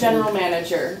 manager and a general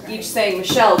manager, each saying,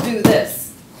 Michelle, do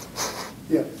this.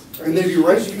 Yeah, and they'd be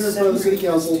right here in front of the city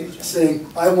council saying,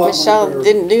 I want Michelle my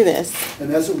didn't do this.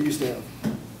 And that's what we used to have.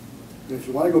 And if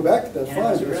you want to go back, that's fine.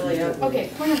 but that's what we used to have. Okay,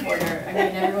 point of order. I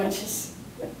mean, everyone's just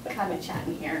kind of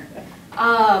chatting here.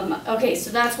 Okay, so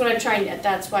that's what I'm trying to,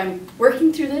 that's why I'm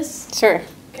working through this. Sure.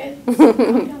 Okay.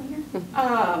 Calm down here.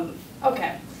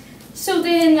 Okay. So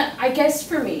then, I guess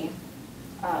for me,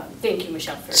 thank you,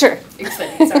 Michelle, for Sure.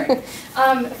 explaining. Sorry.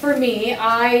 For me,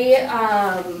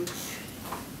 I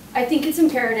think it's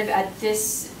imperative at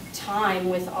this time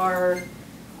with our,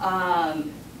 I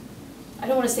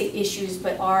don't want to say issues,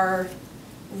 but our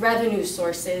revenue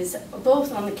sources,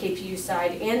 both on the KPU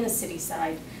side and the city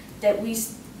side, that we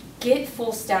get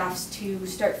full staffs to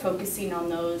start focusing on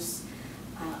those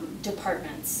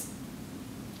departments.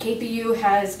 KPU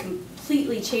has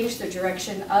completely changed the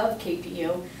direction of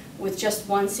KPU with just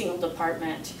one single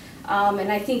department.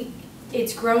 And I think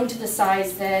it's grown to the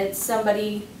size that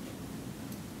somebody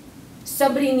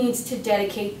needs to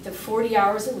dedicate the 40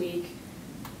 hours a week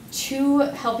to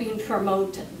helping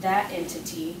promote that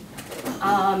entity,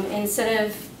 instead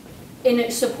of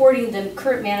supporting the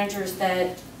current managers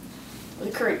the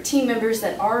current team members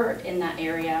that are in that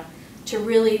area to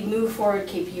really move forward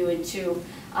KPU into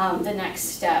the next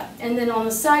step. And then on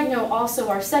the side note, also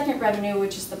our second revenue,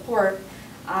 which is the port,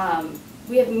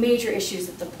 we have major issues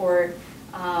at the port.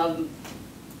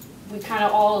 We kind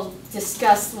of all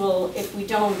discussed, well, if we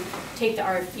don't take the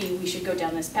RFP, we should go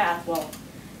down this path. Well,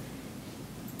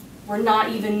 we're not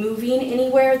even moving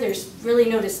anywhere. There's really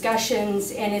no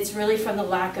discussions, and it's really from the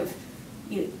lack of,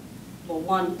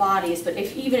 one, bodies, but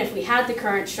even if we had the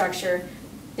current structure,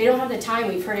 they don't have the time.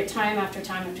 We've heard it time after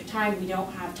time after time. We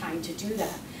don't have time to do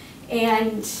that.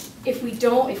 And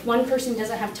if one person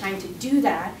doesn't have time to do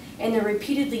that, and they're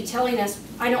repeatedly telling us,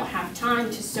 I don't have time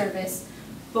to service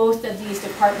both of these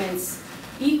departments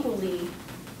equally,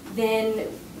 then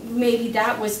maybe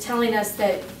that was telling us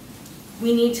that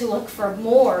we need to look for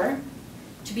more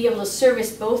to be able to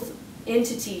service both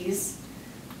entities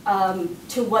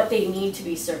to what they need to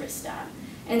be serviced at.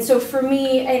 And so for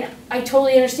me, and I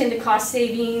totally understand the cost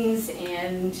savings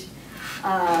and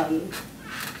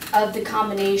of the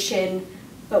combination,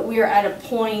 but we are at a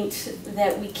point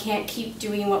that we can't keep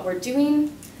doing what we're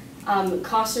doing.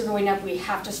 Costs are going up. We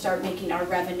have to start making our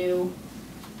revenue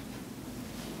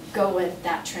go with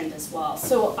that trend as well.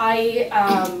 So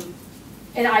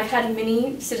and I've had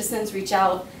many citizens reach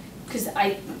out because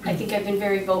I think I've been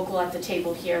very vocal at the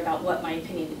table here about what my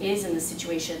opinion is in the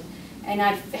situation. And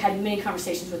I've had many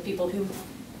conversations with people who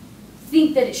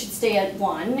think that it should stay at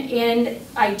 1. And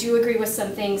I do agree with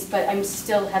some things, but I'm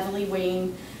still heavily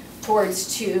weighing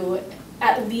towards 2,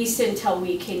 at least until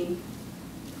we can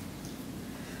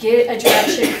get a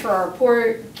direction for our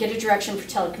port, get a direction for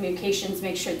telecommunications,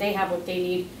 make sure they have what they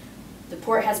need the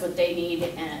port has what they need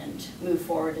and move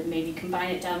forward and maybe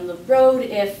combine it down the road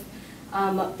if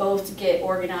both get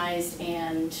organized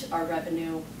and our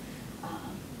revenue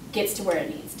gets to where it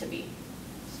needs to be.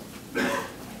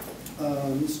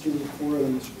 Mr. Ford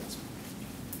and Mr.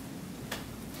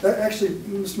 Gatsby. Actually,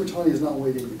 Mr. Matani is not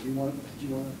waiting. Do you want to?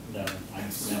 No, I'm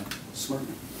smart.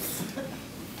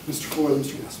 Mr. Ford and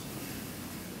Mr. Gatsby.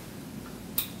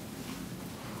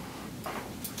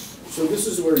 So this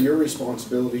is where your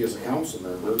responsibility as a council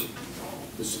member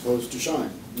is supposed to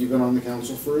shine. You've been on the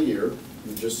council for a year.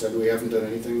 You just said we haven't done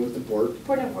anything with the port.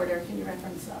 Point of order, can you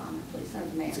reference the please, or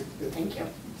the mayor? Thank you.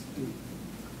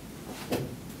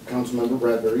 Councilmember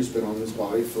Bradbury's been on this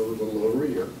body for a little over a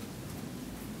year.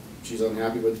 She's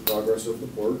unhappy with the progress of the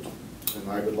port, and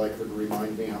I would like her to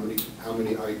remind me how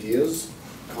many ideas,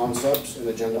 concepts, and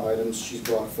agenda items she's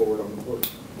brought forward on the port.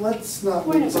 Let's not.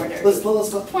 Point of order. Let's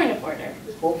not. Point of order.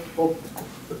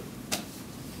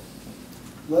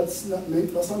 Let's not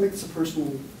make this a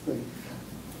personal thing.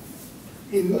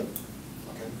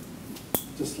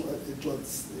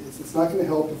 It's not going to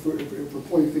help if we're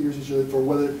pointing fingers at each other for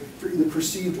either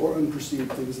perceived or unperceived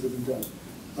things that have been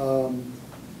done.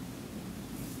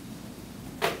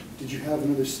 Did you have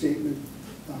another statement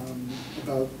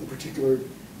about the particular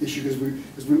issue?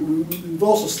 Because we've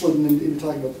also slid into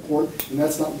talking about the port, and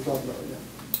that's not what we're talking about right now.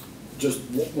 Just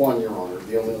one, Your Honor.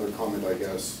 The only other comment, I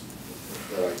guess,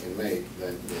 that I can make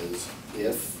then is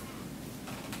if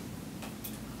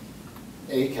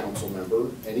any council member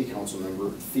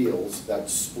feels that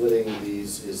splitting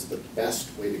these is the best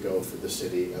way to go for the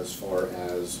city as far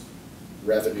as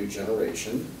revenue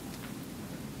generation,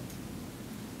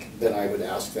 then I would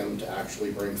ask them to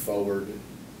actually bring forward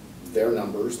their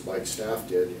numbers like staff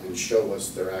did and show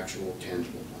us their actual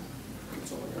tangible plan.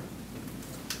 That's all I got.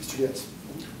 Mr. Getz.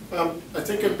 I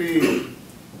think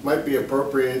might be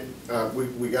appropriate.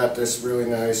 We got this really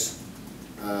nice,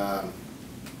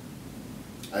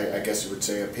 I guess you would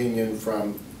say, opinion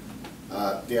from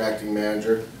the acting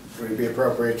manager. Would it be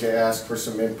appropriate to ask for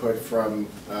some input from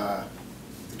the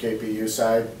KPU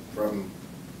side, from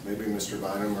maybe Mr.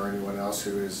 Bynum or anyone else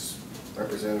who is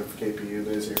representative of KPU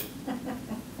that is here?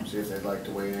 See if they'd like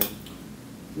to weigh in.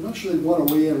 I'm not sure they'd want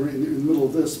to weigh in in the middle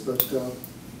of this, but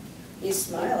he's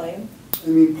smiling. I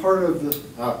mean, part of the.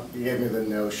 Oh, you gave me the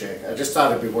no shake. I just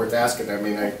thought it'd be worth asking. I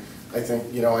mean, I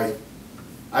think, you know,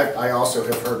 I also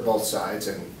have heard both sides,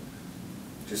 and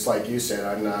just like you said,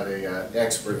 I'm not a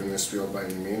expert in this field by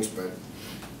any means, but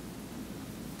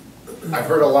I've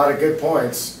heard a lot of good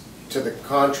points to the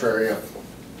contrary of,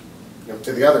 you know,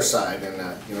 to the other side, and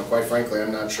you know, quite frankly,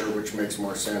 I'm not sure which makes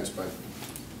more sense. But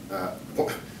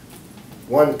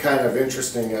one kind of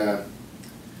interesting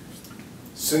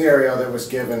scenario that was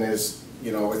given is,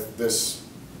 you know, with this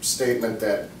statement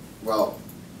that, well,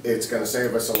 it's going to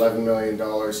save us $11 million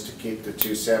to keep the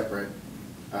two separate.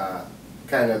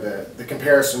 Kind of the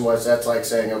comparison was, that's like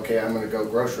saying, okay, I'm going to go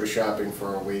grocery shopping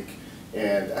for a week,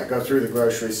 and I go through the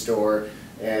grocery store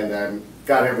and I've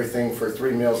got everything for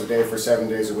 3 meals a day for 7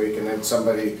 days a week, and then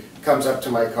somebody comes up to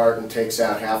my cart and takes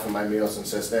out half of my meals and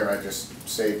says, there, I just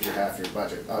saved you half your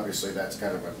budget. Obviously, that's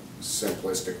kind of a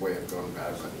simplistic way of going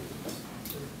about it. But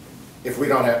if we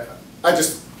don't have, I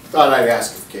just thought I'd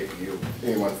ask if KPU,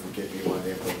 anyone from KPU wanted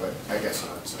input, but I guess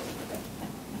not, so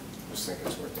I just think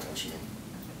it's worth mentioning.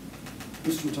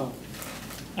 Mr. Matton.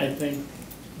 I think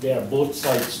there are both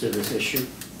sides to this issue.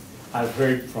 I've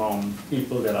heard from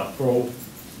people that are pro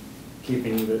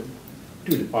keeping the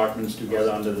two departments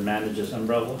together under the manager's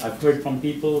umbrella. I've heard from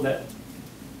people that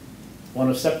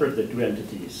want to separate the two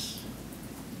entities.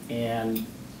 And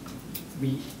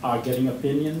we are getting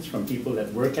opinions from people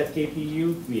that work at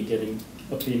KPU. We are getting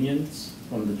opinions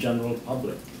from the general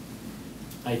public.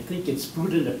 I think it's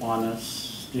prudent upon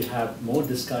us to have more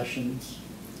discussions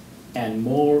and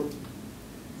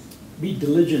be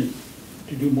diligent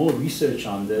to do more research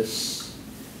on this,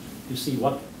 to see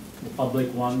what the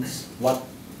public wants, what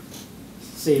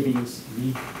savings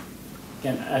we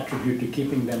can attribute to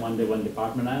keeping them under one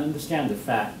department. I understand the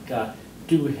fact,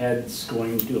 two heads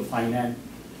going to a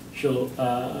financial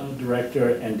director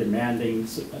and demanding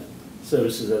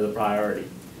services as a priority.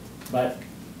 But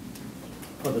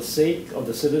for the sake of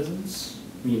the citizens,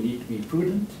 we need to be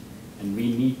prudent, and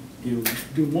we need to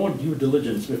do more due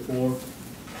diligence before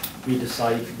we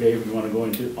decide where we want to go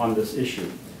into on this issue.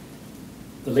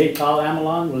 The late Carl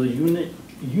Amelon was a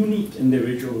unique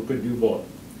individual who could do both.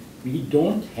 We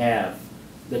don't have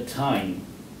the time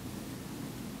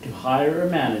to hire a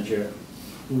manager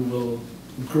who will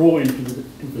grow into the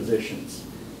two positions,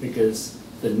 because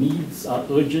the needs are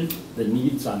urgent, the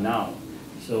needs are now.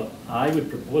 So I would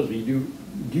propose we do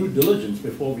due diligence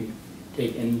before we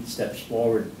take any steps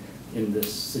forward in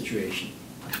this situation.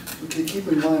 Okay, keep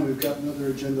in mind, we've got another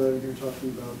agenda item here talking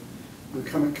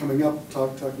about, coming up,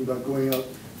 talking about going out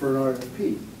for an RFP.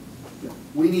 You know,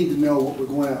 we need to know what we're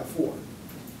going out for.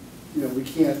 You know, we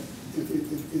can't,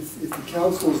 if the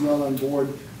council is not on board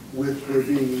with there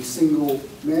being a single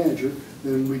manager,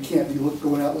 then we can't be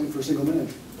going out looking for a single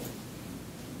manager.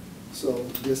 So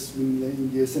I guess we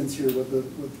can get a sense here what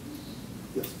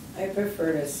yes. I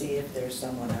prefer to see if there's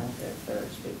someone out there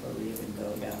first before we even go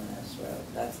down this road.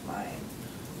 That's my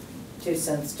 2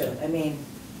 cents to it. I mean,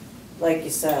 like you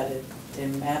said,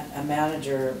 a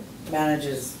manager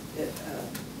manages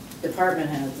department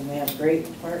heads, and we have great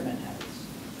department heads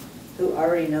who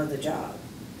already know the job.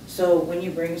 So when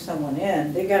you bring someone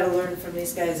in, they gotta learn from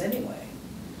these guys anyway.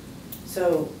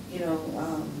 So, you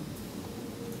know,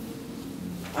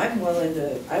 I'm willing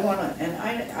to,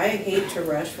 and I hate to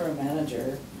rush for a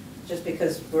manager just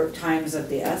because time's of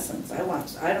the essence. I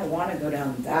don't wanna go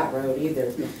down that road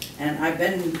either. And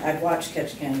I've watched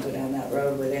Ketchikan go down that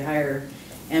road where they hire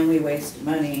and we waste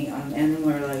money on, and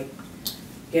we're like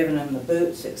giving them the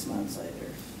boot 6 months later.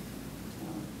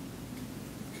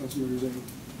 Councilmember Zane.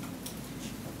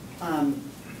 I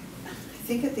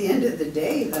think at the end of the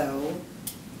day, though,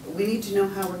 we need to know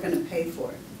how we're gonna pay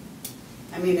for it.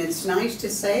 I mean, it's nice to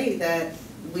say that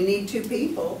we need 2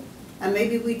 people, and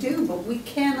maybe we do, but we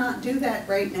cannot do that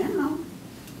right now.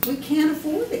 We can't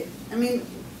afford it. I mean,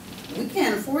 we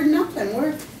can't afford nothing.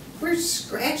 We're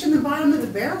scratching the bottom of the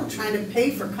barrel trying to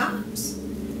pay for cops.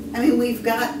 I mean, we've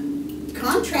got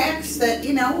contracts that,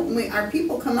 you know, our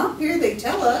people come up here, they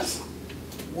tell us,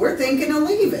 we're thinking of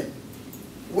leaving.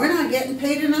 We're not getting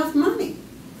paid enough money.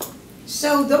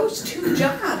 So those 2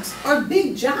 jobs are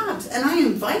big jobs, and I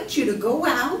invite you to go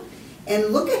out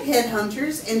and look at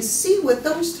headhunters and see what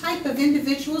those type of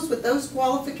individuals with those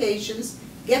qualifications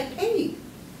get paid.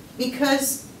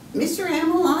 Because Mr.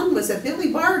 Amelon was a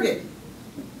Billy Bargain,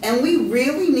 and we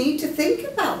really need to think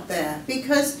about that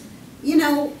because, you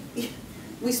know,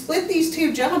 we split these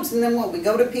 2 jobs, and then what, we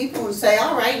go to people and say,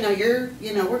 all right, now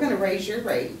we're gonna raise your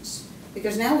rates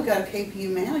because now we've got a KPU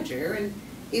manager and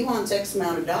he wants X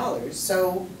amount of dollars.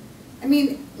 So, I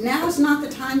mean, now is not the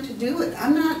time to do it.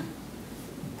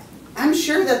 I'm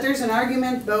sure that there's an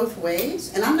argument both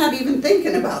ways, and I'm not even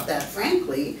thinking about that,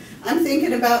 frankly. I'm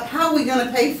thinking about how are we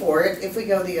gonna pay for it if we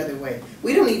go the other way.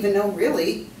 We don't even know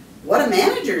really what a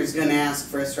manager is gonna ask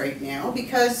for us right now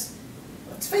because,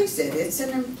 let's face it, it's an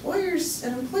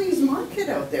employee's market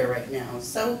out there right now.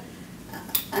 So,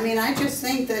 I mean, I just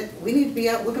think that we need to be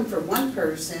out looking for one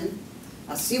person,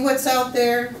 see what's out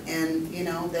there, and, you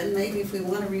know, then maybe if we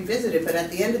want to revisit it. But at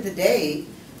the end of the day,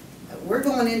 we're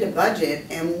going into budget,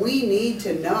 and we need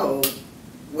to know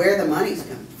where the money's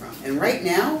coming from. And right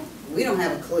now, we don't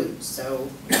have a clue. So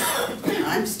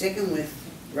I'm sticking with,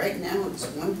 right now, it's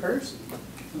one person.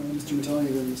 Mr. Matani,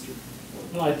 then Mr.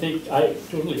 No, I think I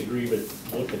totally agree with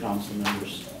both the council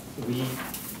members. We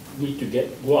need to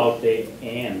go out there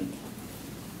and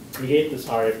create this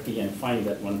RFP and find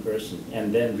that one person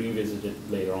and then revisit it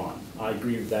later on. I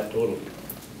agree with that totally.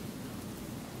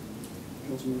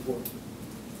 Councilmember Ford.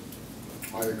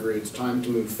 I agree. It's time to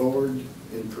move forward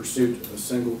in pursuit of a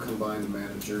single combined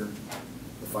manager.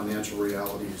 The financial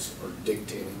realities are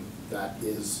dictating that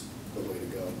is the way to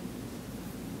go.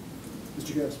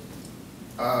 Mr. Guest.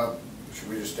 Should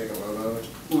we just take a vote on it?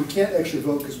 Well, we can't actually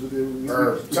vote because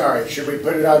sorry, should we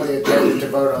put it on the agenda to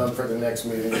vote on for the next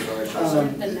meeting? The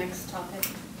next topic,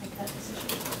 make that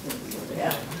decision.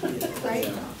 Yeah.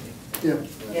 Right?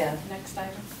 Yeah. Next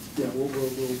item. Yeah,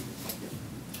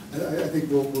 I think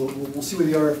we'll see where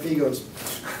the RFP goes.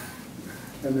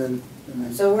 And then.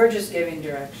 So we're just giving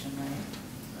direction,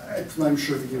 right? I'm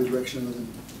sure if you give a direction other than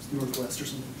northwest or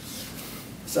something,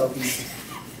 southeast.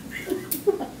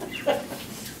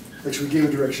 Actually, we gave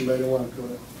a direction, but I don't want to go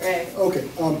there. Right. Okay.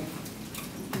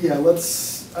 Yeah,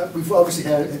 let's. We've obviously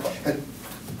had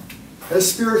a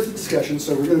spirited discussion,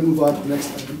 so we're going to move on to the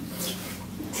next item.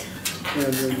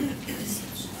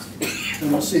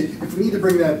 And we'll see. If we need to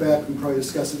bring that back, we can probably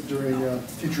discuss it during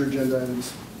future agenda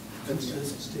items.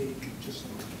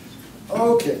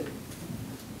 Okay.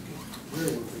 Where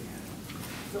were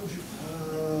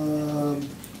we?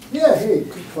 Yeah, hey,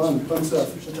 fun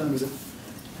stuff. What time is it?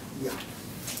 Yeah.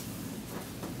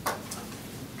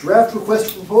 Draft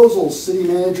request for proposals, city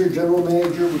manager, general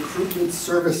manager, recruitment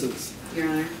services. Your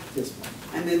Honor. Yes.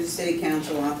 I move the City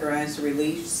Council authorize the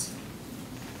release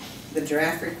the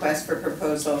draft request for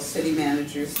proposal, city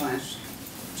manager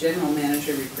 / general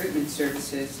manager recruitment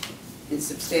services in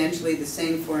substantially the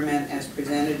same format as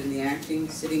presented in the acting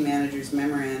city manager's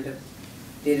memorandum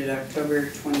dated October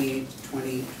 28,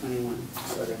 2021.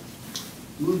 Second.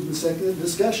 Moved and seconded,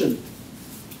 discussion.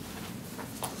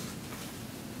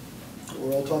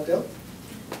 We're all talked out?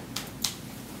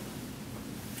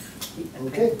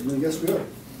 Okay, I guess we are.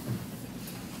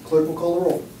 Clerk will call the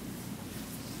roll.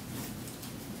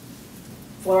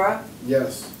 Flora,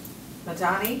 Yes.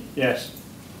 Matani, Yes.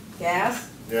 Gas,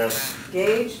 Yes.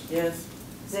 Gage. Yes.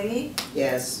 Zingy.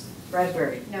 Yes.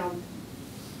 Bradbury. No.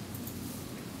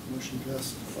 Motion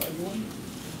passes 5-1.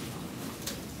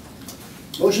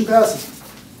 Motion passes.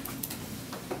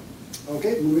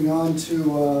 Okay, moving on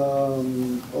to, oh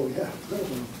yeah, another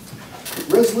one.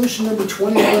 Resolution number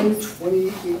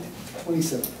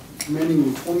 21-28-27,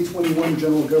 amending the 2021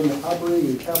 general government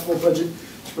operating and capital budget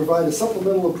to provide a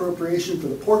supplemental appropriation for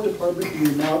the Port Department in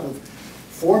the amount of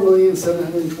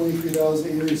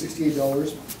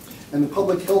 $4,723,868 and the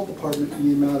Public Health Department in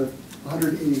the amount of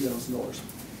 $180,000.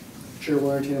 Chair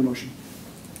will entertain a motion.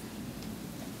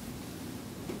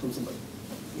 From somebody.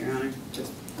 Your Honor,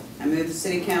 I move the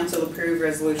City Council approve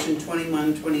Resolution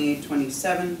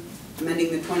 21-28-27,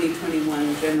 amending the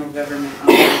 2021 general government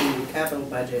operating and capital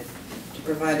budget to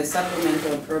provide a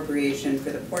supplemental appropriation for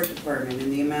the Port Department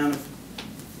in the amount of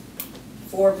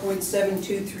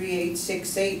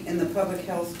 $4.723868 and the Public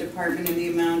Health Department in the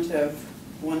amount of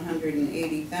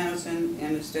 $180,000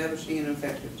 and establishing an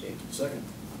effective date. Second.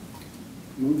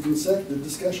 Moved and seconded,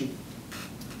 discussion.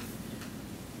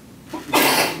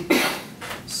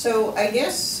 So I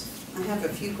guess I have a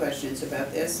few questions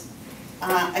about this.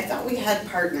 I thought we had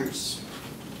partners.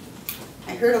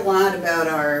 I heard a lot about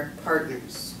our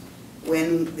partners.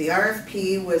 When the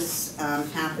RFP was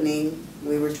happening,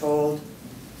 we were told,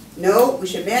 no, we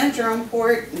should manage our own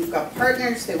port. We've got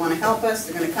partners, they want to help us,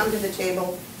 they're going to come to the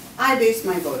table. I based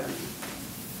my vote on it.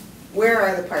 Where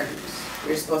are the partners?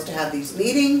 We were supposed to have these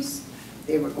meetings.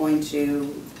 They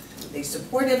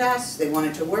supported us, they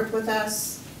wanted to work with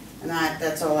us, and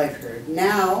that's all I've heard.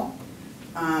 Now,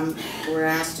 we're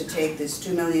asked to take this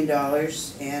 $2 million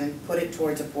and put it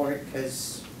towards a port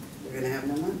because we're gonna have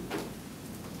no money.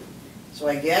 So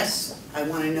I guess I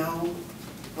wanna know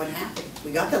what happened.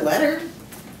 We got the letter.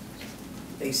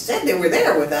 They said they were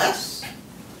there with us,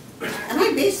 and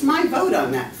I based my vote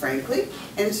on that, frankly,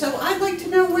 and so I'd like to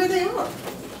know where they are.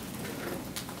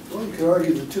 Well, you could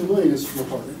argue the $2 million is from a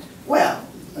partner. Well,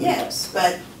 yes,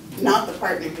 but not the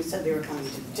partner who said they were coming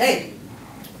to the table.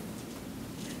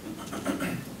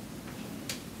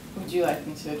 Would you like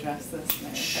me to address this,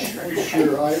 Mayor Piper?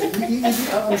 Sure,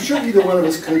 I'm sure either one of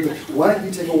us could, but why don't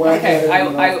you take a whack at it?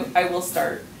 Okay, I will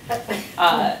start.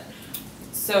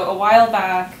 So a while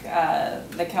back,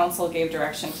 the council gave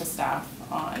direction to staff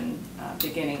on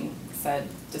beginning said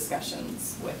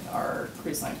discussions with our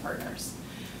cruise line partners.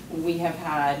 We have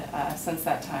had, since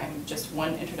that time, just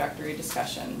one introductory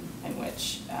discussion in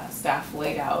which staff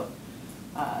laid out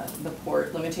the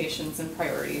port limitations and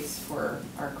priorities for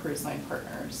our cruise line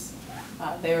partners.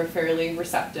 They were fairly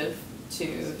receptive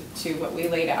to what we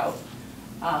laid out.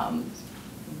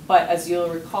 But as you'll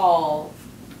recall,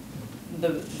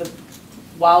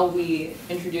 while we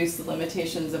introduced the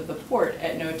limitations of the port,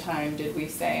 at no time did we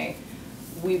say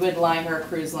we would like our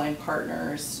cruise line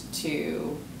partners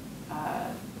to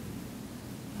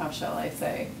how shall I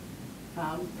say,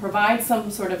 provide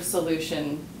some sort of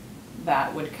solution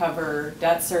that would cover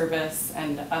debt service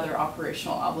and other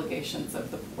operational obligations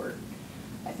of the port.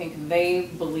 I think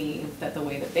they believe that the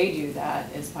way that they do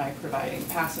that is by providing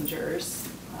passengers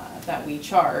that we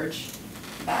charge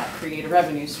that create a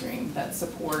revenue stream that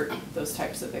support those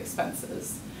types of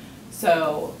expenses.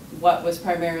 So what was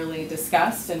primarily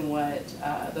discussed and what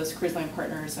those cruise line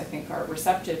partners I think are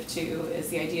receptive to is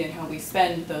the idea in how we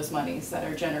spend those monies that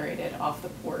are generated off the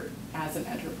port as an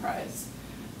enterprise.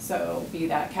 So be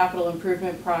that capital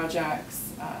improvement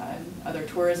projects, other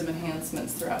tourism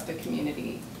enhancements throughout the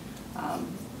community.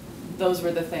 Those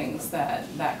were the things that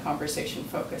that conversation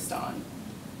focused on.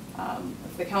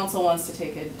 If the council wants to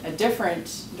take a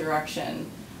different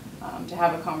direction, to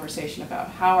have a conversation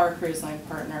about how our cruise line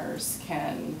partners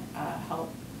can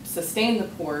help sustain the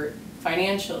port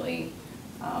financially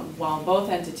while both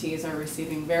entities are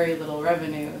receiving very little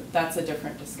revenue, that's a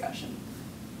different discussion.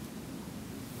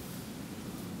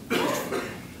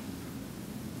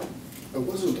 I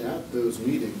wasn't at those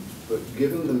meetings, but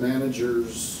given the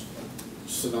manager's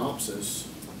synopsis,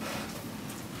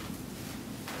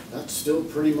 that still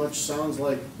pretty much sounds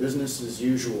like business as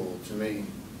usual to me.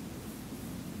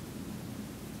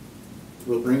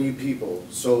 We'll bring you people.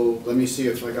 So let me see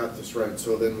if I got this right.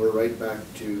 So then we're right back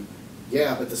to,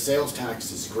 yeah, but the sales tax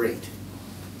is great.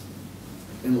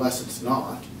 Unless it's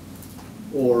not.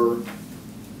 Or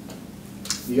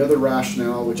the other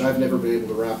rationale, which I've never been able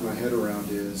to wrap my head around,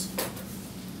 is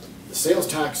the sales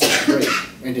tax is great.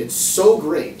 and it's so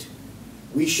great,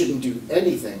 we shouldn't do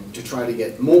anything to try to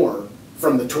get more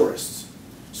from the tourists.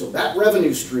 So that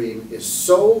revenue stream is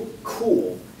so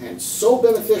cool and so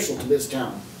beneficial to this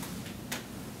town.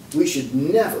 We should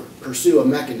never pursue a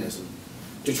mechanism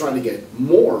to try to get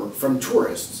more from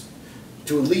tourists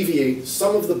to alleviate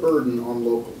some of the burden on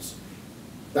locals.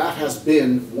 That has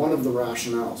been one of the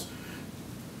rationales.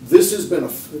 This has been,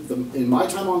 in my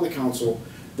time on the council,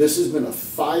 this has been a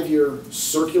 5-year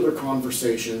circular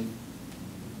conversation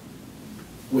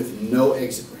with no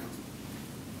exit ramp.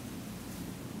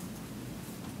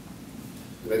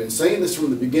 And I've been saying this from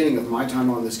the beginning of my time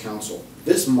on this council.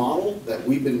 This model that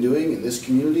we've been doing in this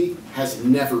community has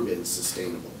never been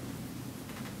sustainable.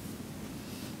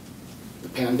 The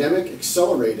pandemic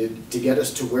accelerated to get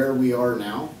us to where we are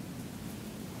now,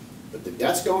 but the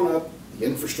debt's gone up, the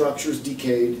infrastructure's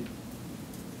decayed.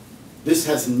 This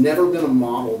has never been a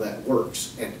model that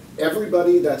works, and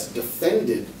everybody that's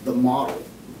defended the model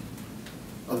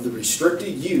of the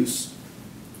restricted use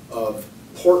of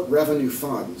port revenue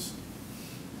funds,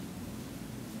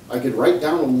 I could write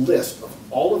down a list of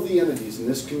all of the entities in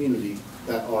this community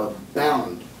that are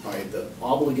bound by the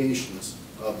obligations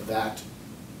of that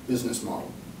business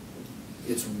model.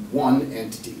 It's one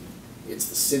entity. It's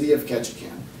the city of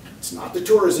Ketchikan. It's not the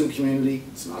tourism community,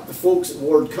 it's not the folks at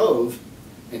Ward Cove,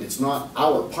 and it's not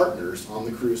our partners on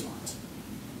the cruise lines.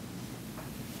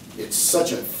 It's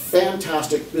such a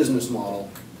fantastic business model,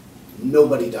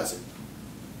 nobody does it.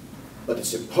 But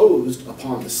it's imposed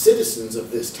upon the citizens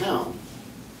of this town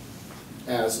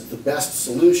as the best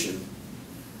solution.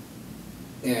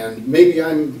 And maybe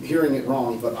I'm hearing it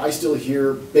wrong, but I still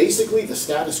hear basically the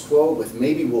status quo with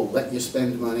maybe we'll let you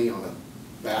spend money on a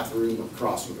bathroom or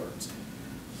crossing guards.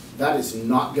 That is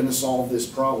not going to solve this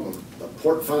problem. The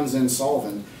port fund's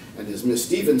insolvent, and as Ms.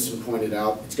 Stevenson pointed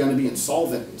out, it's going to be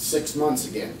insolvent in 6 months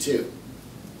again, too.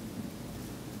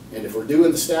 And if we're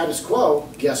doing the status quo,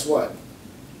 guess what?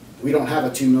 We don't have a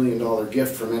 $2 million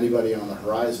gift from anybody on the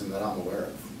horizon that I'm aware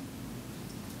of.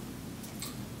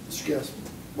 Mr. Guest.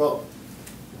 Well,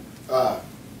 trying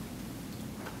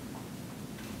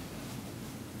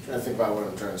to think about what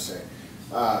I'm trying to say.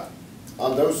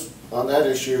 On that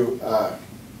issue,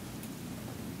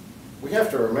 we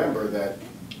have to remember that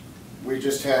we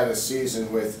just had a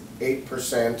season with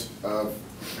 8% of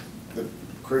the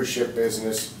cruise ship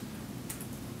business.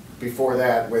 Before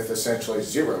that, with essentially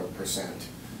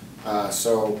 0%.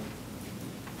 So,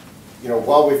 you know,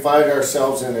 while we find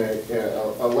ourselves in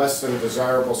a less than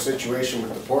desirable situation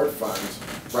with the port funds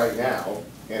right now,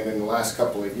 and in the last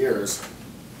couple of years,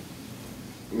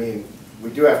 I mean, we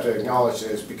do have to acknowledge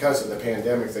that it's because of the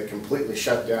pandemic that completely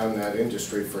shut down that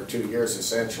industry for 2 years,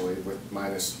 essentially, with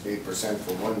minus 8%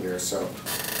 for 1 year. So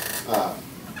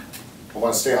I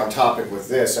want to stay on topic with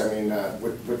this. I mean,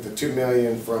 with the $2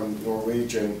 million from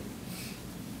Norwegian,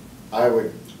 I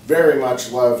would very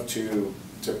much love to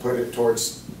put it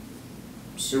towards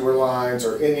sewer lines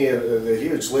or any of the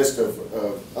huge list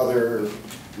of other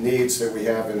needs that we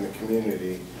have in the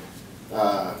community.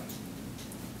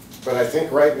 But I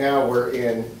think right now we're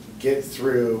in get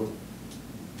through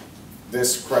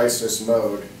this crisis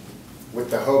mode with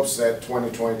the hopes that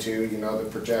 2022, you know, the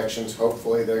projections,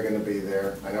 hopefully they're going to be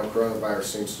there. I know coronavirus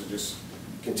seems to just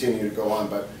continue to go on,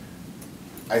 but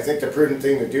I think the prudent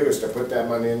thing to do is to put that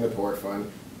money in the port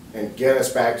fund and get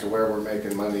us back to where we're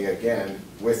making money again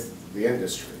with the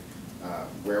industry,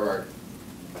 where our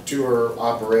tour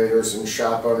operators and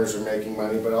shop owners are making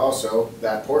money, but also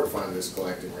that port fund is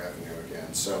collecting revenue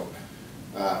again. So,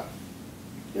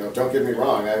 you know, don't get me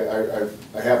wrong,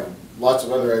 I have lots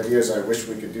of other ideas I wish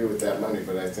we could do with that money,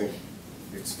 but I think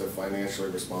it's the financially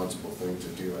responsible thing to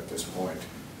do at this point.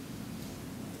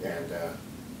 And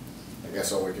I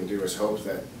guess all we can do is hope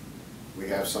that we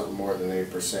have something more than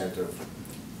 8% of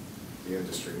the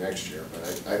industry next year, but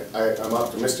I'm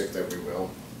optimistic that we will.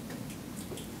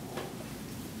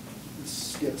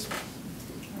 Yes.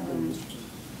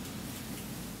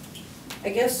 I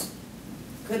guess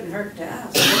couldn't hurt to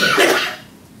ask.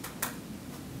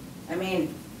 I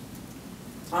mean,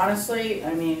 honestly,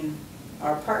 I mean,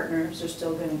 our partners are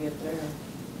still gonna get their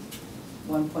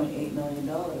 $1.8 million.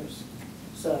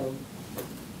 So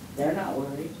they're not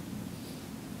worried.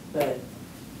 But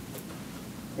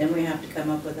then we have to come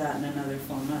up with that in another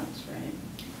 4 months, right?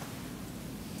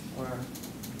 Or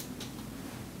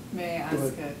May I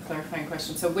ask a clarifying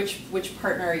question? So which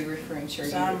partner are you referring to?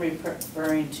 So I'm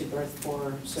referring to Berth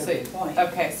 4 Silver Point.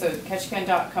 Okay, so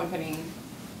Ketchikan Company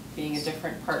being a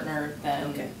different partner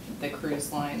than the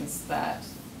cruise lines that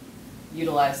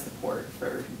utilize the port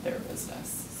for their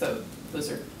business. So those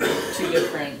are two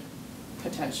different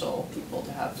potential people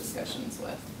to have discussions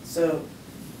with. So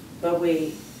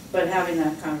But having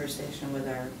that conversation with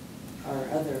our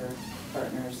other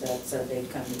partners that said they'd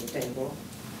come to the table,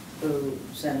 who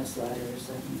sent us letters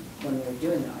and when we were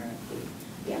doing the RFP,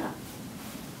 yeah.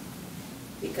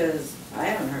 Because I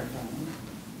haven't heard from them.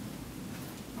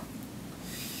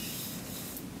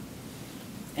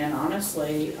 And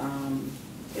honestly,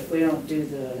 if we don't do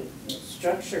the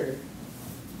structure,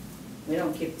 we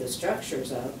don't keep the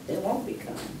structures up, they won't be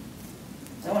coming.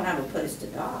 They won't have a place to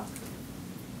dock.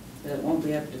 It won't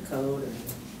be up to code or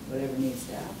whatever needs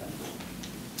to happen.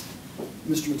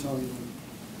 Mr. Matali.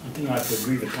 I think I have to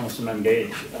agree with Councilman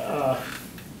Gage.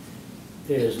 There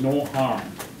is no harm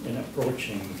in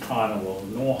approaching Carnival,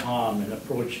 no harm in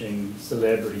approaching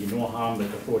Celebrity, no harm in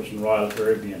approaching Royal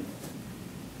Caribbean.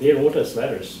 They wrote us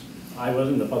letters. I was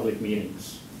in the public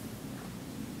meetings.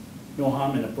 No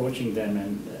harm in approaching them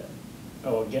and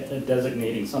or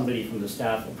designating somebody from the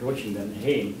staff approaching them.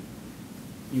 Hey,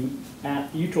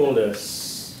 you told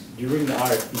us during the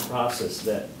RFP process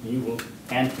that you will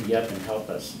ante up and help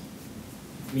us.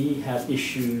 We have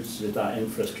issues with our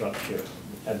infrastructure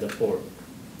at the port.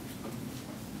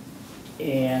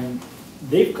 And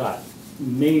they've got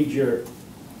major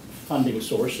funding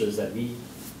sources that we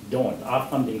don't. Our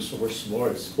funding source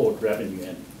was port revenue,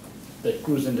 and the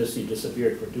cruise industry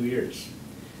disappeared for 2 years.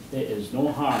 There is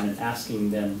no harm in asking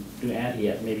them to ante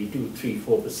at maybe 2, 3,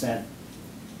 4%.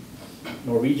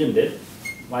 Norwegian did.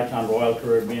 Why can't Royal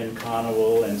Caribbean,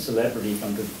 Carnival, and Celebrity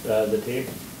come to the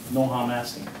table? No harm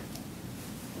asking.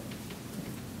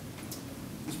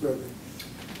 Ms. Bradley.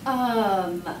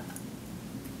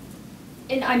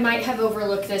 And I might have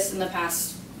overlooked this in the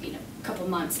past, couple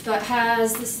months, but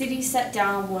has the city sat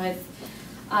down with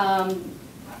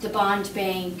the bond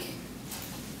bank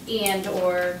and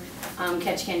or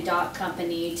Ketchikan Dock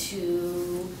Company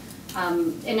to,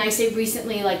 and I say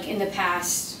recently, like in the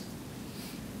past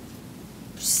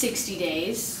 60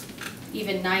 days,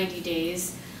 even 90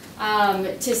 days,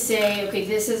 to say, okay,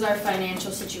 this is our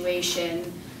financial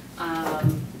situation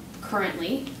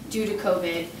currently due to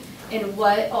COVID, and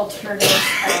what alternatives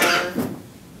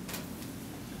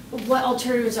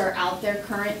are out there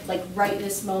like right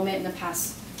this moment in the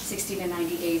past 60 to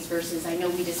 90 days versus, I know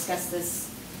we discussed this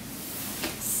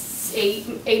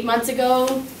eight months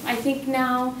ago, I think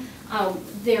now.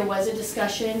 There was a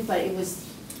discussion, but it was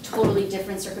totally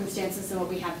different circumstances than what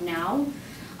we have now.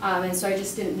 And so I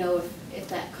just didn't know if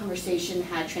that conversation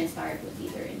had transpired with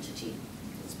either entity.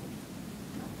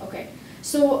 Okay,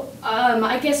 so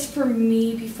I guess for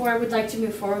me, before I would like to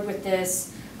move forward with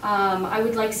this, I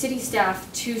would like city staff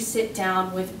to sit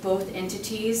down with both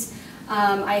entities.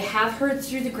 I have heard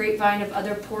through the grapevine of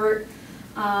other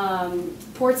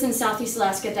ports in Southeast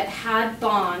Alaska that had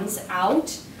bonds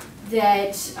out,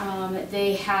 that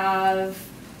they have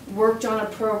worked on a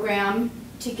program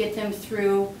to get them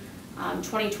through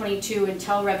 2022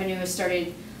 until revenue has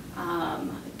started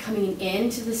coming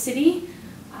into the city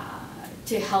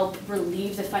to help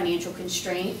relieve the financial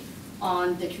constraint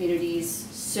on the communities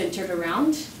centered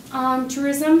around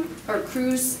tourism or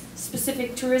cruise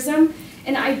specific tourism.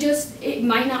 And it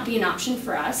might not be an option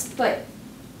for us, but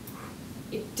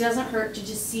it doesn't hurt to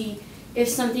just see if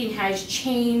something has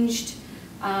changed,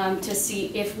 to see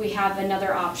if we have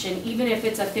another option, even if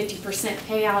it's a 50%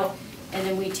 payout and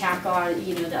then we tack on,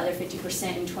 the other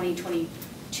 50% in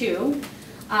 2022.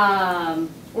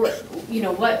 Or,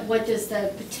 what does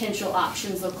the potential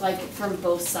options look like from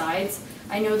both sides?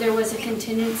 I know there was a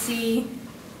contingency,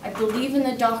 I believe in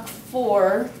the Dock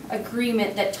 4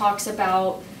 agreement that talks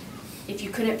about if you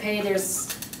couldn't pay,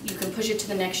 you can push it to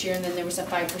the next year, and then there was a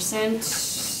 5%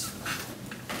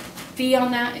 fee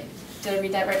on that. Did I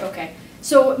read that right? Okay.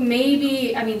 So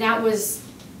maybe, that was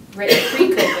written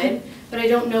pre-COVID, but I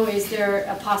don't know, is there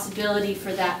a possibility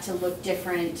for that to look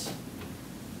different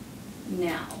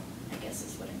now? I guess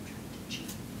is what I'm trying to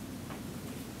achieve.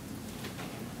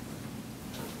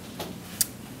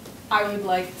 I would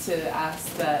like to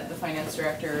ask that the finance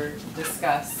director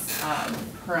discuss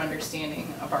her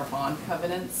understanding of our bond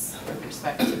covenants with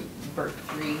respect to BERT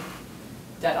 3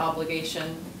 debt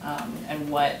obligation, and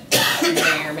what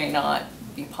may or may not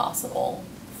be possible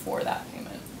for that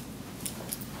payment.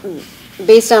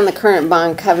 Based on the current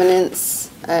bond covenants,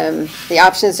 the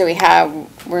options that we have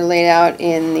were laid out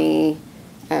in the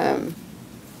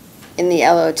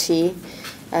LOT.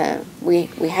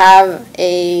 We have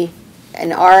an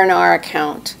R&R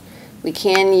account. We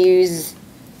can use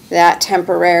that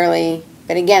temporarily,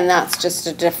 but again, that's just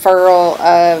a deferral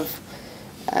of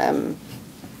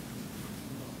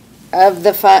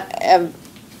the fund.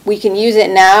 We can use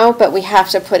it now, but we have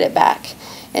to put it back.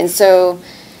 And so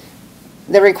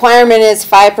the requirement is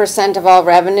 5% of all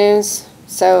revenues.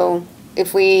 So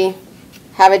if we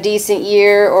have a decent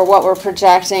year or what we're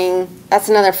projecting, that's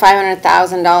another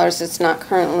 $500,000 that's not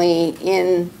currently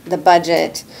in the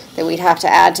budget that we'd have to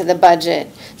add to the budget.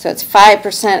 So it's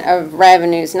 5% of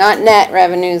revenues, not net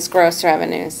revenues, gross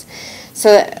revenues.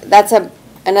 So that's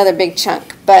another big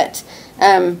chunk. But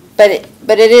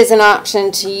it is an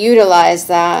option to utilize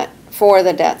that for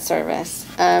the debt service.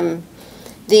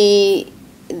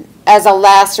 As a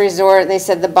last resort, they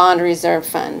said the bond reserve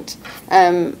fund.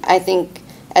 I think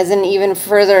as an even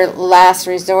further last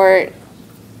resort,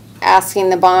 asking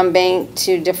the bond bank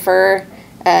to defer.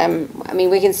 I mean,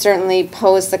 we can certainly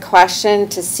pose the question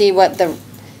to see what the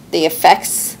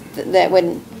effects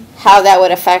how that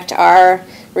would affect our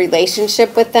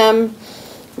relationship with them.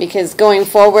 Because going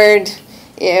forward,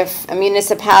 if a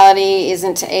municipality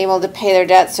isn't able to pay their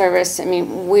debt service, I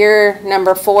mean, we're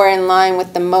number 4 in line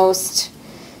with the most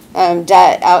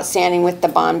debt outstanding with the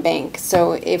bond bank.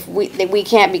 So if we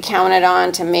can't be counted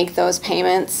on to make those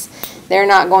payments, they're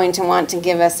not going to want to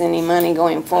give us any money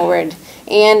going forward.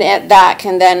 And that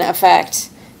can then affect,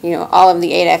 all of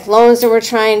the ADEC loans that we're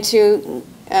trying to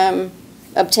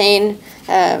obtain.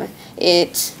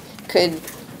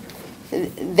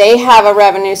 They have a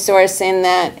revenue source in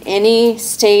that any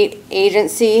state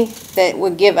agency that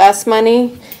would give us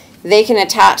money, they can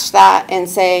attach that and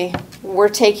say, we're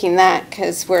taking that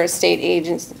because we're a state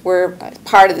agency, we're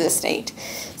part of the state.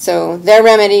 So their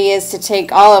remedy is to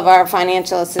take all of our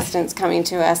financial assistance coming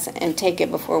to us and take it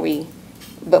before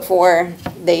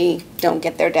they don't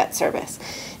get their debt service.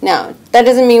 Now, that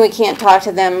doesn't mean we can't talk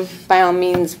to them. By all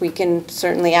means, we can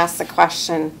certainly ask the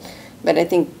question, but I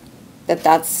think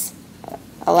that's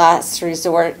a last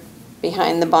resort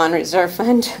behind the bond reserve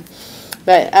fund.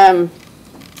 But I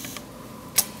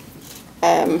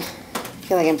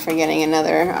feel like I'm forgetting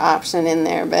another option in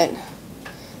there, but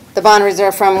the bond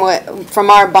reserve from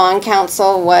our bond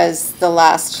council was the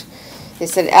last. They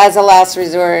said as a last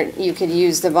resort you could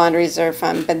use the bond reserve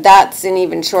fund, but that's an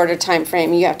even shorter time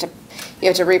frame. You have to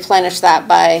replenish that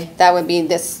that would be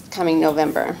this coming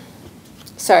November.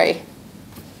 Sorry,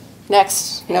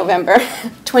 next November,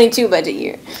 22 budget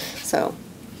year. So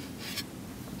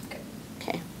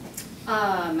okay.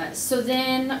 So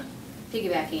then,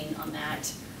 piggybacking on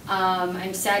that,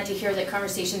 I'm sad to hear that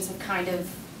conversations have kind of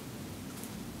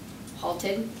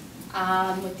halted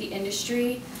with the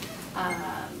industry.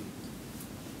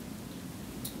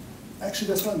 Actually,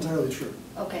 that's not entirely true.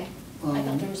 Okay, I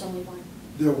thought there was only one.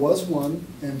 There was one,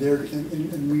 and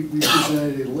we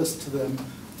presented a list to them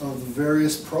of the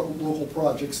various local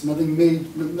projects. Nothing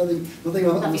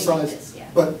on the sides, this,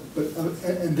 yeah. but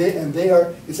they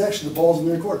are. It's actually the ball's in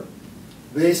their court.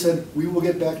 They said we will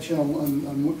get back to you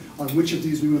on which of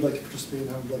these we would like to participate in,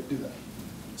 how we'd like to do that.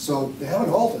 So they haven't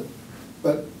halted,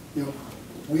 but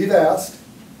we've asked.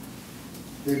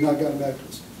 They've not gotten back to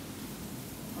us.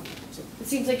 So. It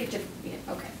seems like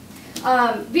okay.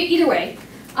 But either way,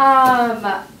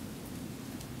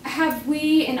 have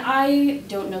we, and I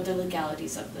don't know the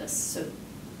legalities of this, so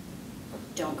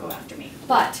don't go after me,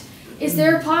 but is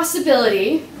there a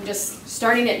possibility, I'm just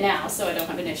starting it now so I don't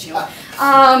have an issue,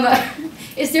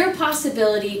 is there a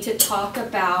possibility to talk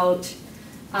about,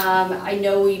 I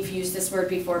know we've used this word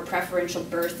before, preferential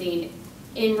berthing,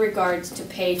 in regards to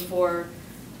pay for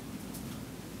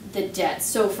the debt?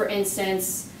 So for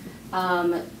instance,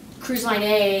 Cruise Line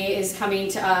A is coming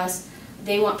to us,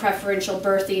 they want preferential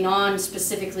berthing on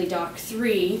specifically Dock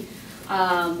 3.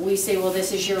 We say, well,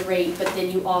 this is your rate, but then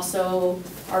you also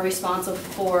are responsible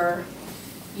for,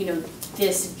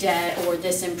 this debt or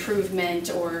this improvement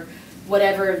or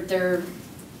whatever their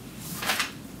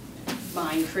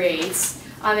mind creates.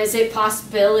 Is it a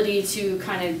possibility to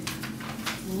kind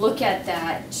of look at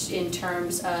that in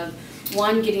terms of,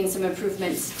 one, getting some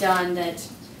improvements done that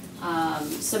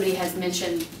somebody has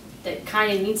mentioned that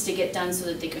kind of needs to get done so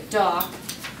that they could dock,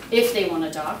 if they want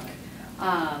to dock,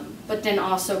 but then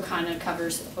also kind of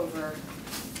covers over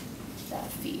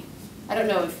that fee. I don't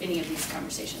know if any of these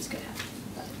conversations could happen.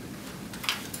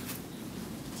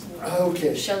 Okay.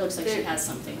 Michelle looks like she has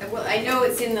something. Well, I know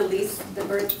it's in the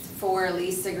berth 4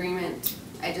 lease agreement.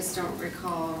 I just don't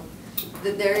recall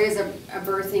that there is a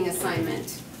berthing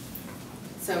assignment.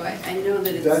 So I know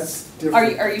that it's. That's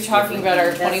different. Are you talking about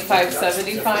our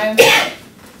 2575?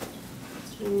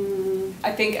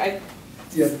 I think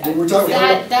Yeah, but we're talking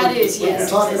that about. is, yes. We're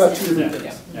talking about two different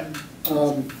things. Yeah.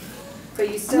 But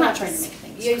you still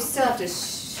have to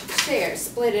share,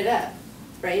 split it up,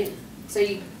 right? So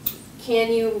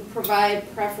can you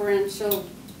provide preferential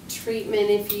treatment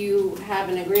if you have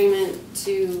an agreement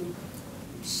to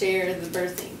share the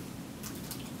berthing?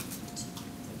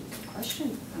 Good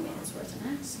question. I mean, it's worth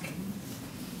an ask.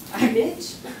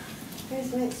 Mitch?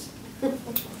 Who's next?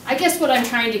 I guess what I'm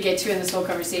trying to get to in this whole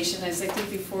conversation is I think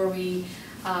before we,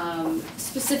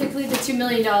 specifically the $2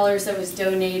 million that was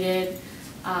donated,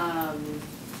 I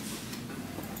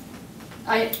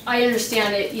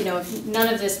understand it, you know, if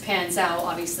none of this pans out,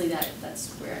 obviously that's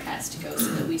where it has to go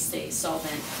so that we stay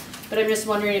solvent. But I'm just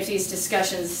wondering if these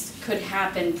discussions could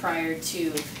happen prior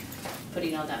to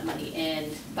putting all that money in,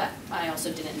 but I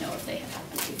also didn't know if they had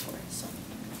happened before, so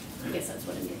I guess that's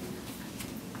what I'm getting at.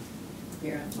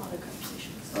 Here, a lot of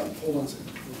conversations. Hold on a second.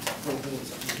 Hold on a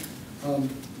second.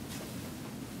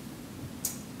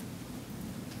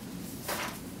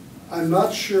 I'm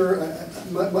not sure,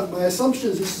 my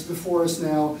assumption is this is before us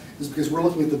now is because we're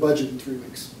looking at the budget in 3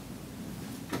 weeks.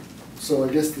 So I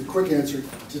guess the quick answer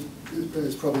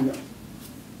is probably no.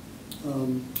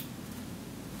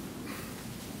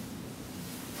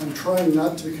 I'm trying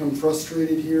not to become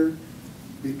frustrated here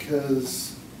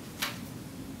because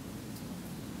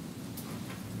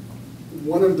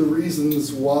one of the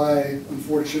reasons why,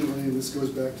 unfortunately, and this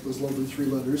goes back to those lovely 3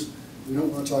 letters, we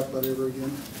don't want to talk about it ever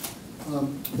again,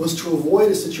 was to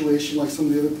avoid a situation like some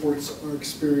of the other ports are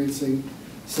experiencing,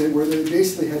 say, where they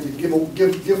basically had to give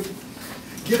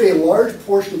a large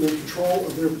portion of their control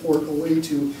of their port away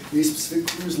to a specific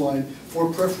cruise line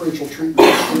for preferential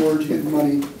treatment in order to get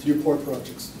money to do port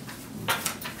projects.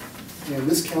 And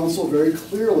this council very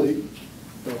clearly,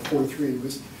 well, 4-3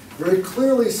 anyways, very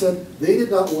clearly said they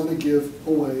did not want to give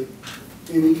away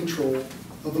any control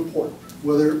of the port,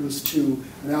 whether it was to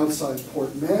an outside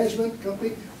port management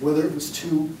company, whether it was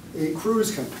to a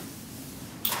cruise company.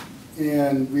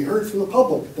 And we heard from the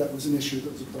public that was an issue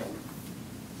that was a problem.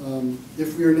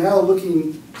 If we are now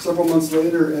looking several months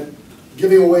later at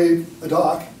giving away a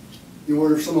dock in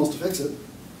order for someone else to fix it,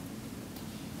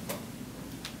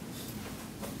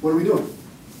 what are we doing?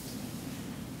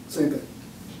 Same thing.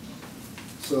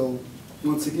 So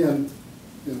once again,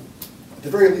 you know, at the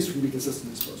very least we can be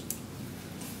consistent, I suppose.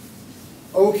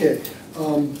 Okay,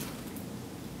 I'm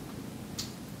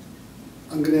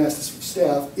going to ask this of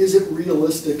staff. Is it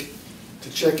realistic to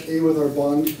check with our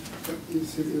bond?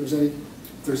 If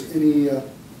there's any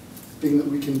thing that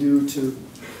we can do to,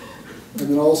 and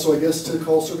then also I guess to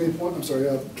call Survey Point. I'm sorry,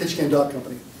 Ketchikan Dock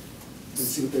Company, and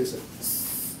see what they say.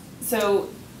 So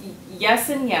yes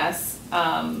and yes.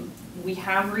 We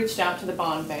have reached out to the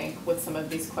bond bank with some of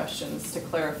these questions to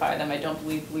clarify them. I don't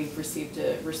believe we've received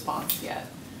a response yet.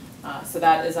 So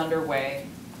that is underway,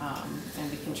 and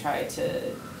we can try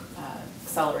to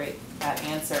accelerate that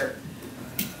answer.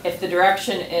 If the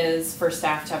direction is for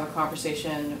staff to have a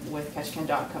conversation with Ketchikan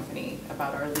Dock Company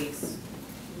about our lease,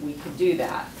 we could do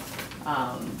that.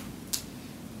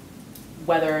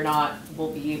 Whether or not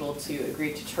we'll be able to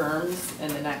agree to terms in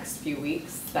the next few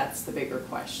weeks, that's the bigger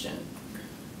question.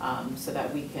 So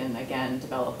that we can, again,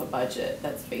 develop a budget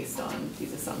that's based on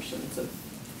these assumptions of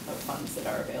funds that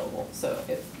are available. So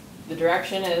if the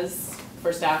direction is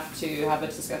for staff to have a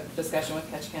discussion with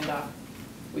Ketchikan Dock,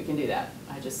 we can do that.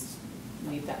 I just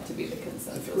need that to be the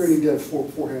consensus. I think we need to have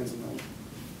four hands on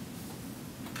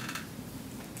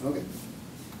that. Okay.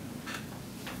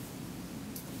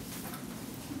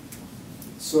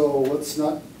 So let's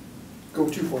not go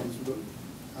too far.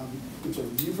 I'm sorry,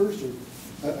 you first, or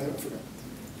I forgot.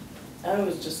 I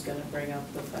was just gonna bring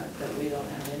up the fact that we don't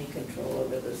have any control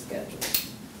over the schedule.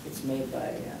 It's made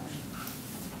by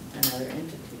another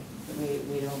entity.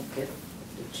 We don't get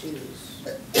to choose.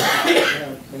 We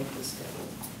don't make the schedule.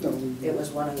 No, it was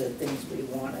one of the things we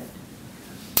wanted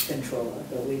control of,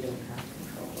 but we don't have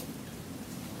control of it.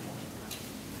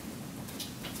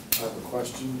 I have a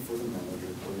question for the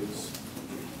manager, please.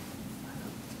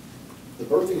 The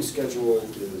berthing schedule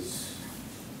is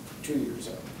 2 years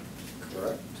out,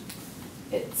 correct?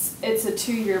 It's a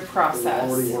 2-year process.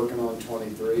 We're already working on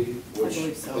 23, which I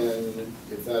believe so. then,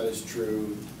 if that is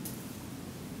true,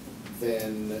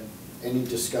 then any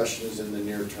discussions in the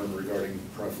near term regarding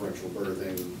preferential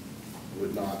berthing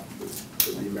would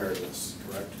be meritless,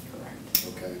 correct? Correct.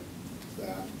 Okay,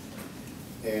 that.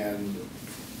 And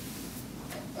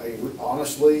I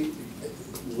honestly,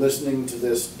 listening to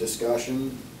this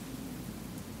discussion,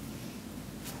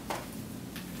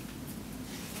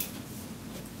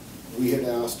 we had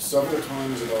asked several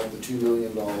times about the $2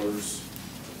 million.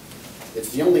 It's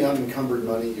the only unencumbered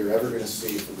money you're ever going to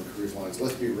see from the cruise lines.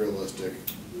 Let's be realistic.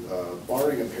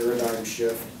 Barring a paradigm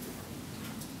shift,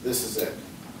 this is it.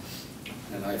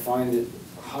 And I find it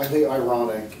highly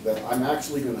ironic that I'm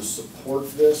actually going to support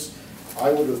this.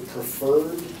 I would have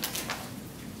preferred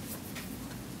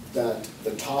that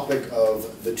the topic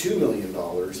of the $2 million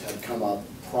had come up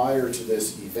prior to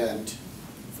this event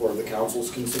for the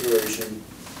council's consideration.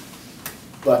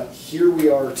 But here we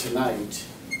are tonight,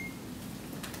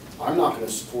 I'm not gonna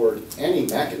support any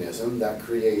mechanism that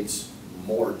creates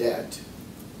more debt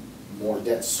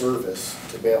service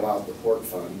to bail out the port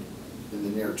fund in the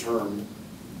near term.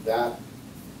 That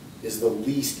is the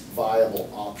least viable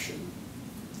option.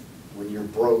 When you're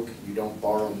broke, you don't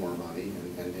borrow more money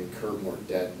and incur more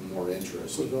debt and more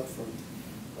interest. Put it up front.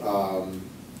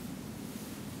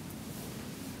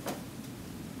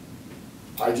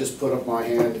 I just put up my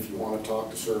hand. If you want to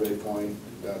talk to Survey Point,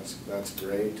 that's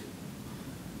great.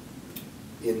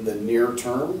 In the near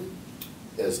term,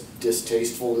 as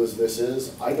distasteful as this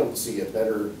is, I don't see a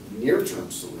better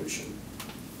near-term solution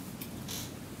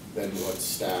than what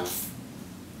staff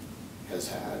has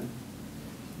had.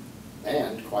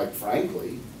 And quite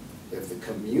frankly, if the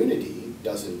community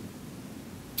doesn't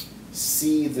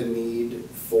see the need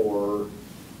for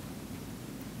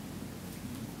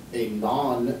a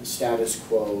non-status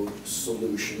quo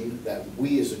solution that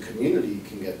we as a community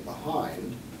can get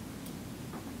behind,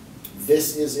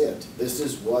 this is it. This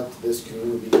is what this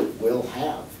community will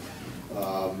have.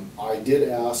 I did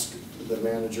ask the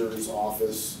manager's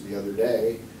office the other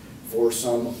day for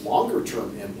some longer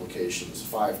term implications,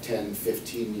 5, 10,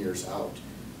 15 years out.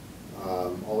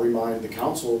 I'll remind the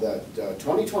council that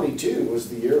 2022 was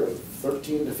the year of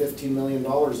 $13 to $15 million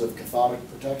of cathodic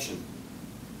protection.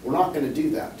 We're not going to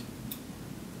do that.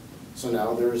 So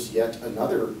now there's yet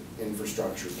another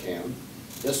infrastructure can,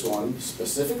 this one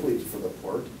specifically for the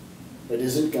port, that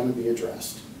isn't going to be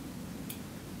addressed.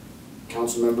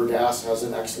 Councilmember Gass has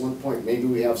an excellent point. Maybe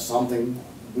we have something,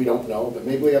 we don't know, but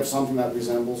maybe we have something that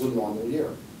resembles a normal year.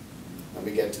 And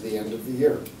we get to the end of the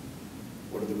year.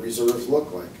 What do the reserves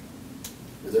look like?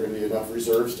 Is there going to be enough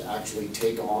reserves to actually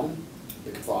take on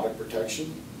the cathodic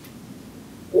protection?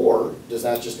 Or does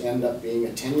that just end up being a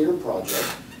 10-year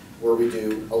project where we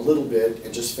do a little bit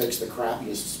and just fix the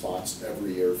crappiest spots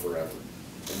every year forever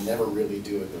and never really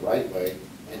do it the right way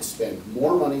and spend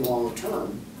more money long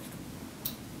term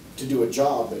to do a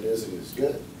job that isn't as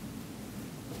good?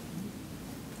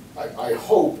 I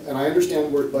hope, and I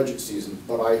understand we're at budget season,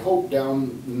 but I hope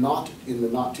not in the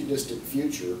not too distant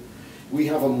future, we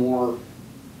have a more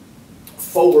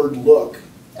forward look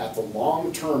at the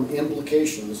long-term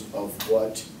implications of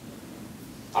what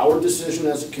our decision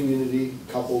as a community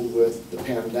coupled with the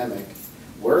pandemic,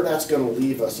 where that's going to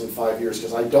leave us in 5 years.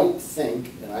 Because I don't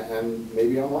think, and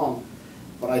maybe I'm wrong,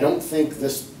 but I don't think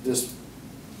this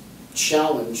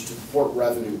challenge to port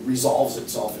revenue resolves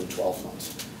itself in 12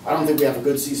 months. I don't think we have a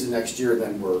good season next year,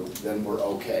 then we're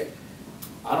okay.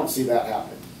 I don't see that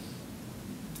happening.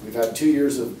 We've had 2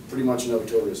 years of pretty much no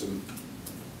tourism.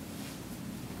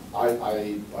 I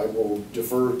will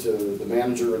defer to the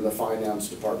manager and the finance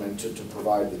department to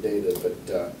provide the data,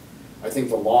 but I think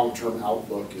the long-term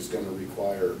outlook is going to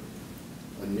require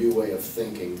a new way of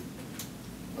thinking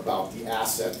about the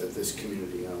asset that this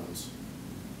community owns.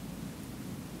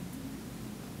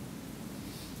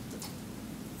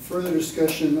 Further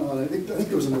discussion on, I think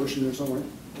there was a motion there somewhere.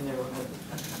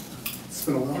 It's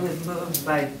been a while. It was moved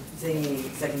by Zingy,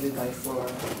 seconded by Flora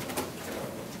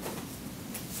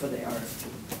for the RFP.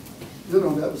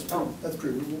 No, that's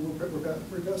pretty,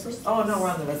 we're past that? Oh, no, we're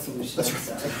on the resolution, I'm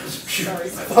sorry.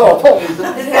 Oh,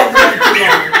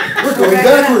 we're going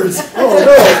backwards. Oh,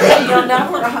 no. No,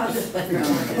 now we're on.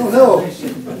 Oh, no.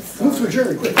 Move to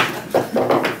adjourn, quick.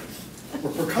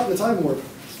 We're caught in the time warp.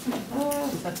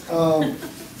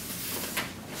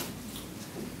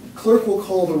 Clerk will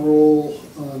call the roll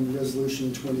on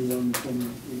resolution 21,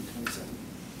 28, 27.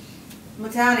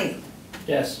 Matani.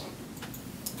 Yes.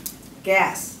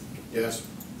 Gass. Yes.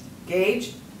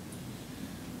 Gage.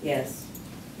 Yes.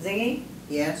 Zingy.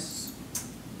 Yes.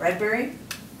 Bradbury.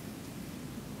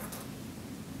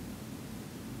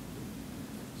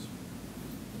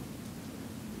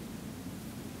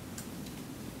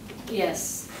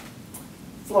 Yes.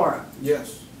 Flora.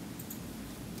 Yes.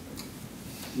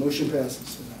 Motion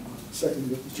passes.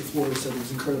 Second, what Mr. Flores said,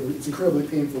 it's incredibly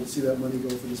painful to see that money go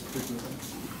for this particular thing,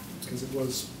 because it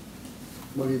was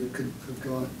money that could have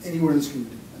gone anywhere in this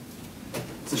community.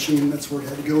 It's a shame that's where it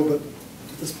had to go, but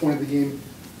at this point of the game,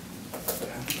 I have to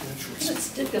make a choice. It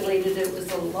stipulated it was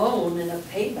a loan and a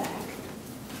payback.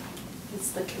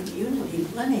 It's the community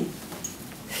money.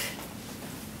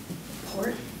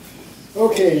 Port.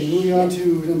 Okay, moving on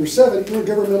to number 7,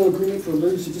 intergovernmental agreement for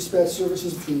emergency dispatch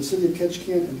services between the City of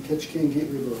Ketchikan and the Ketchikan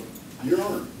Gateway Borough. Your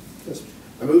Honor. Yes.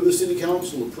 I move the City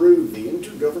Council approve the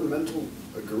intergovernmental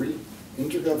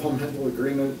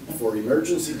agreement for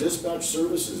emergency dispatch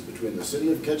services between the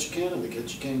City of Ketchikan and the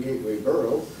Ketchikan Gateway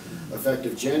Borough,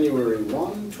 effective January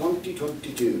 1,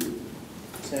 2022.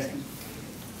 Second.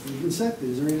 Moved and seconded.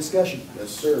 Is there any discussion?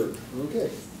 Yes, sir. Okay.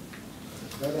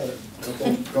 Have at it.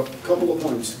 Couple of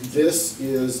points. This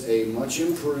is a much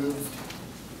improved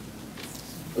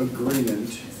agreement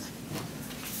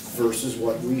versus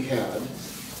what we had.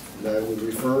 And I would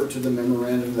refer to the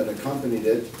memorandum that accompanied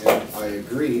it, and I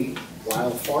agree,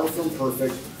 while far from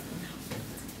perfect,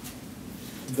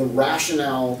 the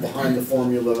rationale behind the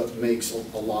formula makes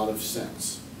a lot of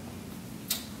sense.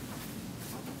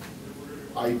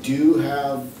 I do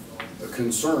have a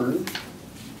concern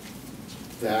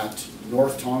that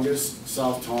North Tongass,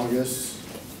 South Tongass,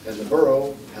 and the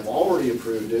borough have already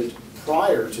approved it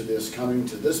prior to this coming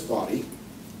to this body.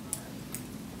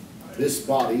 This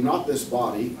body, not this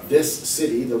body, this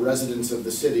city, the residents of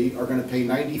the city are going to pay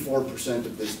 94%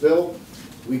 of this bill.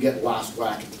 We get last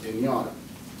whack at the pinata.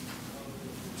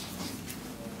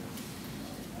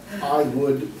 I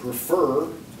would prefer,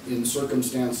 in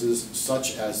circumstances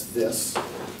such as this,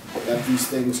 that these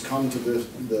things come to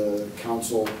the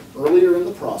council earlier in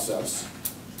the process,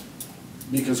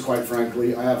 because quite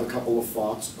frankly, I have a couple of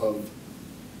thoughts of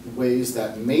ways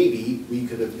that maybe we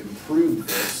could have improved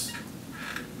this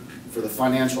for the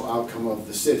financial outcome of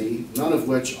the city, none of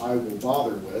which I will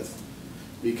bother with,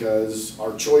 because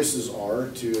our choices are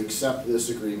to accept this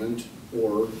agreement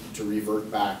or to revert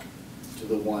back to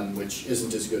the one which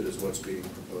isn't as good as what's being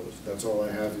proposed. That's all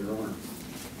I have, Your Honor.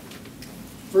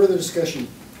 Further discussion?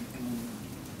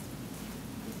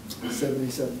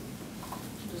 77.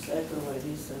 Just echo what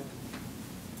he said.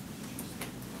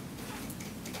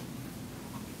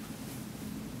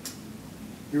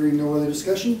 Hearing no other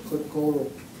discussion, clerk will call the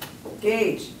roll.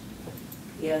 Gage?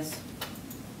 Yes.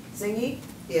 Zingy?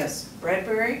 Yes.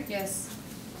 Bradbury? Yes.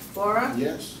 Flora?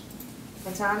 Yes.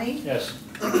 Matani? Yes.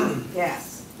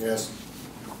 Yes. Yes.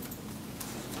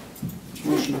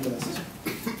 Motion passes.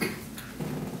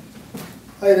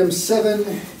 Item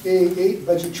 7A8,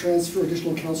 budget transfer,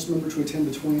 additional council member to attend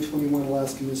the 2021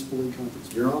 Alaska Municipal League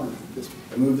Conference. Your Honor,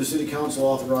 I move the City Council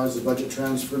authorize the budget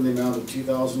transfer in the amount of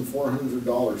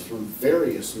 $2,400 from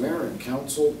various mayor and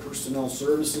council personnel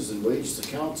services and wages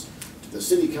accounts to the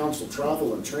City Council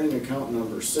travel and training account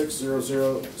number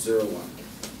 60001.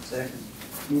 Second.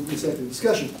 Moved and seconded.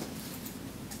 Discussion.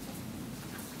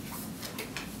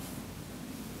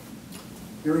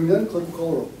 Hearing none, clerk will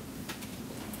call the roll.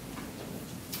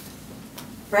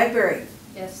 Bradbury?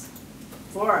 Yes.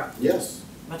 Flora? Yes.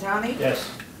 Matani? Yes.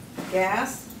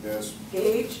 Gas? Yes.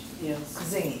 Gage? Yes.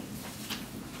 Zingy?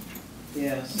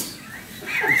 Yes.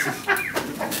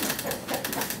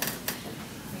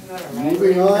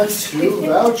 Moving on to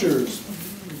vouchers.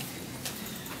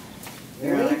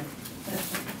 Your Honor,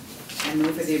 I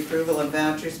move for the approval of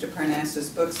vouchers to Parnassus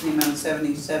Books in the amount of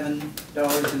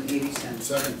 $77.80.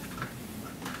 Second.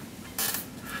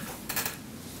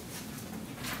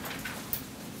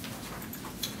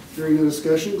 Hearing no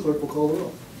discussion, clerk will call the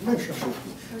roll. I should not.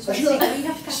 We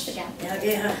have to pass the gap.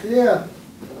 Yeah.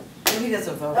 He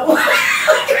doesn't vote.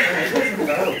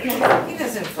 He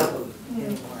doesn't vote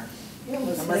anymore.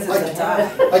 Unless it's a tie.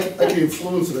 I can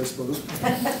influence it, I suppose.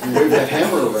 Move the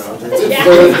hammer around.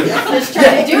 Let's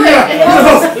try to do it.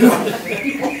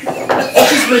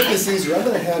 Let's just make this easier. I'm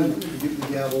going to hand the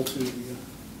gavel to the.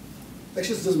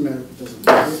 Actually, it doesn't matter. It doesn't.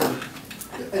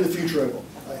 In the future, I will.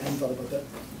 I hadn't thought about that.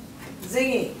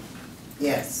 Zingy?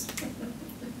 Yes.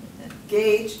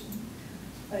 Gage?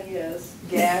 Yes.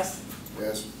 Gas?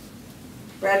 Yes.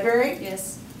 Bradbury?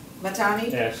 Yes. Matani?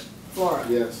 Yes. Flora?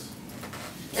 Yes.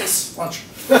 Yes, lunch.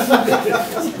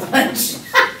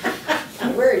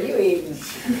 Where are you eating?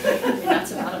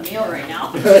 That's about a meal right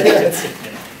now.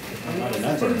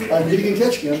 I'm eating in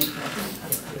Ketchikan.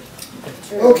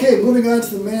 Okay, moving on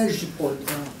to the manager's report.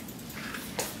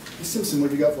 Ms. Simpson, what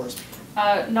do you got for us?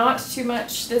 Not too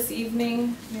much this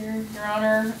evening, Your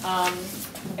Honor. I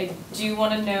do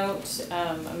want to note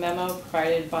a memo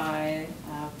provided by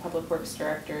Public Works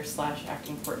Director /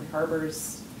 Acting Port and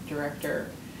Harbors Director,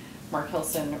 Mark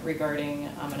Hilson, regarding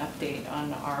an update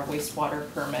on our wastewater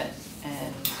permit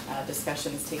and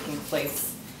discussions taking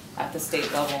place at the state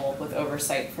level with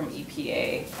oversight from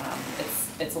EPA.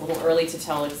 It's a little early to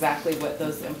tell exactly what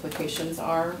those implications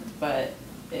are, but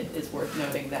it is worth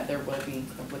noting that there will be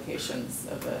implications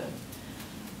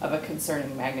of a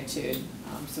concerning magnitude.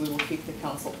 So we will keep the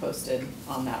council posted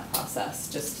on that process.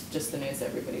 Just the news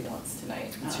everybody wants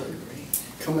tonight. That's right.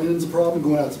 Coming in's a problem,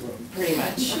 going out's a problem. Pretty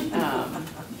much.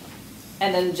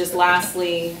 And then just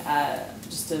lastly,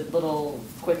 just a little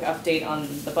quick update on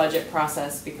the budget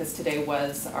process, because today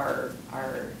was our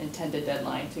intended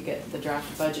deadline to get the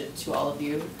draft budget to all of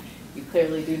you. You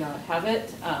clearly do not have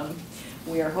it.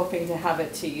 We are hoping to have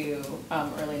it to you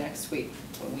early next week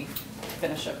when we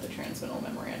finish up the transmittal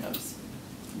memorandums.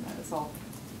 And that is all.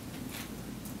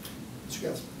 Mr.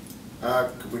 Gass.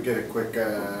 Could we get a quick,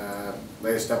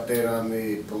 latest update on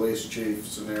the police chief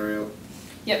scenario?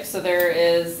 Yep, so there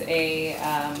is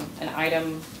an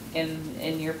item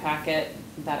in your packet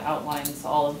that outlines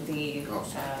all of the,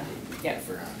 yeah,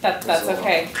 that's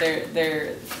okay.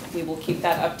 We will keep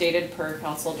that updated per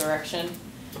council direction.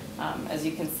 As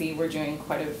you can see, we're doing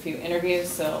quite a few interviews,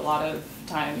 so a lot of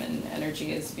time and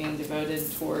energy is being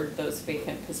devoted toward those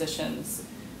vacant positions.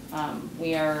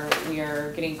 We are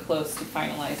getting close to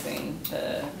finalizing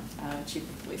the chief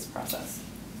of police process.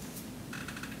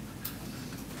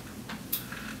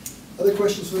 Other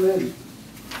questions for the manager?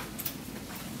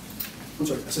 I'm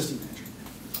sorry, assistant manager.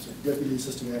 Sorry, deputy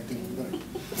assistant acting.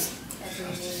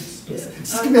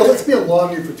 Let's be a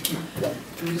long year for.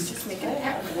 Can we just make it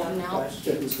happen now?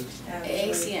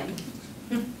 ACM.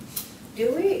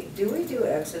 Do we do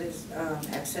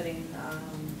exiting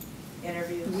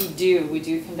interviews? We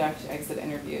do conduct exit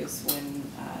interviews when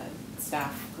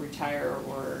staff retire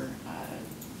or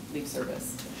leave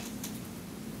service.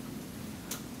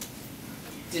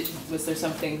 Was there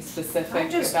something specific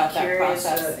about that process?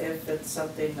 I'm just curious if it's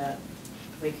something that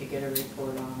we could get a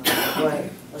report on,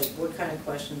 what kind of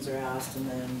questions are asked,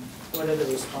 and then what are the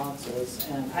responses.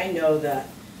 And I know that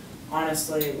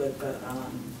honestly, with the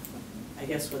I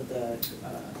guess with the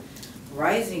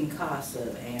rising costs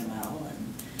of AML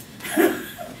and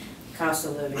cost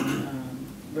of living,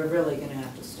 we're really going to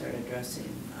have to start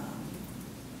addressing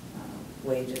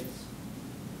wages.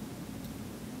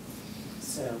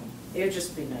 So it would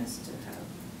just be nice to have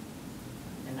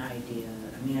an idea.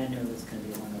 I mean, I know there's going to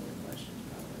be one other question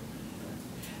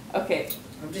probably. Okay.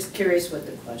 I'm just curious what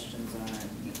the questions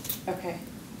are. Okay.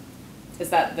 Is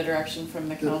that the direction from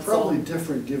the council? They're probably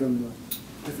different given the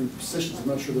different positions. I'm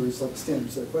not sure there is like a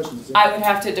standard set of questions. I would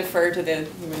have to defer to the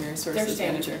human resources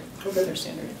manager. Okay. Their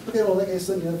standard. Okay, well, in that case,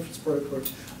 then, yeah, it's part of the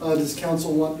course. Does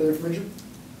council want the information?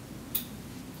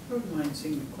 I wouldn't mind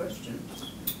seeing the questions.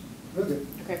 Okay.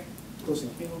 Okay. Close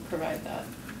enough. We will provide that.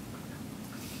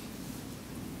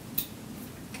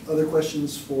 Other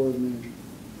questions for the manager?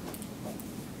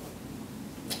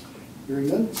 Hearing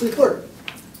none, city clerk.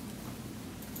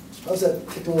 How's that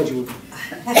technology working?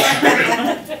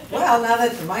 Well, now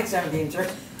that the mics aren't being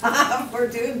turned off, we're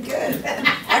doing good.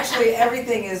 Actually,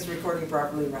 everything is recording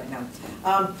properly right now.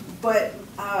 But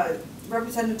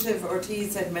Representative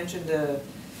Ortiz had mentioned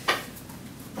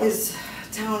his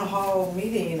town hall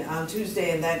meeting on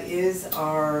Tuesday, and that is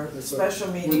our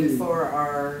special meeting for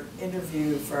our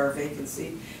interview for our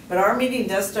vacancy. But our meeting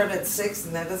does start at 6,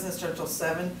 and that doesn't start till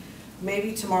 7.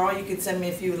 Maybe tomorrow you could send me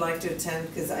if you would like to attend,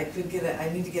 because I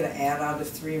need to get an ad out of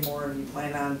 3 more, and you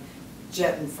plan on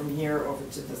jetting from here over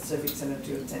to the Civic Center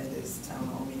to attend his town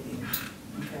hall meeting.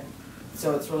 Okay.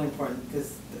 So it's really important,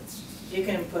 because that's. You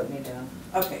can put me down.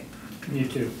 Okay. Me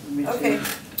too. Okay.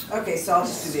 Okay, so I'll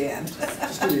just do the ad.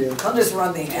 Just do the ad. I'll just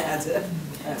run the ad.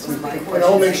 That's my question. And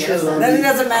I'll make sure that then it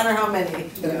doesn't matter how many.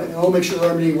 And I'll make sure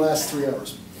our meeting lasts 3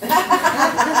 hours.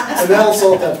 And that'll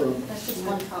solve that problem. That's just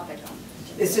one topic.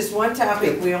 It's just one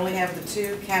topic. We only have the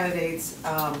 2 candidates.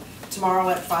 Tomorrow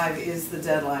at 5 is the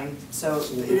deadline, so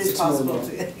it is possible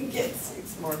to get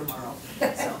 6 more tomorrow.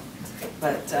 So,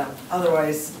 but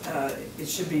otherwise, it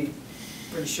should be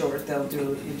pretty short. You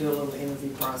do a little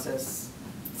interview process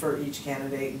for each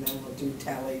candidate, and then we'll do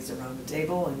tallies around the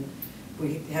table. And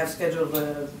we have scheduled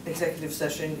an executive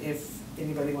session if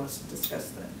anybody wants to discuss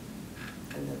that,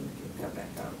 and then we can come back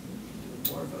out and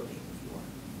do more voting if you want.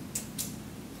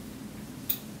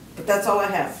 But that's all I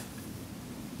have.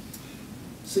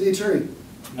 City Attorney.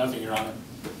 Nothing, Your Honor.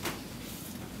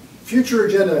 Future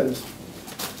agenda items.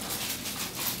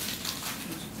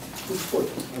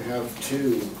 I have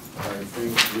 2. I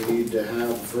think we need to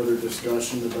have further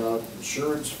discussion about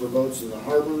insurance for boats in the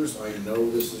harbors. I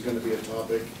know this is going to be a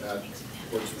topic at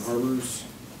Ports and Harbors.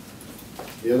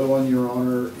 The other one, Your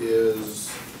Honor, is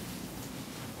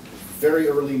very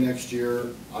early next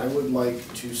year. I would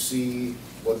like to see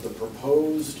what the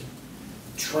proposed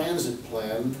transit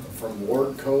plan from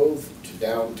Ward Cove to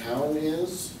downtown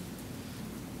is.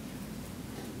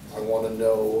 I want to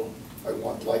know,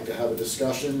 like to have a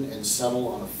discussion and settle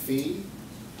on a fee.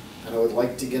 And I would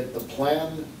like to get the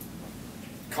plan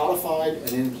codified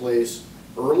and in place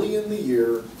early in the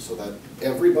year so that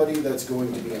everybody that's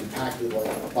going to be impacted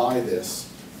by this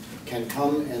can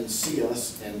come and see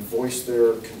us and voice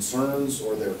their concerns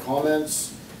or their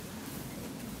comments,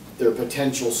 their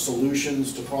potential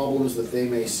solutions to problems that they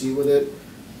may see with it.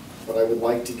 But I would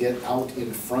like to get out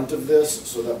in front of this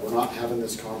so that we're not having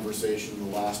this conversation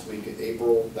the last week of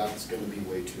April. That's going to be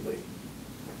way too late.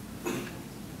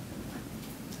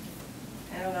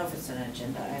 I don't know if it's an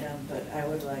agenda item, but I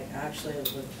would like, actually,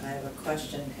 I have a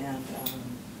question, and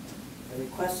a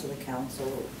request to the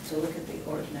council to look at the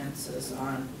ordinances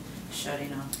on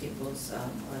shutting off people's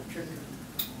electric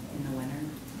in the winter,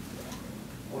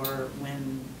 or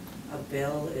when a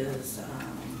bill is,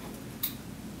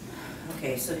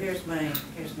 okay, so here's my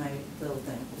little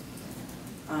thing.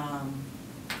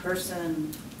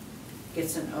 Person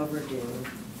gets an overdue,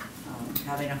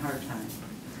 having a hard time,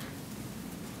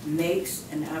 makes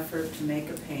an effort to make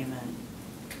a payment,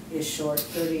 is short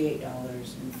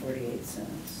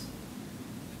 $38.48,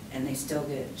 and they still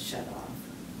get shut off.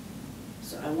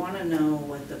 So I want to know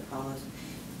what the policy,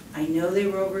 I know they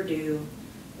were overdue,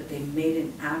 but they made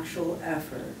an actual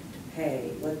effort to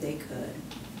pay what they could,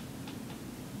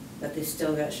 but they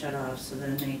still got shut off, so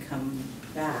then they come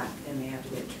back and they have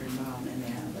to get turned on, and they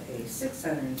have a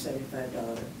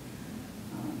 $675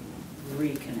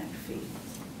 reconnect fee.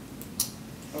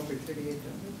 Over $38?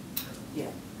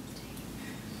 Yeah.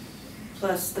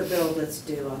 Plus the bill that's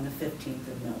due on the 15th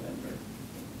of November.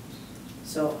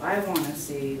 So I want to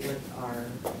see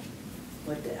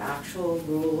what the actual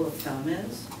rule of thumb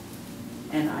is.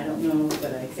 And I don't know,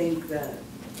 but I think that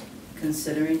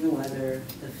considering the weather,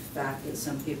 the fact that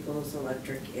some people's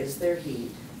electric is their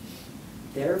heat,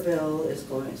 their bill is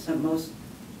going, a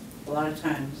lot of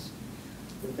times,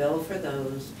 the bill for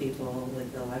those people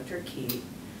with electric heat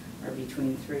are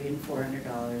between $300 and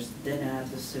 $400, then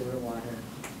add the sewer, water,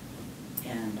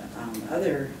 and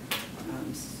other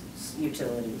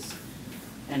utilities,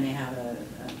 and they have a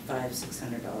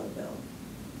 $500-600 bill.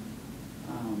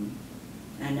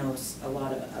 I know a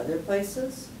lot of other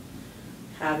places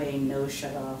have a no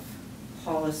shut-off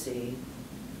policy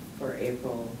for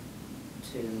April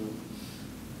to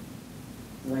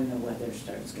when the weather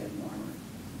starts getting warmer.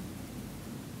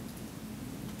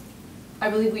 I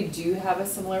believe we do have a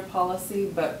similar policy,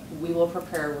 but we will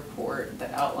prepare a report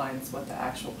that outlines what the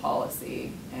actual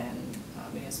policy and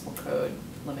municipal code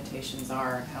limitations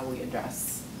are and how we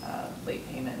address late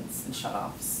payments and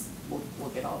shut-offs. We'll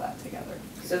get all that together.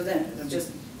 So then, and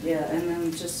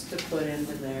then just to put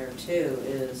into there too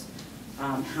is,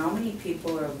 how many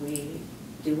people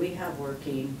do we have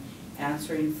working,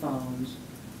 answering phones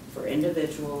for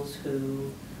individuals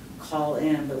who call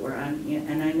in, but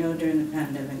and I know during the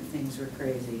pandemic things were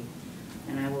crazy,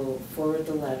 and I will forward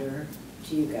the letter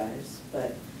to you guys,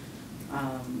 but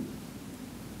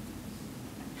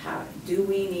do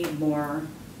we need more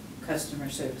customer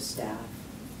service staff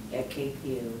at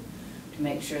KPU to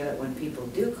make sure that when people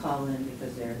do call in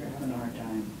because they're having a hard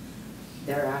time,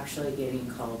 they're actually getting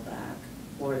called back,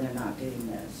 or they're not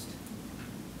getting missed?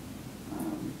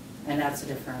 And that's a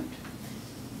different.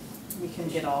 We can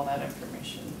get all that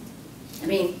information. I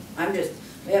mean,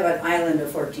 we have an island of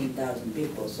 14,000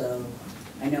 people, so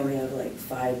I know we have like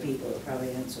 5 people that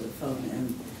probably answer the phone,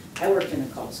 and I worked in a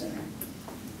call center.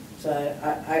 So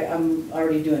I'm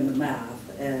already doing the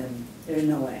math, and there's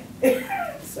no way,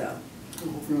 so.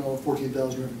 Hopefully not all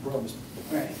 14,000 are having problems.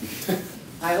 Right.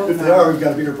 I hope If not. they are, we've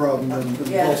got a bigger problem than the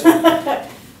Yeah. call center.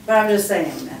 But I'm just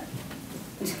saying that.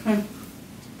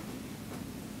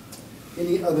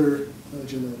 Any other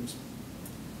agenda items?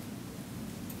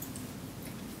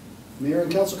 Mayor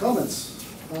and council comments.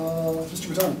 Mr.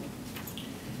 Matani.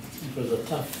 It was a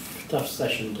tough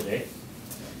session today.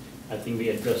 I think we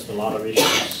addressed a lot of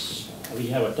issues. We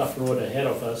have a tough road ahead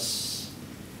of us.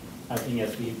 I think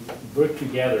as we work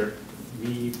together,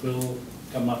 we will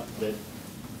come up with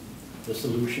the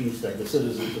solutions that the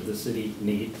citizens of the city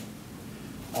need.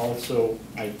 Also,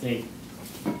 I think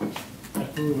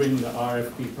approving the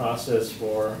RFP process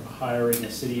for hiring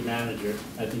a city manager,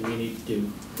 I think we need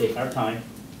to take our time,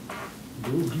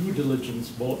 do due diligence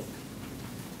both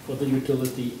for the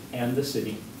utility and the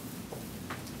city,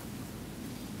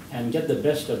 and get the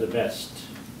best of the best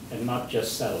and not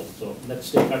just settle. So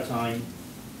let's take our time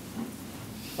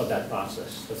for that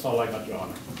process. That's all I got, Your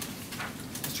Honor.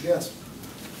 Mr. Gass.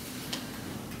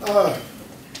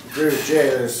 Agree with Jay,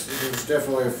 there's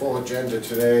definitely a full agenda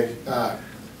today.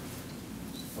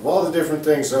 Of all the different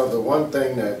things though, the one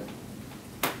thing that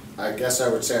I guess I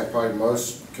would say I'm probably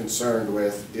most concerned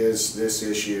with is this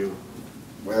issue,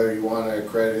 whether you want to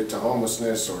accredit it to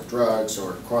homelessness or drugs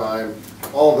or crime,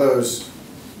 all those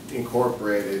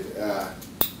incorporated.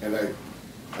 And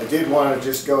I did want to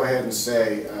just go ahead and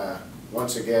say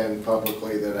once again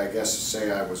publicly that I guess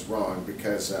say I was wrong,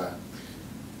 because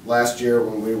last year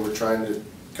when we were trying to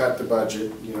cut the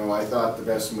budget, you know, I thought the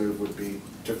best move would be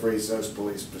to freeze those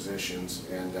police positions,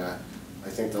 and I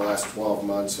think the last 12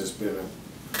 months has been a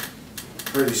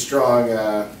pretty strong,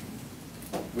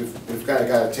 we've kind of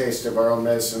got a taste of our own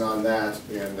medicine on that,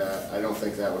 and I don't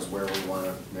think that was where we want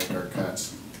to make our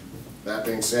cuts. That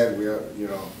being said, we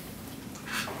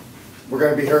we're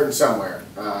gonna be hurting somewhere.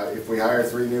 If we hire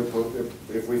 3 new,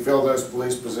 if we fill those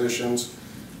police positions,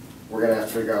 we're gonna have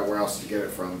to figure out where else to get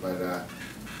it from, but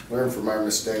learn from our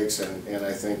mistakes, and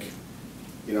I think,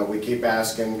 you know, we keep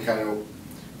asking kind of,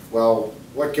 well,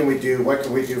 what can we do? What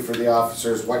can we do for the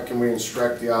officers? What can we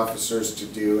instruct the officers to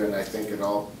do? And I think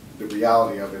the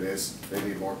reality of it is they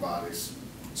need more bodies.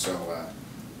 So,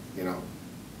 you know,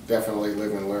 definitely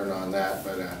live and learn on that.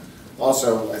 But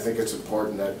also, I think it's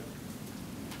important that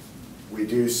we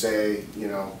do say, you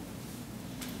know,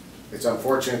 it's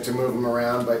unfortunate to move them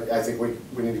around, but I think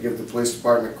we need to give the police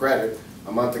department credit.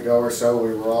 A month ago or so,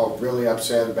 we were all really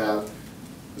upset about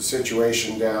the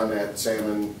situation down at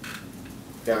Salmon,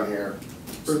 down here.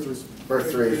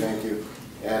 Berth 3, thank you.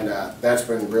 And that's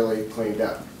been really cleaned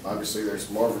up. Obviously, there's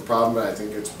more of a problem, but I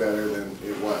think it's better than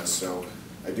it was. So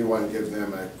I do want to give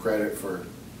them a credit for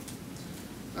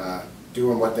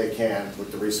doing what they can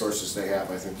with the resources they have.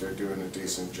 I think they're doing a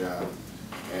decent job.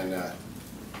 And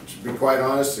to be quite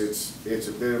honest, it's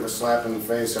a bit of a slap in the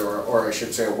face, or I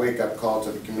should say a wake-up call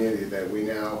to the community that we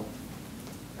now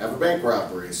have a bank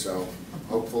robbery. So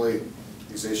hopefully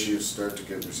these issues start to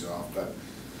get resolved. But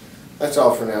that's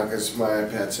all for now, because my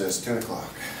iPad says 10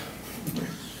 o'clock.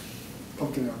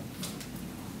 Pumpkin hour.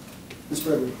 Ms.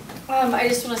 Gregory. I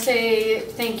just want to say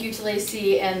thank you to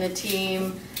Lacey and the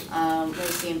team.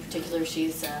 Lacey in particular,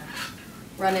 she's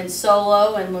running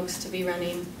solo and looks to be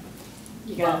running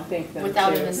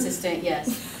without an assistant,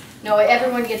 yes. No,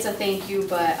 everyone gets a thank you,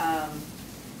 but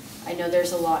I know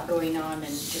there's a lot going on, and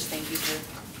just thank you for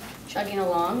chugging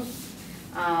along.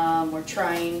 We're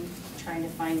trying to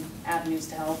find avenues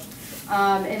to help.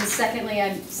 And secondly,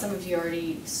 some of you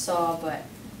already saw, but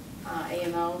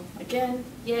AML, again,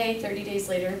 yay, 30 days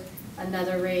later,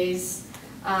 another raise.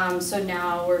 So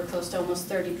now we're close to almost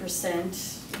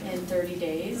 30% in 30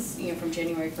 days, you know, from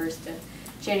January 1st to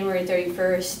January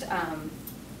 31st.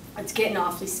 It's getting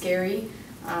awfully scary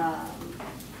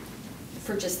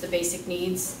for just the basic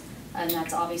needs, and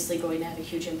that's obviously going to have a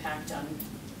huge impact on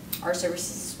our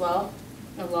services as well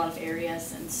in a lot of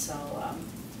areas, and so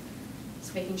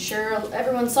just making sure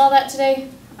everyone saw that today.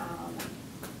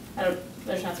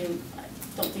 There's nothing I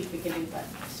don't think we can do, but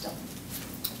still.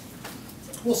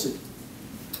 We'll see.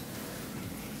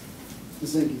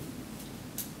 Ms. Zinke.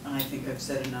 I think I've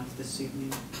said enough this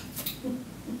evening.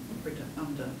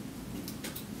 I'm done.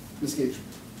 Ms. Gage.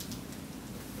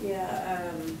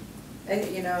 Yeah,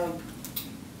 you know,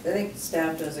 I think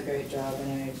staff does a great job,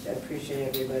 and I appreciate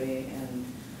everybody, and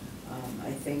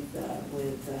I think that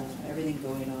with everything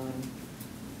going on,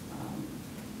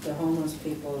 the homeless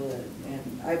people,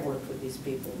 and I've worked with these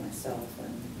people myself,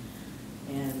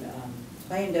 and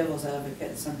playing devil's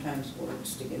advocate sometimes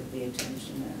works to get the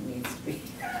attention that needs to be.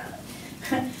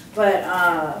 But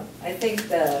I think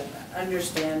that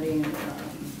understanding,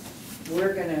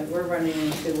 we're running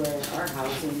into where our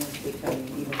housing is becoming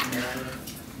even more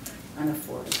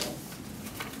unaffordable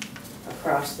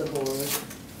across the board.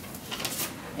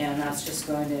 And that's just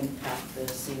going to impact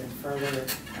this even further,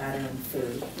 adding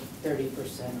food,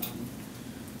 30%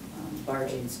 on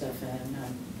barging stuff in.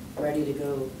 I'm ready to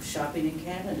go shopping in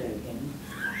Canada again.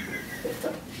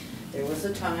 There was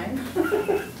a time.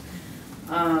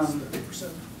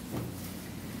 30%.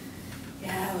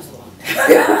 Yeah, that was a long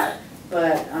time.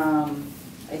 But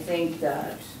I think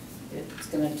that it's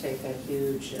going to take a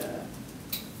huge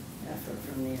effort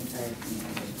from the entire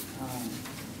community.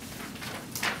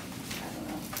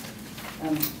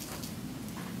 I'm a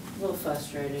little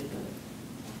frustrated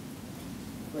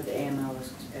with the AML,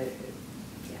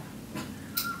 yeah.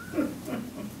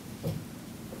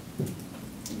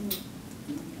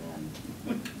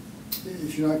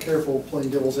 If you're not careful playing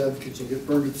devil's advocate, you'll get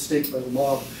burned at the stake by the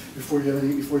mob before you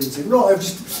can say, no,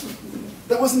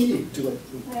 that wasn't me. Too late.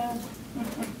 Yeah.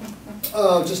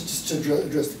 Just to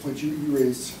address the point you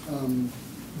raised,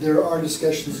 there are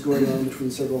discussions going on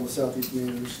between several of the Southeast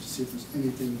mayors to see if there's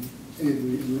anything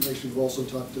in relation. We've also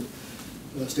talked to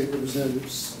state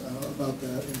representatives about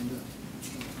that, and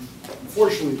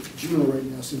unfortunately, Juneau right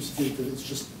now seems to think that it's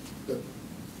just a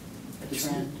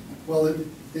trend. Well,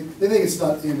 they think it's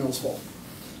not AML's fault,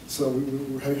 so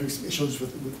we're having issues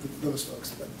with those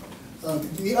folks. But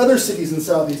the other cities in the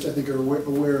Southeast, I think, are aware of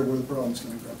where the problem is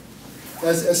coming from.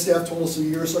 As staff told us a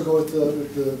year or so ago with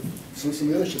some of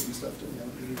the other shipping stuff,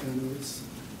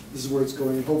 this is where it's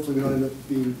going. And hopefully, we don't end up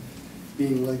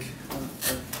being like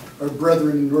our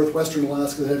brethren in northwestern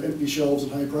Alaska that have empty shelves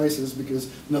and high prices because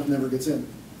nothing ever gets in.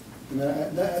 And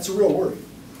that's a real worry.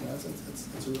 Yeah,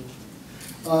 that's a real worry.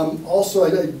 Also, I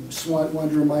just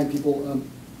wanted to remind people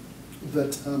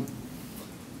that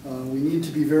we need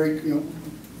to be very,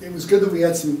 it was good that we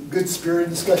had some good spirited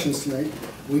discussions tonight.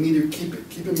 We need to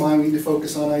keep in mind, we need to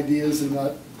focus on ideas and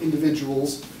not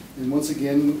individuals. And once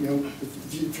again, you know,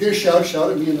 if you're gonna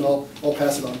shout at me, and then I'll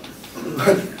pass it on.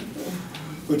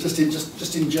 But just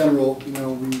in general, you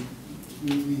know, we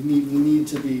need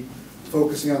to be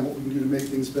focusing on what we can do to make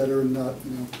things better and not,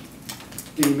 you know,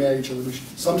 getting mad at each other, which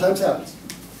sometimes happens.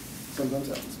 Sometimes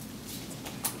happens.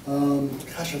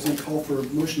 Gosh, I was going to call for a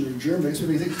motion to adjourn, but I guess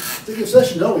we can take a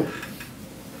session, don't we?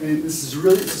 And this is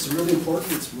really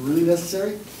important. It's really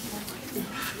necessary.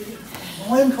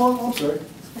 Oh, I am calling. Oh, I'm sorry.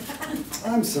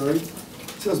 I'm sorry.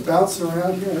 See, I was bouncing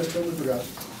around here, and I totally forgot.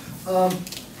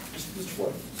 Mr.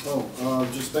 Floyd.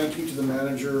 Just thank you to the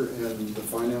manager and the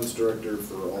finance director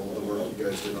for all of the work you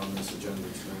guys did on this agenda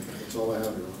tonight. That's all I have,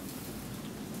 Your Honor.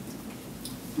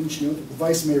 Didn't you know that the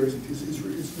vice mayor is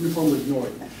uniformly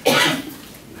ignored?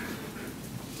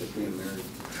 Like being married.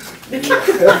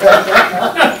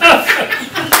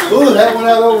 Ooh, that went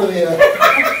out over the.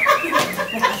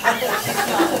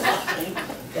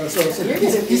 So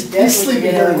he's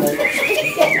sleeping here tonight.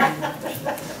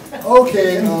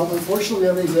 Okay, unfortunately we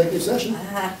have an executive session.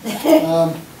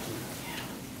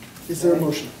 Is there a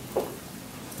motion?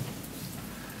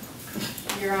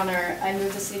 Your Honor, I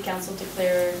move the City Council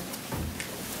declare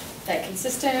that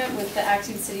consistent with the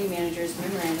acting city manager's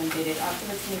memorandum dated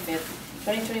October 25th,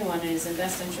 2021, it is in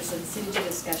best interest of the city to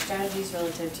discuss strategies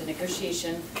relative to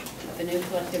negotiation of a new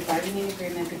collective bargaining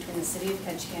agreement between the City of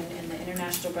Ketchikan and the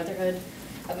International Brotherhood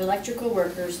of Electrical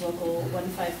Workers, Local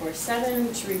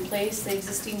 1547, to replace the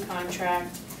existing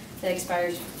contract that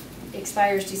expires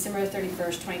December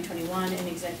 31st, 2021 in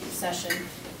executive session.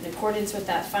 In accordance with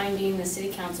that finding, the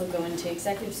City Council go into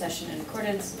executive session in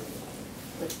accordance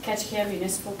with Ketchikan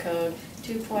Municipal Code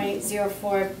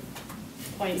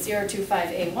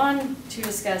 2.04.025A1 to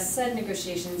discuss said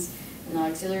negotiations and the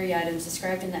auxiliary items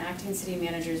described in the acting city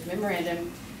manager's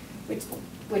memorandum,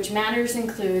 which matters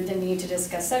include the need to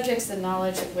discuss subjects, the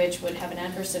knowledge of which would have an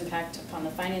adverse impact upon the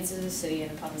finances of the city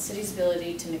and upon the city's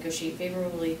ability to negotiate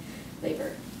favorably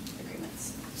labor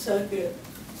agreements. So good.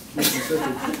 You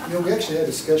know, we actually had a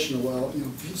discussion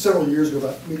several years ago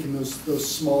about making those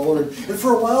smaller, and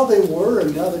for a while they were,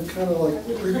 and now they've kind of like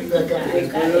creeping back up again.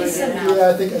 Yeah,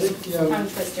 I think you know, I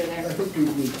think we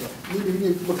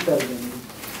need to look at that again.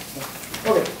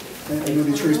 Okay, and you'll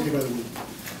be curious by the week.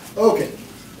 Okay.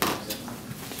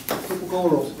 We'll call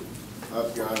the roll.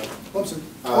 I've got it. I'm sorry.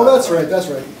 Oh, that's right.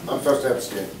 I'm supposed to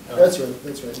abstain. That's right.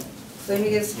 So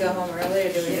he gets to go home early,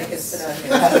 or do we make it sit out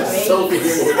here? So be it.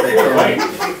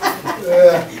 I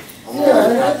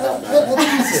think he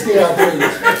needs to stay out here.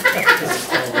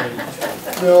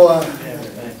 No,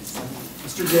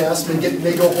 Mr. Gassman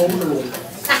may go home early.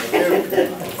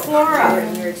 Flora.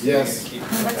 Yes.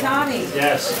 Matani.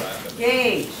 Yes.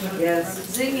 Gage. Yes.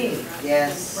 Zingy.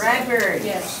 Yes. Bradbury.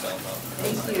 Yes.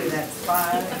 Thank you, that's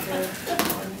 5.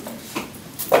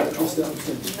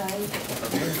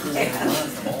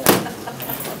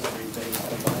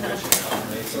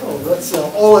 So let's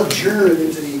all adjourn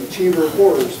into the Chamber of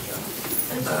Horrors.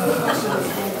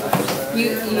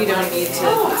 You don't need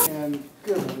to. And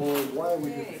good Lord, why are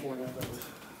we here 4.5 hours?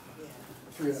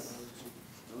 3.5 hours.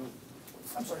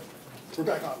 I'm sorry. We're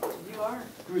back on. You are.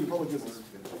 Doing the public business.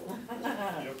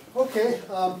 Okay,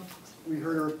 we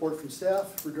heard a report from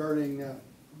staff regarding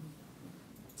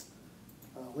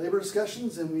labor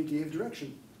discussions, and we gave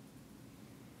direction.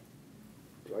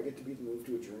 Do I get to be the move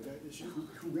to adjourn guy this year?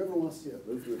 Whoever wants to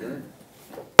Move to adjourn.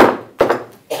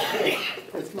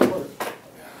 It's come over.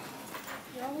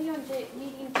 You're only on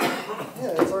meeting.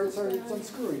 Yeah, it's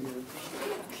unscrewing here.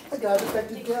 I got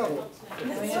defective gavel. We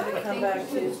have to come back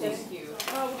to. Thank you.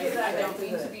 Oh, I don't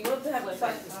mean to be. We'll have to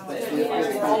talk.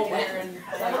 We're all wearing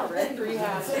like 3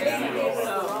 hats.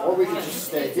 Or we can just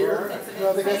stay here. No,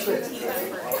 I think that's right.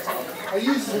 I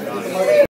use it.